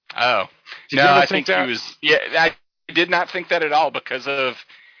 Oh. No, I think he was... Yeah, I did not think that at all because of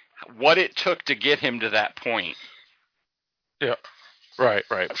what it took to get him to that point. Yeah. Right.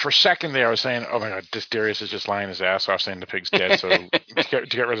 For a second there, I was saying, oh my God, this Darius is just lying his ass off saying the pig's dead, so to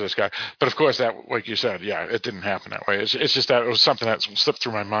get rid of this guy. But of course, that, like you said, yeah, it didn't happen that way. It's just that it was something that slipped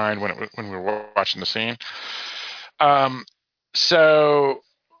through my mind when we were watching the scene. So,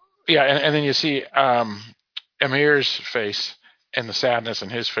 yeah, and then you see Amir's face and the sadness in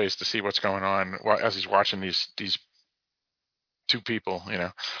his face to see what's going on as he's watching these two people,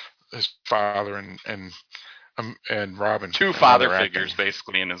 his father and Robin. Two father figures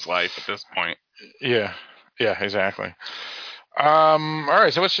basically in his life at this point. Yeah, exactly. All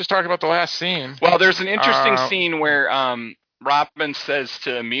right, so let's just talk about the last scene. Well, there's an interesting scene where Robin says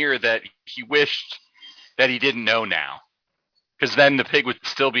to Amir that he wished that he didn't know now, because then the pig would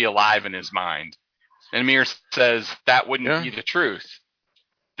still be alive in his mind. And Amir says that wouldn't be the truth.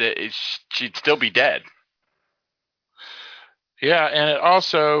 That she'd still be dead. Yeah, and it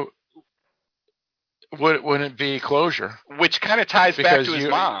also wouldn't be closure. Which kind of ties back to his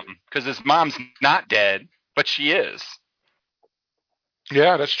mom, because his mom's not dead, but she is.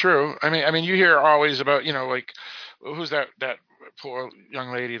 Yeah, that's true. I mean, you hear always about, like, who's that poor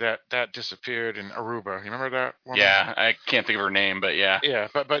young lady that disappeared in Aruba? You remember that woman? Yeah, I can't think of her name, but yeah. Yeah,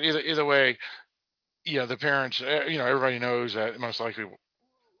 but either way, the parents, everybody knows that most likely,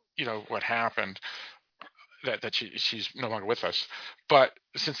 what happened, that she's no longer with us. But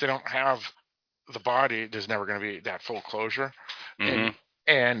since they don't have the body, there's never going to be that full closure. Mm-hmm.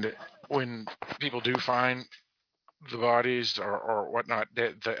 And when people do find the bodies or whatnot,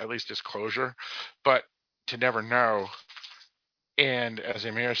 at least there's closure. But to never know, and as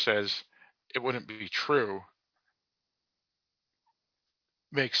Amir says, it wouldn't be true,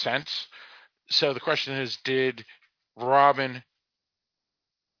 makes sense. So the question is, did Robin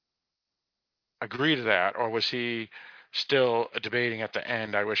agree to that, or was he still debating at the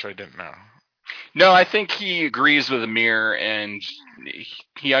end? I wish I didn't know. No, I think he agrees with Amir, and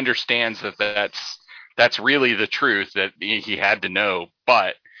he understands that's really the truth that he had to know.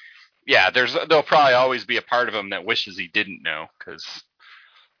 But yeah, there'll probably always be a part of him that wishes he didn't know, because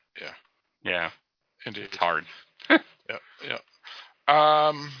yeah, indeed, it's hard. yeah.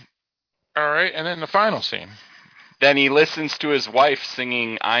 All right, and then the final scene. Then he listens to his wife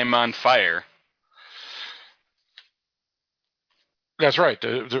singing "I'm on Fire." That's right.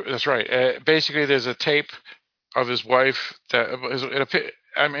 That's right. Basically, there's a tape of his wife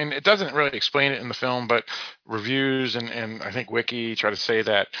it doesn't really explain it in the film, but reviews and I think Wiki try to say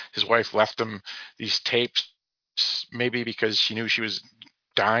that his wife left him these tapes, maybe because she knew she was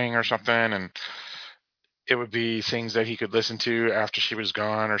dying or something, and it would be things that he could listen to after she was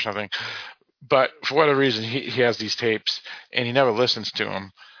gone or something. But for whatever reason, he has these tapes and he never listens to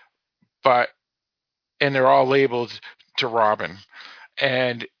them. And they're all labeled to Robin.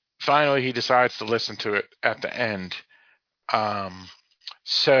 And finally, he decides to listen to it at the end.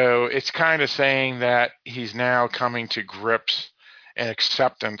 So it's kind of saying that he's now coming to grips and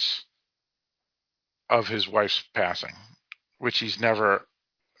acceptance of his wife's passing, which he's never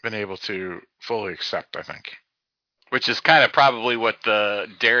been able to fully accept, I think. Which is kind of probably what the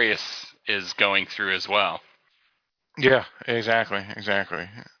Darius is going through as well. Yeah, exactly.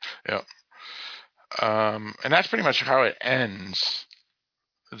 Yep. And that's pretty much how it ends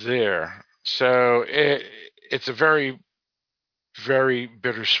there. So it's a very, very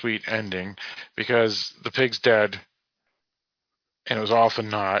bittersweet ending because the pig's dead and it was all for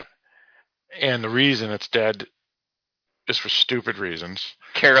naught. And the reason it's dead is for stupid reasons.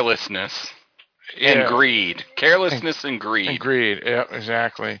 Carelessness. And greed. Carelessness and greed. And greed, yeah,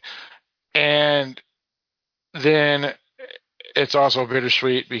 exactly. And then it's also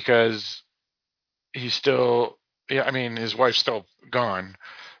bittersweet because he's still, his wife's still gone,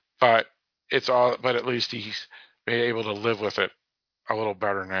 but at least he's been able to live with it a little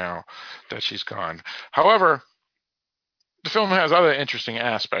better now that she's gone. However, the film has other interesting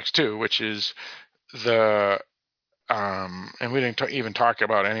aspects too, which is and we didn't even talk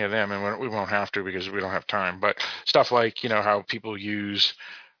about any of them, and we won't have to because we don't have time. But stuff like how people use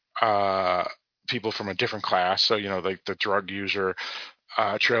people from a different class. So like the drug user,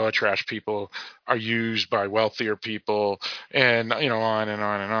 trailer trash people are used by wealthier people, and on and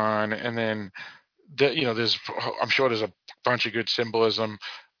on and on. And then I'm sure there's a bunch of good symbolism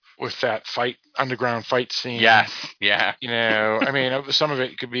with that underground fight scene. Yes, yeah. Some of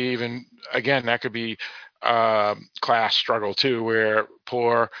it could be even, again, that could be class struggle too, where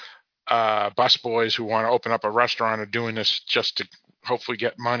poor bus boys who want to open up a restaurant are doing this just to hopefully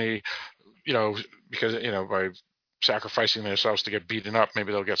get money, because by sacrificing themselves to get beaten up,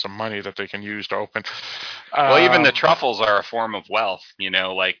 maybe they'll get some money that they can use to open. Well, even the truffles are a form of wealth,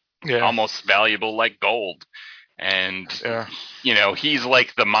 almost valuable like gold. And he's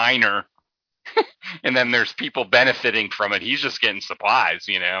like the miner, and then there's people benefiting from it. He's just getting supplies,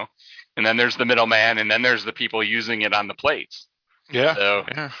 and then there's the middleman, and then there's the people using it on the plates. Yeah. So,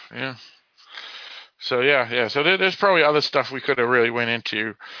 yeah. So So there's probably other stuff we could have really went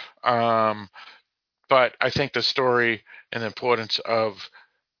into, but I think the story and the importance of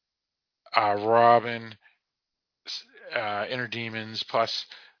Robin, inner demons, plus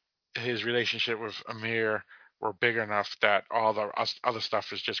his relationship with Amir were big enough that all the other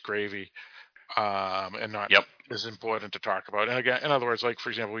stuff is just gravy. And not as important to talk about. And again, in other words, like for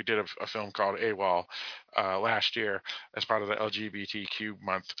example, we did a film called AWOL last year as part of the LGBTQ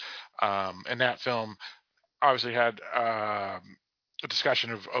month, and that film obviously had a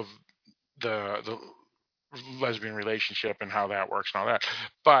discussion of the lesbian relationship and how that works and all that.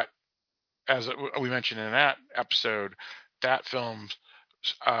 But as we mentioned in that episode, that film's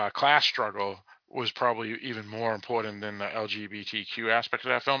class struggle was probably even more important than the LGBTQ aspect of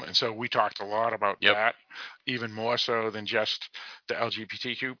that film. And so we talked a lot about that, even more so than just the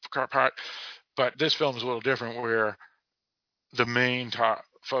LGBTQ part. But this film is a little different, where the main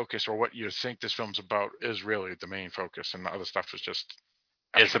focus, or what you think this film's about, is really the main focus, and the other stuff is just...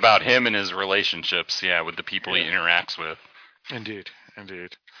 It's about him and his relationships, with the people he interacts with. Indeed.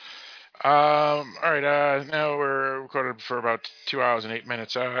 All right, now we're recorded for about 2 hours and 8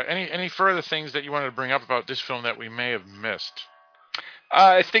 minutes. Any further things that you wanted to bring up about this film that we may have missed?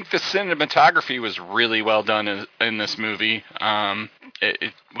 I think the cinematography was really well done in this movie.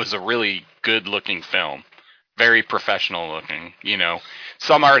 It was a really good-looking film. Very professional-looking.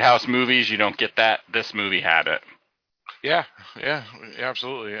 Some art house movies, you don't get that. This movie had it. Yeah,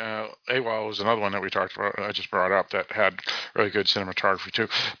 absolutely. AWOL was another one that we talked about. I just brought up that had really good cinematography too.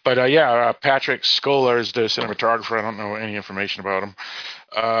 But Patrick Scholar is the cinematographer. I don't know any information about him.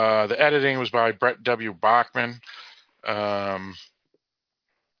 The editing was by Brett W. Bachman.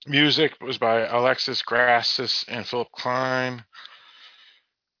 Music was by Alexis Grassis and Philip Klein.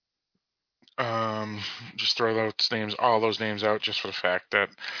 Just throw all those names out just for the fact that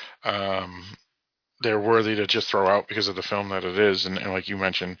they're worthy to just throw out because of the film that it is, and like you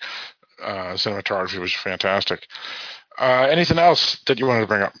mentioned, cinematography was fantastic. Anything else that you wanted to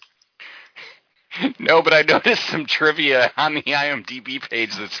bring up? No, but I noticed some trivia on the IMDb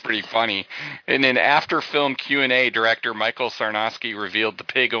page that's pretty funny. In an after-film Q&A, director Michael Sarnowski revealed the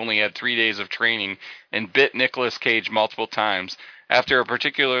pig only had 3 days of training and bit Nicolas Cage multiple times. After a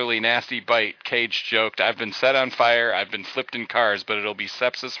particularly nasty bite, Cage joked, "I've been set on fire, I've been flipped in cars, but it'll be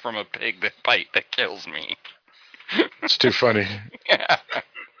sepsis from a pig that kills me." It's too funny. Yeah.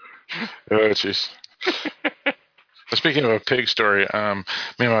 Oh, jeez. Speaking of a pig story,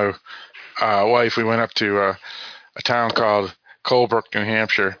 me and my wife, we went up to a town called Colebrook, New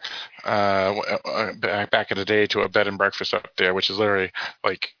Hampshire, back in the day, to a bed and breakfast up there, which is literally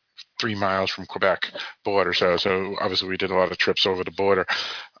like 3 miles from Quebec border. So obviously we did a lot of trips over the border.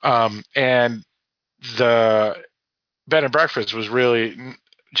 And the bed and breakfast was really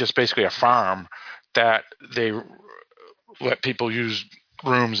just basically a farm that they let people use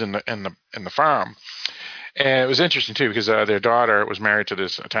rooms in the farm. And it was interesting too, because their daughter was married to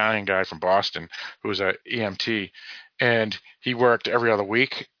this Italian guy from Boston who was an EMT, and he worked every other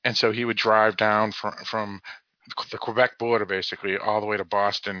week. And so he would drive down from the Quebec border, basically, all the way to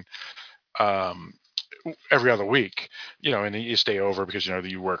Boston every other week, and you stay over because,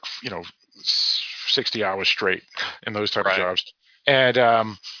 you work, 60 hours straight in those type of jobs.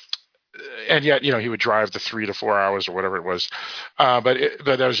 And yet, he would drive the 3 to 4 hours or whatever it was. But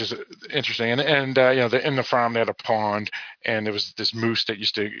that was just interesting. And in the farm, they had a pond, and there was this moose that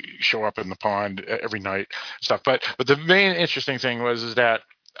used to show up in the pond every night and stuff. But the main interesting thing is that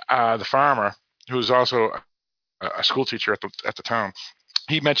the farmer, who was also a school teacher at the town,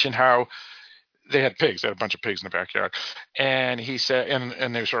 he mentioned how they had pigs. They had a bunch of pigs in the backyard, and he said,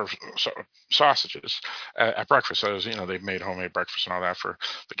 and they were sort of sausages at breakfast. So they made homemade breakfast and all that for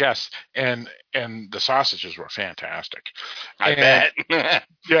the guests, and the sausages were fantastic. I bet.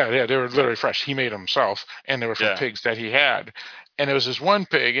 yeah, they were literally fresh. He made them himself, and they were from pigs that he had. And there was this one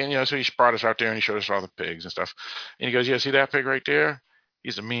pig, and so he brought us out there and he showed us all the pigs and stuff. And he goes, "Yeah, see that pig right there?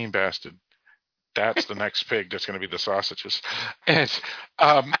 He's a mean bastard. That's the next pig that's going to be the sausages." And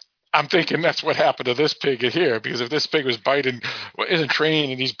I'm thinking that's what happened to this pig here, because if this pig was biting, isn't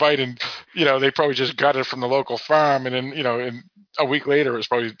trained, and he's biting, they probably just got it from the local farm, and then, in a week later, it was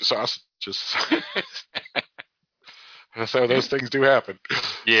probably sausages. So those things do happen.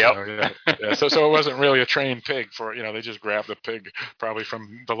 Yep. So it wasn't really a trained pig they just grabbed the pig probably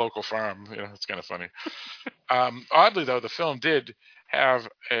from the local farm. It's kind of funny. Oddly, though, the film did have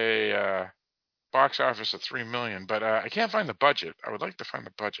a box office of $3 million, but I can't find the budget. I would like to find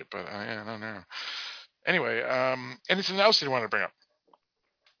the budget, but I don't know. Anyway, anything else you want to bring up?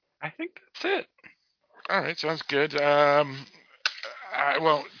 I think that's it. All right, sounds good. I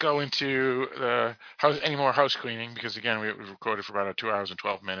won't go into any more house cleaning, because again, we recorded for about 2 hours and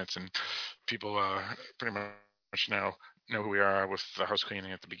 12 minutes, and people pretty much now know who we are with the house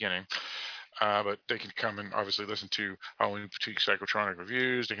cleaning at the beginning. But they can come and obviously listen to Halloween Fatigue Psychotronic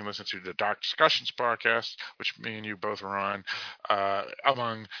Reviews. They can listen to the Dark Discussions podcast, which me and you both are on,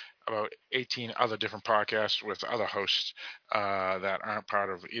 among about 18 other different podcasts with other hosts that aren't part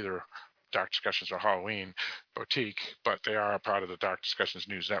of either Dark Discussions or Halloween Boutique, but they are a part of the Dark Discussions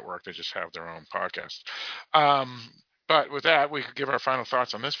News Network. They just have their own podcast. But with that, we could give our final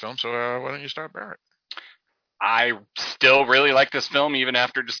thoughts on this film. So why don't you start, Barrett? I still really like this film, even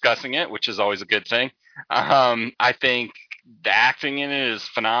after discussing it, which is always a good thing. I think the acting in it is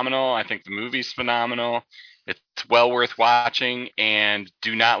phenomenal. I think the movie's phenomenal. It's well worth watching, and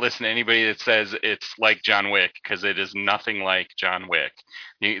do not listen to anybody that says it's like John Wick, because it is nothing like John Wick.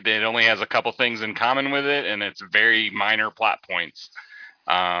 It only has a couple things in common with it, and it's very minor plot points.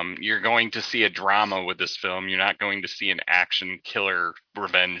 You're going to see a drama with this film. You're not going to see an action killer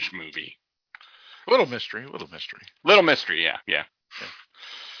revenge movie. A little mystery. Little mystery, yeah.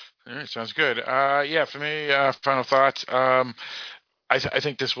 All right, sounds good. For me, final thoughts. I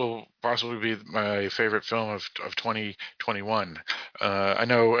think this will possibly be my favorite film of 2021. I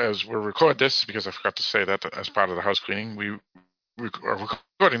know as we record this, because I forgot to say that as part of the house cleaning, we are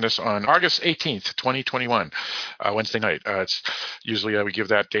recording this on August 18th, 2021, Wednesday night. It's usually we give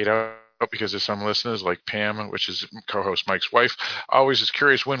that date out because there's some listeners like Pam, which is co-host Mike's wife, always is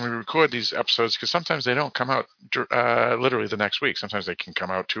curious when we record these episodes, because sometimes they don't come out literally the next week. Sometimes they can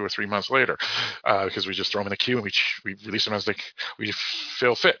come out 2 or 3 months later because we just throw them in the queue and we release them as we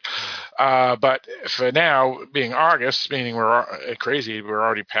feel fit. But for now, being August, meaning we're crazy, we're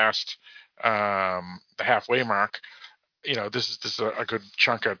already past the halfway mark. This is a good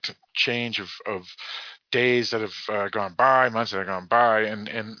chunk of change of days that have gone by, months that have gone by,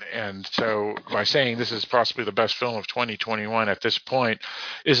 and so by saying this is possibly the best film of 2021 at this point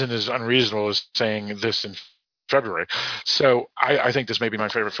isn't as unreasonable as saying this in February. So I think this may be my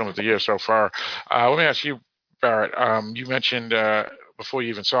favorite film of the year so far. Let me ask you, Barrett. You mentioned before you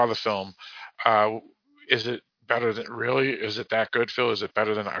even saw the film, is it better than, really, is it that good, Phil? Is it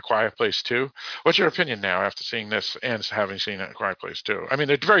better than A Quiet Place 2? What's your opinion now after seeing this and having seen A Quiet Place 2? I mean,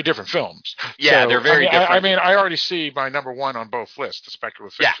 they're very different films. Yeah, so, they're very different. I already see my number one on both lists, the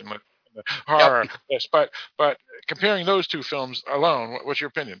speculative fiction and the horror list. But comparing those two films alone, what's your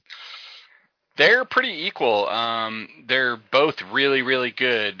opinion? They're pretty equal. They're both really, really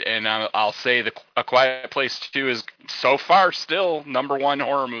good. And I'll say A Quiet Place 2 is so far still number one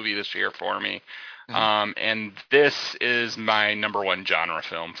horror movie this year for me. And this is my number one genre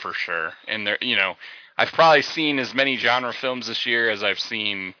film for sure. And I've probably seen as many genre films this year as I've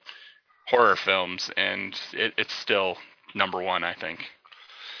seen horror films, and it's still number one, I think.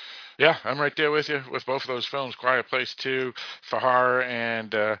 Yeah, I'm right there with you with both of those films. Quiet Place 2 for horror,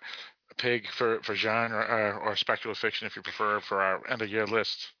 and Pig for genre or speculative fiction, if you prefer, for our end of year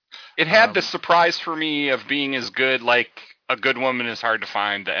list. It had the surprise for me of being as good, like A Good Woman Is Hard to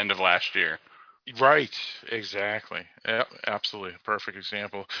Find, the end of last year. Right, exactly. Yeah, absolutely. Perfect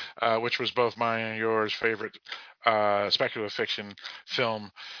example, which was both mine and yours favorite speculative fiction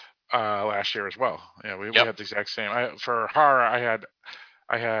film last year as well. Yeah, we had the exact same. For horror,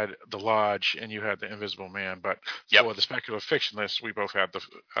 I had The Lodge and you had The Invisible Man, but for the speculative fiction list, we both had the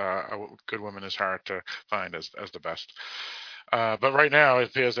A Good Woman Is Hard to Find as the best. But right now, it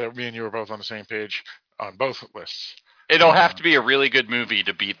appears that me and you are both on the same page on both lists. It'll have to be a really good movie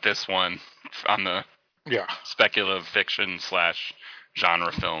to beat this one on the speculative fiction /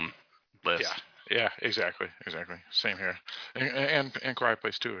 genre film list. Yeah, exactly. Same here. And Quiet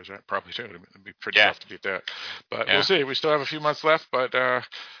Place 2 is that probably too. It'd be pretty tough to beat that. But we'll see. We still have a few months left, but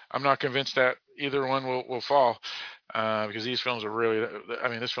I'm not convinced that either one will fall because these films are really. I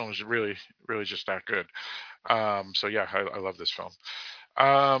mean, this film is really, really just that good. So yeah, I love this film.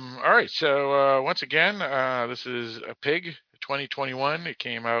 All right, so once again, this is A Pig 2021. It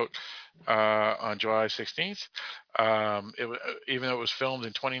came out on July 16th. Even though it was filmed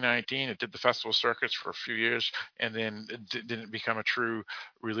in 2019, it did the festival circuits for a few years, and then it didn't become a true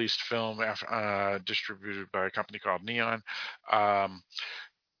released film distributed by a company called Neon.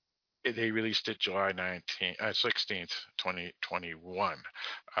 They released it July 16th, 2021.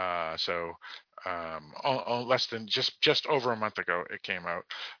 So less than just over a month ago it came out,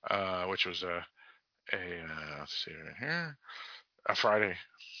 which was let's see right here, a Friday.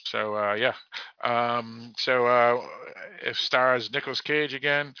 So it stars Nicolas Cage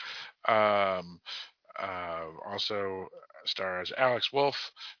again. Also stars Alex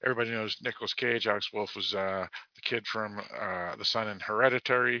Wolff. Everybody knows Nicolas Cage. Alex Wolff was the kid from the son in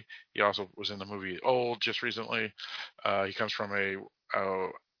Hereditary. He also was in the movie Old just recently. He comes from a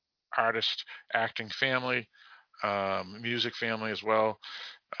artist acting family, music family as well.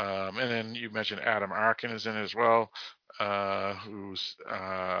 And then you mentioned Adam Arkin is in it as well, who's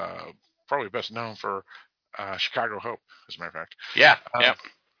probably best known for Chicago Hope, as a matter of fact. Yeah. Yep.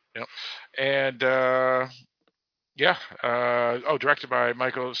 And Yeah. Directed by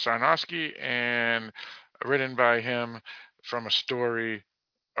Michael Sarnowski and written by him from a story,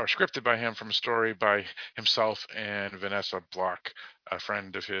 or scripted by him from a story by himself and Vanessa Block, a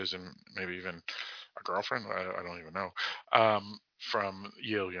friend of his and maybe even a girlfriend. I don't even know. From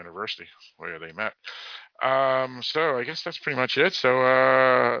Yale University, where they met. So I guess that's pretty much it.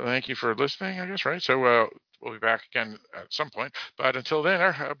 So thank you for listening, I guess, right? So we'll be back again at some point. But until then,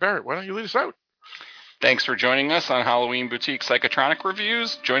 Barrett, why don't you lead us out? Thanks for joining us on Halloween Boutique Psychotronic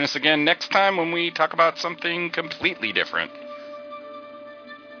Reviews. Join us again next time when we talk about something completely different.